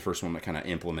this is the first one that kind of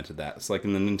implemented that. It's like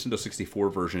in the Nintendo 64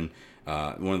 version,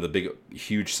 one of the big,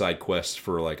 huge side quests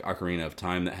for like Ocarina of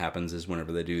Time that happens is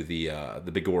whenever they do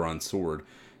the Big Goron Sword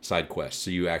side quest.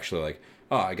 So you actually like,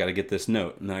 oh, I got to get this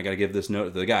note, and then I got to give this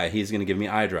note to the guy. He's going to give me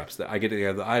eye drops. I get to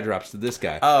give the eye drops to this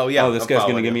guy. Oh yeah. Oh, this guy's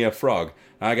going to give me a frog.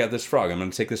 I got this frog. I'm going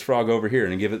to take this frog over here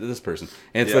and give it to this person.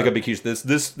 And it's like a big huge.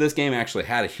 This game actually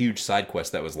had a huge side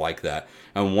quest that was like that.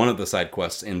 And one of the side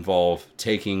quests involved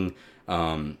taking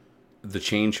the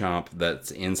chain chomp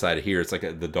that's inside of here. It's like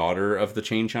the daughter of the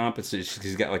chain chomp.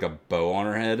 She's got like a bow on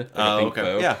her head, like a pink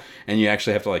bow. Yeah. And you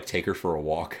actually have to like take her for a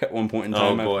walk at one point in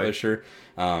time. I'm pretty sure.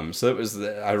 So it was.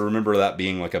 I remember that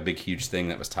being like a big, huge thing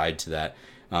that was tied to that.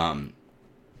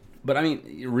 But I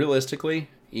mean, realistically,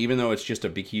 even though it's just a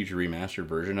big, huge remastered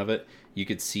version of it, you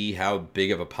could see how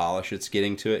big of a polish it's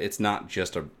getting to it. It's not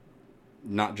just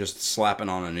slapping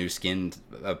on a new skin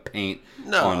of paint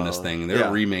on this thing.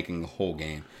 They're remaking the whole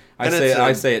game. I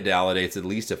say it validates at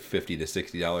least a $50 to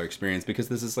 $60 experience, because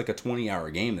this is like a 20-hour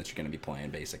game that you're going to be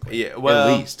playing basically. Yeah, well,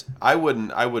 at least I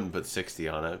wouldn't put 60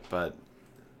 on it, but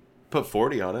put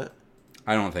 40 on it.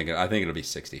 I think it'll be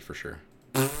 60 for sure.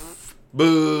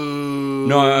 Boo.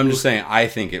 No, I'm just saying I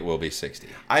think it will be 60.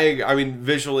 I mean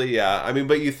visually, yeah. I mean,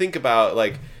 but you think about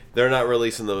like they're not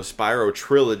releasing those Spyro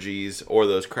trilogies or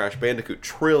those Crash Bandicoot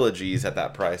trilogies at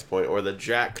that price point, or the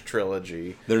Jack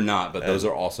trilogy. They're not, but those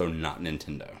are also not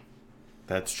Nintendo.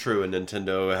 That's true, and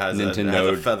Nintendo has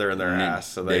a feather in their ass.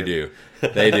 So they do.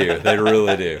 They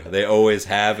really do. They always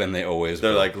have, and they always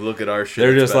They're will. like, look at our shit.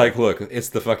 They're just like, look, it's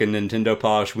the fucking Nintendo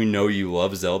polish. We know you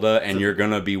love Zelda, and you're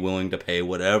going to be willing to pay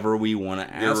whatever we want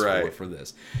to ask for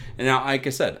this. And now, like I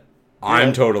said,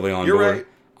 I'm totally on board. Right.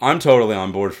 I'm totally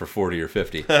on board for 40 or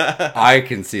 50. I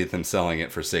can see them selling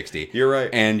it for 60. You're right.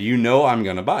 And you know I'm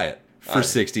going to buy it. For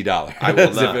 $60. I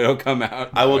will not. If it'll come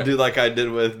out. I will do like I did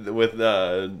with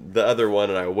the other one,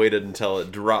 and I waited until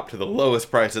it dropped to the lowest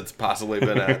price it's possibly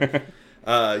been at.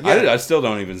 I still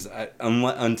don't even...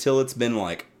 until it's been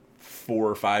like 4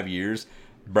 or 5 years,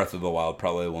 Breath of the Wild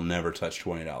probably will never touch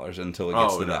 $20 until it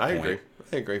gets to that point.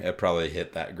 I agree. It probably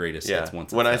hit that greatest hits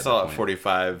once. When I saw it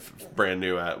 45 brand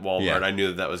new at Walmart, I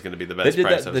knew that was going to be the best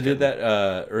price. They did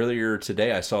that earlier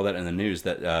today. I saw that in the news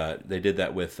that they did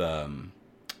that with...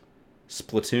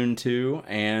 Splatoon 2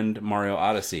 and Mario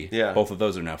Odyssey. Yeah. Both of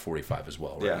those are now 45 as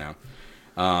well now.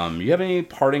 You have any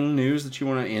parting news that you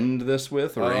want to end this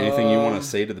with, or anything you want to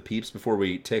say to the peeps before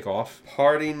we take off?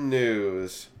 Parting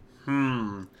news.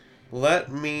 Let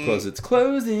me... Because it's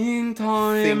closing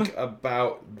time. Think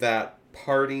about that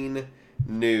parting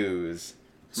news.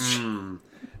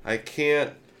 I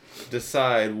can't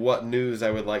decide what news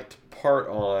I would like to part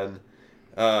on.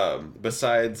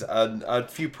 Besides a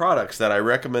few products that I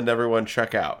recommend everyone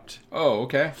check out. Oh,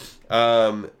 okay.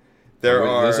 Is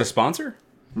this a sponsor?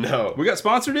 No. We got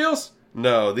sponsor deals?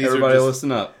 No. Everybody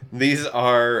listen up. These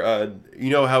are, you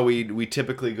know how we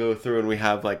typically go through and we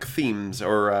have like themes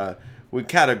or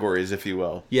categories, if you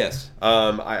will. Yes.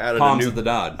 I added Palms of the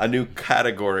Dodd. a new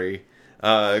category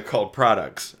called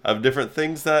products of different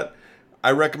things that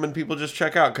I recommend people just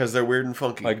check out because they're weird and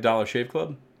funky. Like Dollar Shave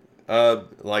Club?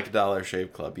 Like Dollar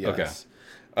Shave Club, yes.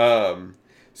 Okay.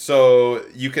 So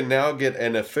you can now get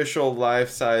an official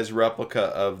life-size replica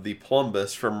of the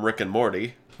Plumbus from Rick and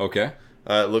Morty. Okay.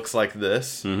 It looks like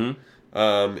this. Mm-hmm.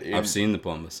 I've seen the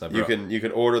Plumbus. You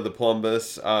can order the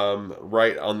Plumbus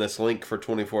right on this link for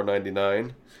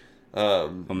 $24.99.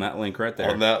 On that link right there.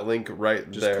 On that link right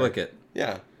there. Just click it.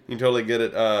 Yeah, you can totally get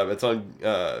it. It's on.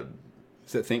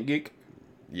 Is it ThinkGeek?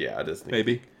 Yeah, it is.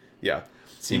 Maybe. Yeah.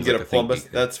 Seems you can like get a Plumbus.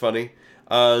 That's funny.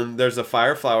 There's a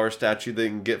fire flower statue that you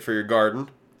can get for your garden.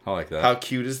 I like that. How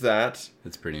cute is that?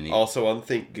 It's pretty neat. Also on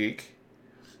ThinkGeek.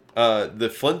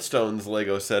 The Flintstones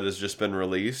Lego set has just been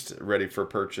released, ready for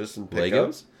purchase and pickup.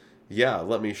 Legos? Yeah,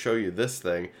 let me show you this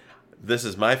thing. This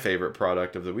is my favorite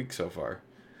product of the week so far.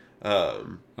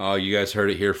 Oh, you guys heard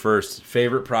it here first.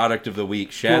 Favorite product of the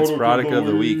week. Shad's product of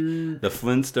the week. The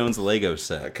Flintstones Lego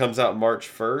set. It comes out March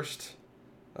 1st.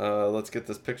 Let's get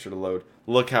this picture to load.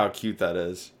 Look how cute that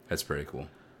is. That's pretty cool.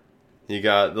 You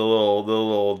got the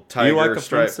little tiger you like the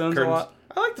stripe Flintstones curtains. a lot?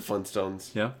 I like the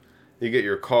Flintstones. Yeah. You get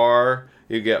your car.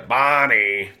 You get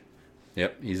Bonnie.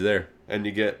 Yep, he's there. And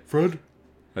you get Fred.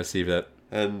 I see that.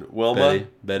 And Wilma.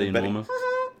 Betty and Wilma.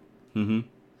 Mm-hmm.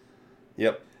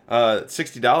 Yep.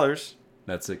 $60.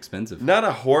 That's expensive. Not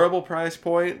a horrible price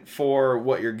point for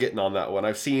what you're getting on that one.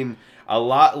 I've seen a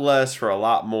lot less for a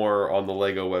lot more on the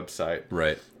Lego website.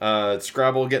 Right.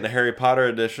 Scrabble getting a Harry Potter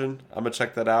edition. I'm going to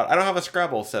check that out. I don't have a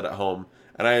Scrabble set at home,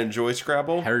 and I enjoy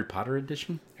Scrabble. Harry Potter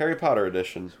edition? Harry Potter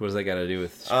edition. What does that got to do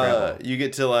with Scrabble? You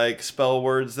get to, like, spell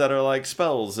words that are, like,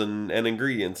 spells and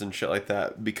ingredients and shit like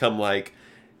that. Become, like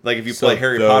if you play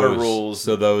Harry Potter rules.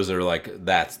 So those are, like,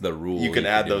 that's the rule. You can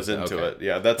add those into it.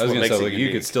 Yeah, that's what makes it unique.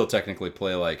 You could still technically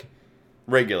play, like...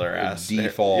 regular ass.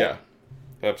 Default. Yeah,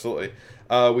 absolutely.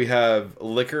 We have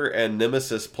Liquor and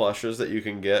Nemesis plushes that you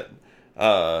can get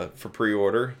for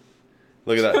pre-order.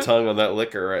 Look at that tongue on that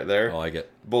Liquor right there. I like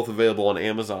it. Both available on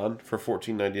Amazon for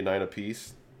 $14.99 a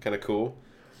piece. Kind of cool.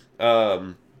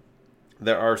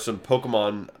 There are some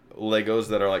Pokemon Legos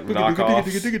that are like knockoffs.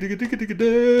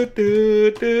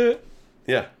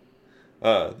 Yeah.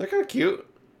 They're kind of cute.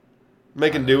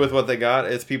 Making do with what they got.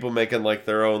 It's people making like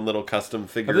their own little custom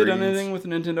figurines. Have they done anything with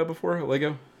Nintendo before,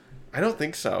 Lego? I don't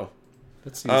think so.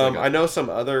 That seems like I know some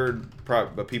other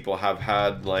people have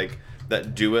had like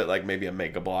that do it, like maybe a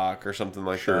Mega Block or something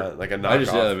like that, like a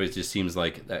knockoff. It just seems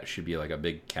like that should be like a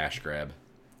big cash grab.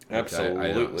 Absolutely.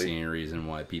 I don't see any reason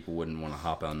why people wouldn't want to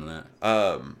hop onto that.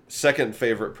 Second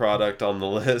favorite product on the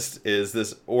list is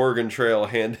this Oregon Trail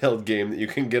handheld game that you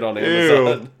can get on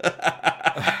Amazon.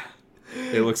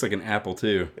 It looks like an Apple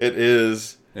II. It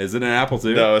is. Is it an Apple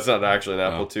II? No, it's not actually an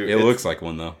Apple II. It looks like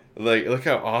one though. Like, look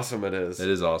how awesome it is. It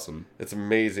is awesome. It's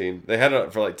amazing. They had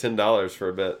it for like $10 for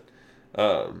a bit.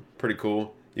 Pretty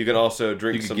cool. You can also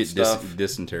drink some stuff.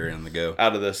 Dysentery on the go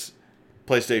out of this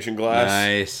PlayStation glass.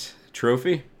 Nice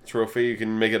trophy. You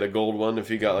can make it a gold one if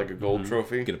you got like a gold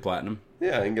trophy. Get a platinum.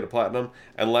 Yeah, you can get a platinum.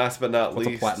 And last but not least,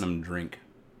 what's a platinum drink?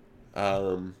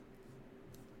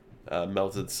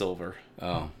 Melted silver.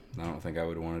 Oh, I don't think I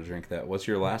would want to drink that. What's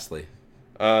your lastly?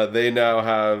 They now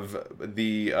have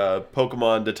the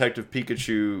Pokemon Detective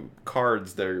Pikachu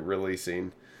cards they're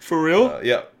releasing. For real?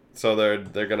 Yeah. So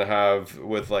they're gonna have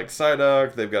with like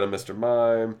Psyduck, they've got a Mr.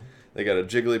 Mime, they got a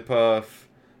Jigglypuff,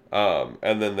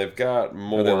 and then they've got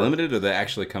more. Are they limited or they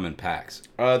actually come in packs?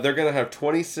 They're gonna have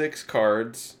 26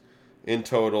 cards in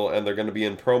total, and they're gonna be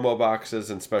in promo boxes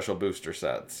and special booster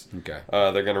sets. Okay.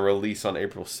 They're gonna release on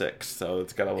April 6th, so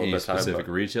it's got a little bit of time. Specific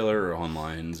retailer or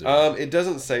online? It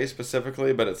doesn't say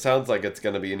specifically, but it sounds like it's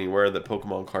gonna be anywhere that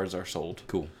Pokemon cards are sold.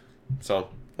 Cool. So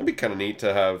that'd be kind of neat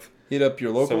to have. Hit up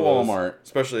your local Walmart,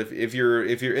 especially if you're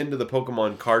into the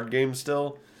Pokemon card game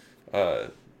still.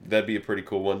 That'd be a pretty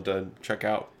cool one to check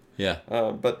out. Yeah.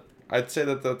 But I'd say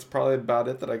that's probably about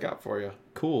it that I got for you.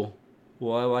 Cool.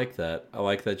 Well, I like that. I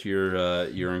like that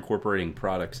you're incorporating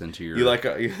products into your. You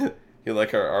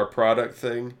like our product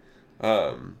thing.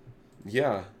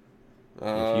 Yeah.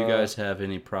 If you guys have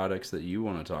any products that you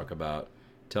want to talk about,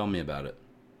 tell me about it.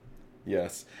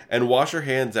 Yes, and wash your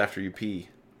hands after you pee.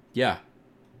 Yeah.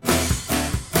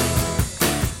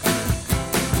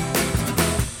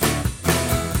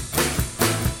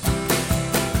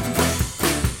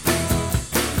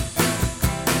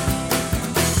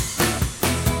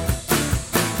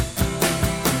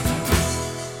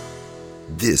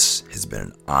 This has been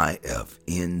an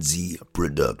IFNZ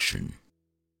production.